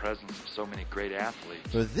be in the presence of so many great athletes.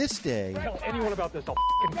 for this day Tell anyone about this, I'll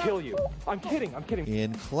kill you. I'm kidding.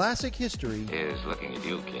 in classic history. Is looking at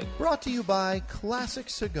you, kid. Brought to you by Classic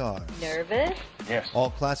Cigars. Nervous? Yes. All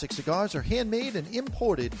classic cigars are handmade and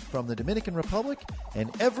imported from the Dominican Republic, and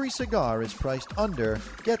every cigar is priced under,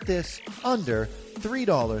 get this, under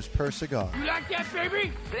 $3 per cigar. You like that,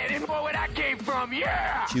 baby? Let him know where that came from,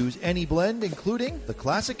 yeah! Choose any blend, including the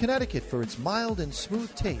Classic Connecticut for its mild and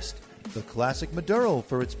smooth taste, the Classic Maduro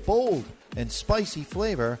for its bold and spicy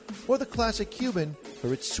flavor, or the Classic Cuban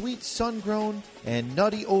for its sweet sun-grown and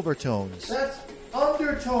nutty overtones. That's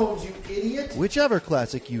undertones, you idiot. Whichever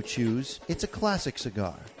classic you choose, it's a classic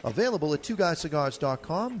cigar. Available at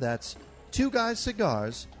twoguyscigars.com. That's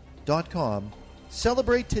twoguyscigars.com.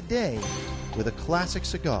 Celebrate today with a classic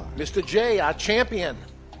cigar. Mr. J, our champion.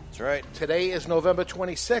 That's right. Today is November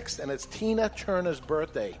 26th, and it's Tina Turner's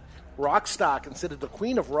birthday. Rock star, considered the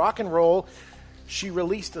queen of rock and roll, she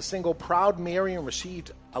released the single Proud Mary and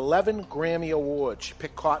received 11 Grammy Awards. She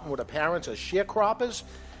picked cotton with her parents as sharecroppers,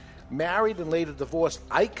 married and later divorced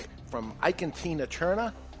Ike from Ike and Tina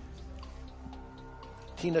Turner.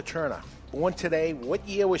 Tina Turner, born today. What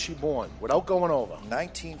year was she born? Without going over.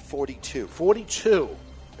 1942. 42.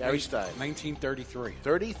 Barry Stein. 1933.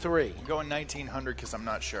 33. I'm going 1900 because I'm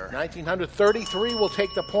not sure. 1933 will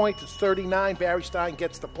take the point. It's 39. Barry Stein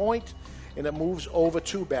gets the point, and it moves over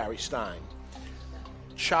to Barry Stein.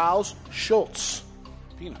 Charles Schultz.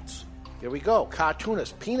 Peanuts. There we go.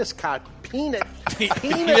 Cartoonist. Penis. Peanut.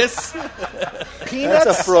 Penis. Peanuts.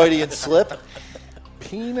 That's a Freudian slip.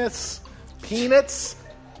 Peanuts. Peanuts.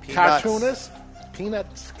 Cartoonist.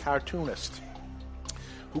 Peanuts cartoonist.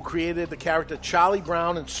 Who created the character Charlie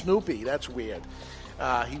Brown and Snoopy. That's weird.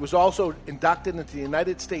 He was also inducted into the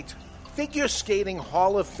United States Figure Skating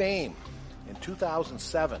Hall of Fame in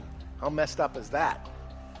 2007. How messed up is that?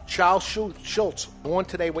 Charles Schultz, born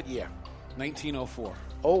today, what year? 1904.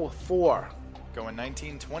 04. Going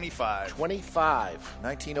 1925. 25.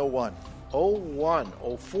 1901. 01.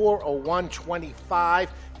 04, 01,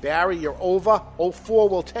 25. Barry, you're over. 04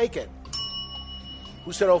 will take it.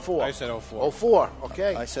 Who said 04? I said 04. 04,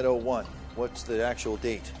 okay. I said 01. What's the actual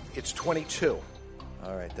date? It's 22.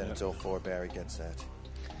 All right, then it's 0-4. Barry gets that.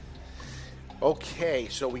 Okay,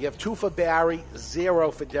 so we have 2 for Barry,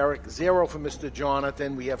 0 for Derek, 0 for Mr.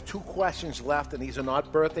 Jonathan. We have 2 questions left, and these are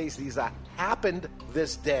not birthdays. These are happened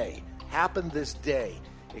this day. Happened this day.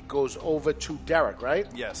 It goes over to Derek, right?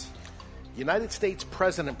 Yes. United States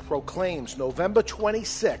President proclaims November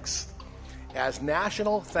 26th as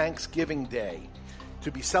National Thanksgiving Day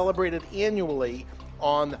to be celebrated annually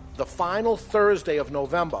on the final Thursday of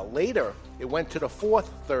November. Later, it went to the 4th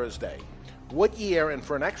Thursday. What year, and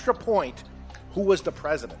for an extra point, who was the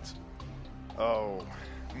president? Oh,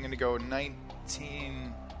 I'm going to go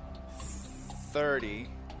 1930.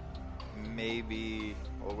 Maybe,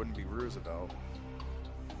 well, it wouldn't be Roosevelt.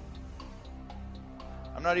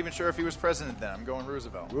 I'm not even sure if he was president then. I'm going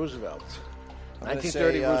Roosevelt. Roosevelt. I'm gonna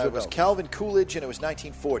 1930 say, Roosevelt. It was Calvin Coolidge, and it was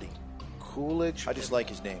 1940. Coolidge. I just like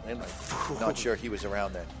his name. I'm not sure he was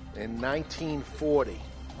around then. In 1940.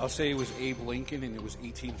 I'll say it was Abe Lincoln, and it was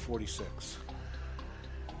 1846.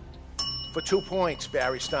 For 2 points,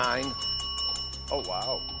 Barry Stein. Oh,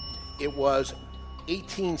 wow. It was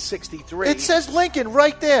 1863. It says Lincoln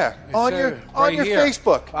right there on your here.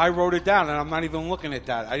 Facebook. I wrote it down, and I'm not even looking at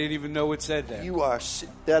that. I didn't even know it said that. You are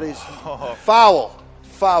that is foul.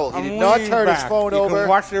 Foul. He I'm did not leaning turn his back. phone you over. Can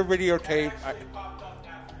watch the videotape.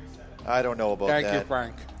 I don't know about that. Thank you,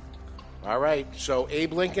 Frank. All right, so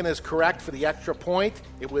Abe Lincoln is correct for the extra point.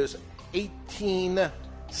 It was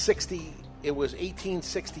 1860. It was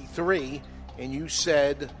 1863, and you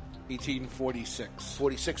said 1846.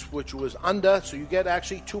 46, which was under. So you get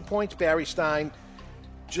actually 2 points, Barry Stein.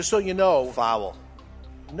 Just so you know, foul.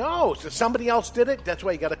 No, so somebody else did it. That's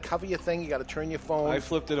why you got to cover your thing. You got to turn your phone. I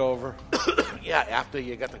flipped it over. Yeah, after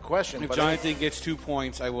you got the question. If but Jonathan gets 2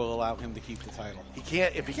 points, I will allow him to keep the title. He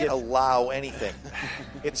can't. If he can't allow anything.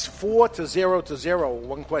 It's 4-0.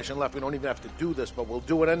 1 question left. We don't even have to do this, but we'll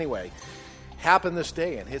do it anyway. Happened this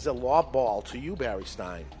day, and here's a lob ball to you, Barry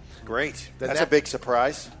Stein. Great. That's a big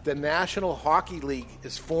surprise. The National Hockey League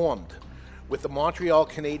is formed with the Montreal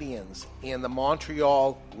Canadiens and the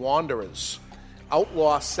Montreal Wanderers,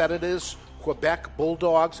 Outlaw Senators, Quebec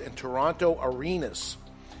Bulldogs, and Toronto Arenas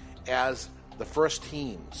as the first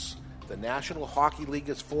teams. The National Hockey League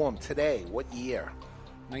is formed today. What year?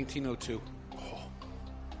 1902.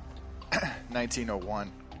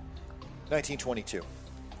 1901. 1922.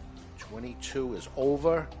 22 is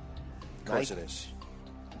over. Of course it is.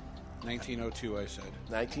 1902, I said.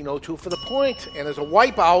 1902 for the point, and there's a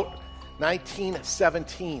wipeout.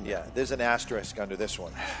 1917. Yeah, there's an asterisk under this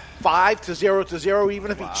one. 5-0,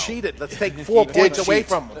 even if he cheated. Let's take 4 points away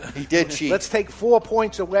from him. He did cheat. Let's take 4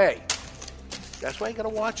 points away. That's why you got to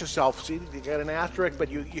watch yourself. See, you got an asterisk,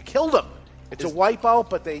 but you killed him. It's a wipeout,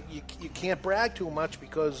 but you can't brag too much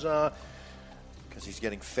because he's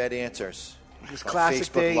getting fed answers. This on Classic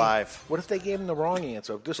Facebook Day. Live. What if they gave him the wrong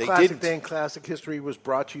answer? This They Classic didn't. Day in Classic History was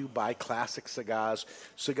brought to you by Classic Cigars.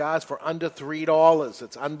 Cigars for under $3.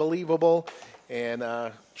 It's unbelievable. And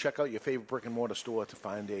check out your favorite brick and mortar store to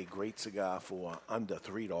find a great cigar for under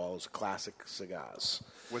 $3. Classic Cigars.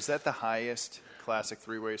 Was that the highest Classic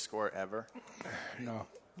three-way score ever? No,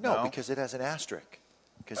 because it has an asterisk.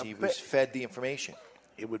 Because he was fed the information.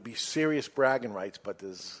 It would be serious bragging rights, but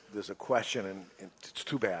there's a question, and it's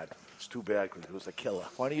too bad. It's too bad because it was a killer.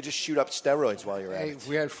 Why don't you just shoot up steroids while you're at Hey, it? if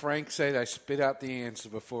we had Frank say I spit out the answer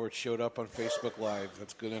before it showed up on Facebook Live,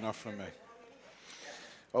 that's good enough for me.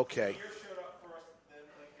 Okay.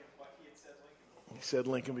 He said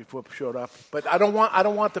Lincoln before it showed up, but I don't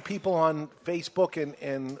want the people on Facebook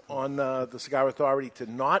and on the Cigar Authority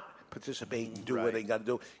to not participate and do what they got to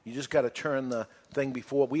do. You just got to turn the thing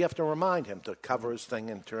before. We have to remind him to cover his thing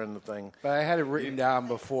and turn the thing. But I had it written down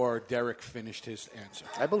before Derek finished his answer.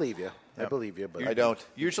 I believe you. I believe you, but I don't.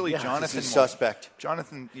 Usually, Yeah, Jonathan he's a suspect.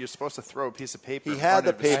 Jonathan, you're supposed to throw a piece of paper. He in had front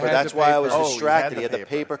the of his paper. screen. That's why I was Oh, distracted. He had the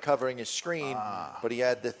paper covering his screen, but he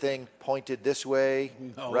had the thing pointed this way,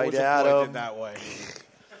 No, it right wasn't at pointed him. that way.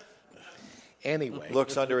 Anyway.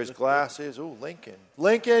 Looks under his glasses. Ooh, Lincoln.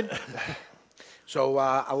 So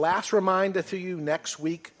a last reminder to you, next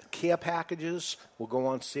week, care packages will go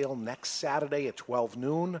on sale next Saturday at 12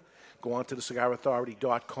 noon. Go on to the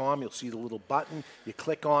cigarauthority.com. You'll see the little button. You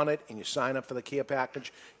click on it, and you sign up for the care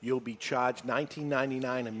package. You'll be charged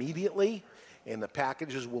 $19.99 immediately, and the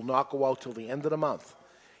packages will not go out till the end of the month.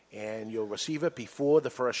 And you'll receive it before the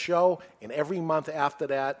first show, and every month after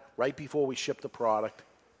that, right before we ship the product,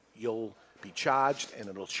 you'll be charged, and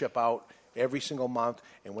it'll ship out every single month.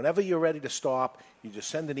 And whenever you're ready to stop, you just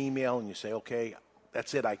send an email and you say, okay,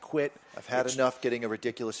 that's it, I quit. I've had enough getting a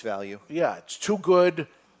ridiculous value. Yeah, it's too good.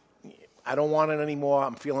 I don't want it anymore.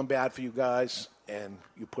 I'm feeling bad for you guys. and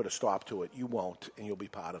you put a stop to it. You won't, and you'll be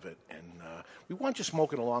part of it. And we want you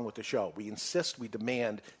smoking along with the show. We insist, we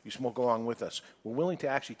demand you smoke along with us. We're willing to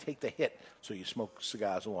actually take the hit so you smoke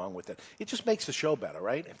cigars along with it. It just makes the show better,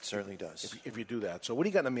 right? It certainly does. If you do that. So what do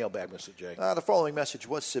you got in the mailbag, Mr. J? The following message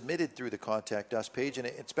was submitted through the Contact Us page, and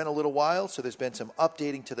it's been a little while, so there's been some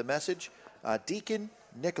updating to the message. Deacon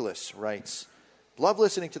Nicholas writes, love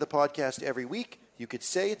listening to the podcast every week. You could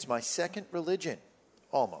say it's my second religion.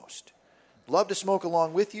 Almost. Love to smoke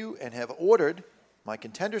along with you and have ordered my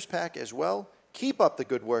Contenders pack as well. Keep up the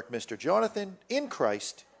good work, Mr. Jonathan. In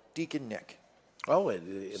Christ, Deacon Nick. Oh,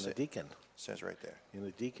 in the Deacon. Says right there. In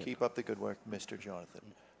the Deacon. Keep up the good work, Mr. Jonathan.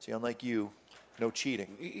 See, unlike you, no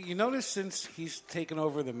cheating. You notice since he's taken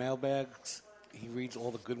over the mailbags, he reads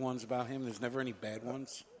all the good ones about him. There's never any bad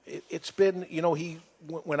ones. It's been,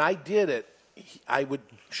 when I did it, I would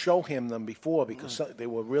show him them before because they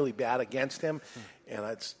were really bad against him, and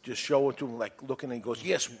I'd just show it to him, like looking, and he goes,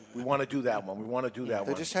 yes, we want to do that one. We want to do that one.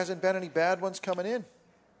 There just hasn't been any bad ones coming in.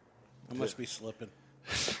 I must be slipping.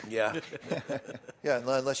 Yeah. Yeah,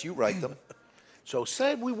 unless you write them. So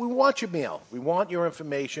we want your mail. We want your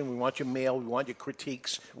information. We want your mail. We want your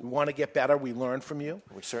critiques. We want to get better. We learn from you.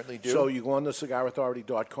 We certainly do. So you go on to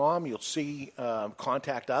cigarauthority.com. You'll see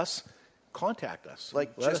contact us. Contact us.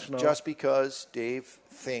 Like just because Dave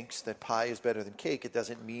thinks that pie is better than cake, it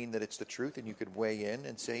doesn't mean that it's the truth, and you could weigh in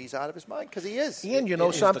and say he's out of his mind, because he is. And you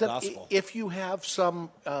know something? If you have some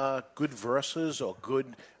good verses or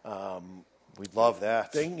good we'd love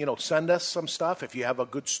that thing, send us some stuff. If you have a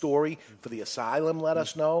good story for the asylum, let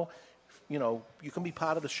us know. You can be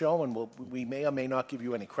part of the show, and we may or may not give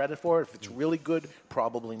you any credit for it. If it's really good,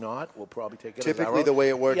 probably not. We'll probably take it Typically, as our own. the way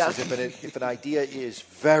it works is if an idea is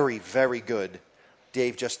very, very good,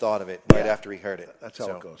 Dave just thought of it right after he heard it. That's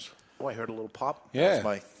how it goes. Oh, I heard a little pop. Yeah. That was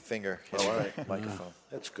my finger hitting all right. the microphone.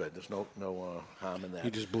 That's good. There's no harm in that.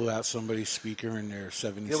 He just blew out somebody's speaker in their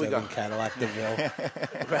Here we 77 go. Cadillac DeVille.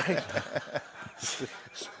 Right.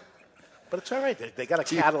 But it's all right. They got a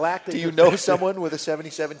Cadillac. Do you know someone with a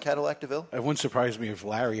 77 Cadillac DeVille? It wouldn't surprise me if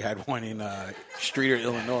Larry had one in Streeter,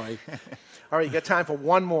 Illinois. All right, you got time for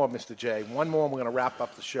one more, Mr. J. One more, and we're going to wrap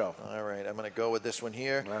up the show. All right, I'm going to go with this one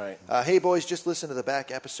here. All right. Hey, boys, just listen to the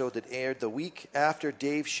back episode that aired the week after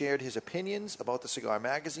Dave shared his opinions about the cigar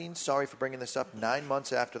magazine. Sorry for bringing this up 9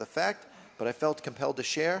 months after the fact, but I felt compelled to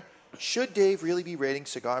share. Should Dave really be rating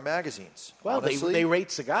cigar magazines? Well, Honestly, they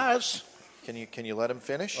rate cigars. Can you let him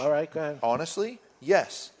finish? All right, go ahead. Honestly,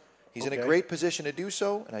 yes. He's in Okay. a great position to do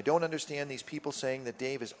so, and I don't understand these people saying that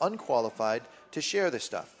Dave is unqualified to share this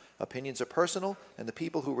stuff. Opinions are personal, and the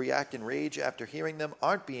people who react in rage after hearing them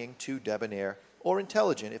aren't being too debonair or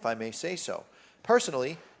intelligent, if I may say so.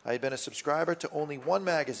 Personally, I had been a subscriber to only one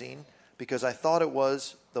magazine because I thought it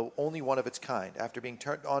was the only one of its kind. After being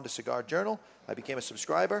turned on to Cigar Journal, I became a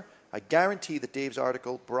subscriber. I guarantee that Dave's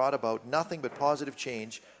article brought about nothing but positive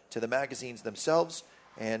change to the magazines themselves,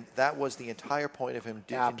 and that was the entire point of him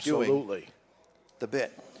doing the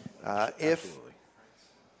bit. Absolutely.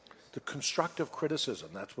 The constructive criticism,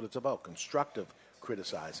 that's what it's about, constructive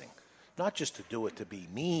criticizing. Not just to do it to be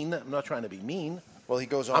mean. I'm not trying to be mean. Well, he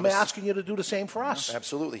goes on. I'm asking you to do the same for us.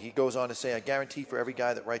 Absolutely. He goes on to say, I guarantee for every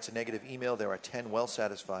guy that writes a negative email, there are 10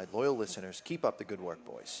 well-satisfied, loyal listeners. Keep up the good work,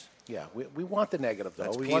 boys. Yeah, we want the negative, though.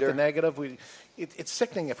 That's We Peter. want the negative. It's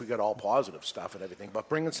sickening if we got all positive stuff and everything, but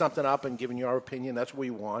bringing something up and giving your opinion, that's what we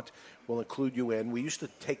want. We'll include you in. We used to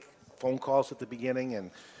take phone calls at the beginning,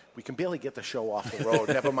 and we can barely get the show off the road.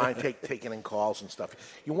 Never mind taking in calls and stuff.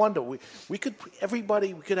 You wonder, we could have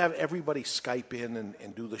everybody Skype in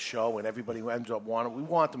and do the show, and everybody ends up wanting. We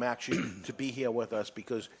want them actually to be here with us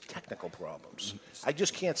because technical problems. I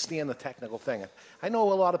just can't stand the technical thing. I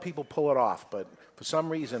know a lot of people pull it off, but for some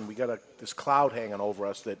reason we got this cloud hanging over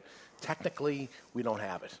us that technically we don't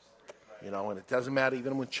have it. And it doesn't matter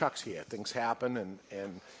even when Chuck's here. Things happen,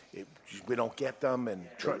 and we don't get them, and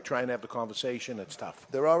try and have the conversation. It's tough.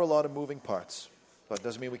 There are a lot of moving parts, but it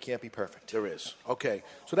doesn't mean we can't be perfect. There is. Okay,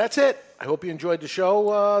 so that's it. I hope you enjoyed the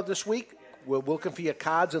show this week. We're looking for your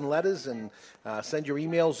cards and letters, and send your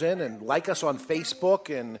emails in, and like us on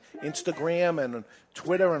Facebook and Instagram and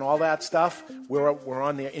Twitter and all that stuff. We're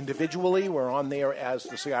on there individually. We're on there as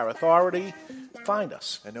the Cigar Authority. Find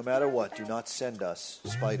us. And no matter what, do not send us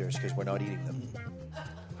spiders because we're not eating them.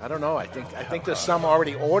 I don't know. I think there's some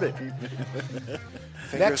already ordered.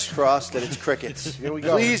 Fingers crossed that it's crickets. Here we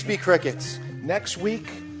go. Please be crickets. Next week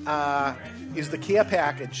is the care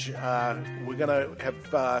package. We're going to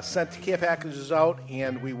have sent care packages out,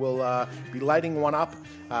 and we will be lighting one up.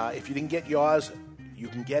 If you didn't get yours, you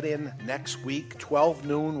can get in next week, 12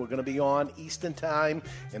 noon. We're going to be on Eastern Time,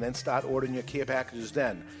 and then start ordering your care packages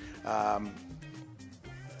then.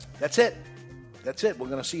 That's it. That's it. We're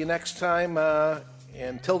going to see you next time.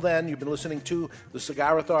 Until then, you've been listening to the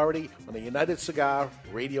Cigar Authority on the United Cigar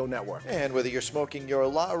Radio Network. And whether you're smoking your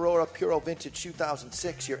La Aurora Puro Vintage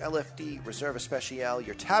 2006, your LFD Reserve Especial,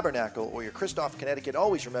 your Tabernacle, or your Christoph Connecticut,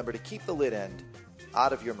 always remember to keep the lid end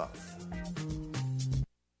out of your mouth.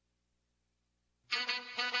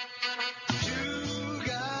 Two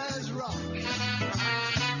guys rock.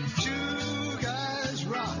 Two guys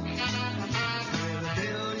rock. With a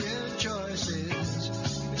billion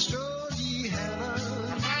choices. Explore ye heaven.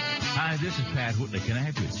 Hi, this is Pat Whitley. Can I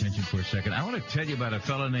have your attention for a second? I want to tell you about a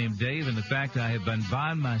fellow named Dave and the fact I have been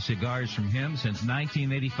buying my cigars from him since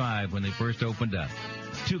 1985 when they first opened up.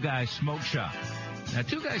 Two Guys Smoke Shop. Now,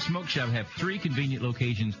 Two Guys Smoke Shop have 3 convenient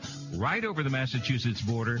locations right over the Massachusetts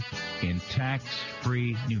border in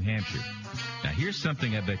tax-free New Hampshire. Now, here's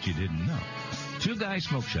something I bet you didn't know. Two Guys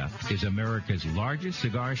Smoke Shop is America's largest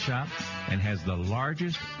cigar shop and has the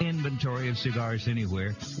largest inventory of cigars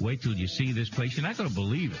anywhere. Wait till you see this place. You're not going to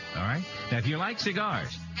believe it, all right? Now, if you like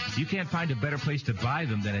cigars, you can't find a better place to buy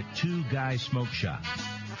them than at Two Guys Smoke Shop.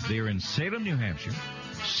 They're in Salem, New Hampshire,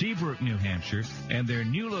 Seabrook, New Hampshire, and their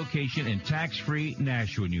new location in tax-free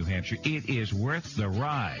Nashua, New Hampshire. It is worth the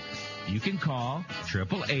ride. You can call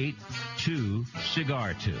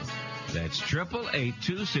 888-2-CIGAR-2. That's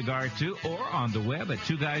 888-2-CIGAR-2 or on the web at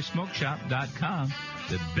twoguysmokeshop.com.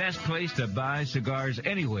 The best place to buy cigars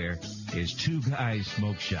anywhere is Two Guys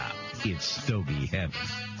Smoke Shop. It's Stogie heaven.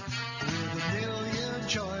 With a billion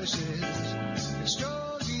choices.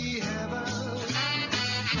 Explore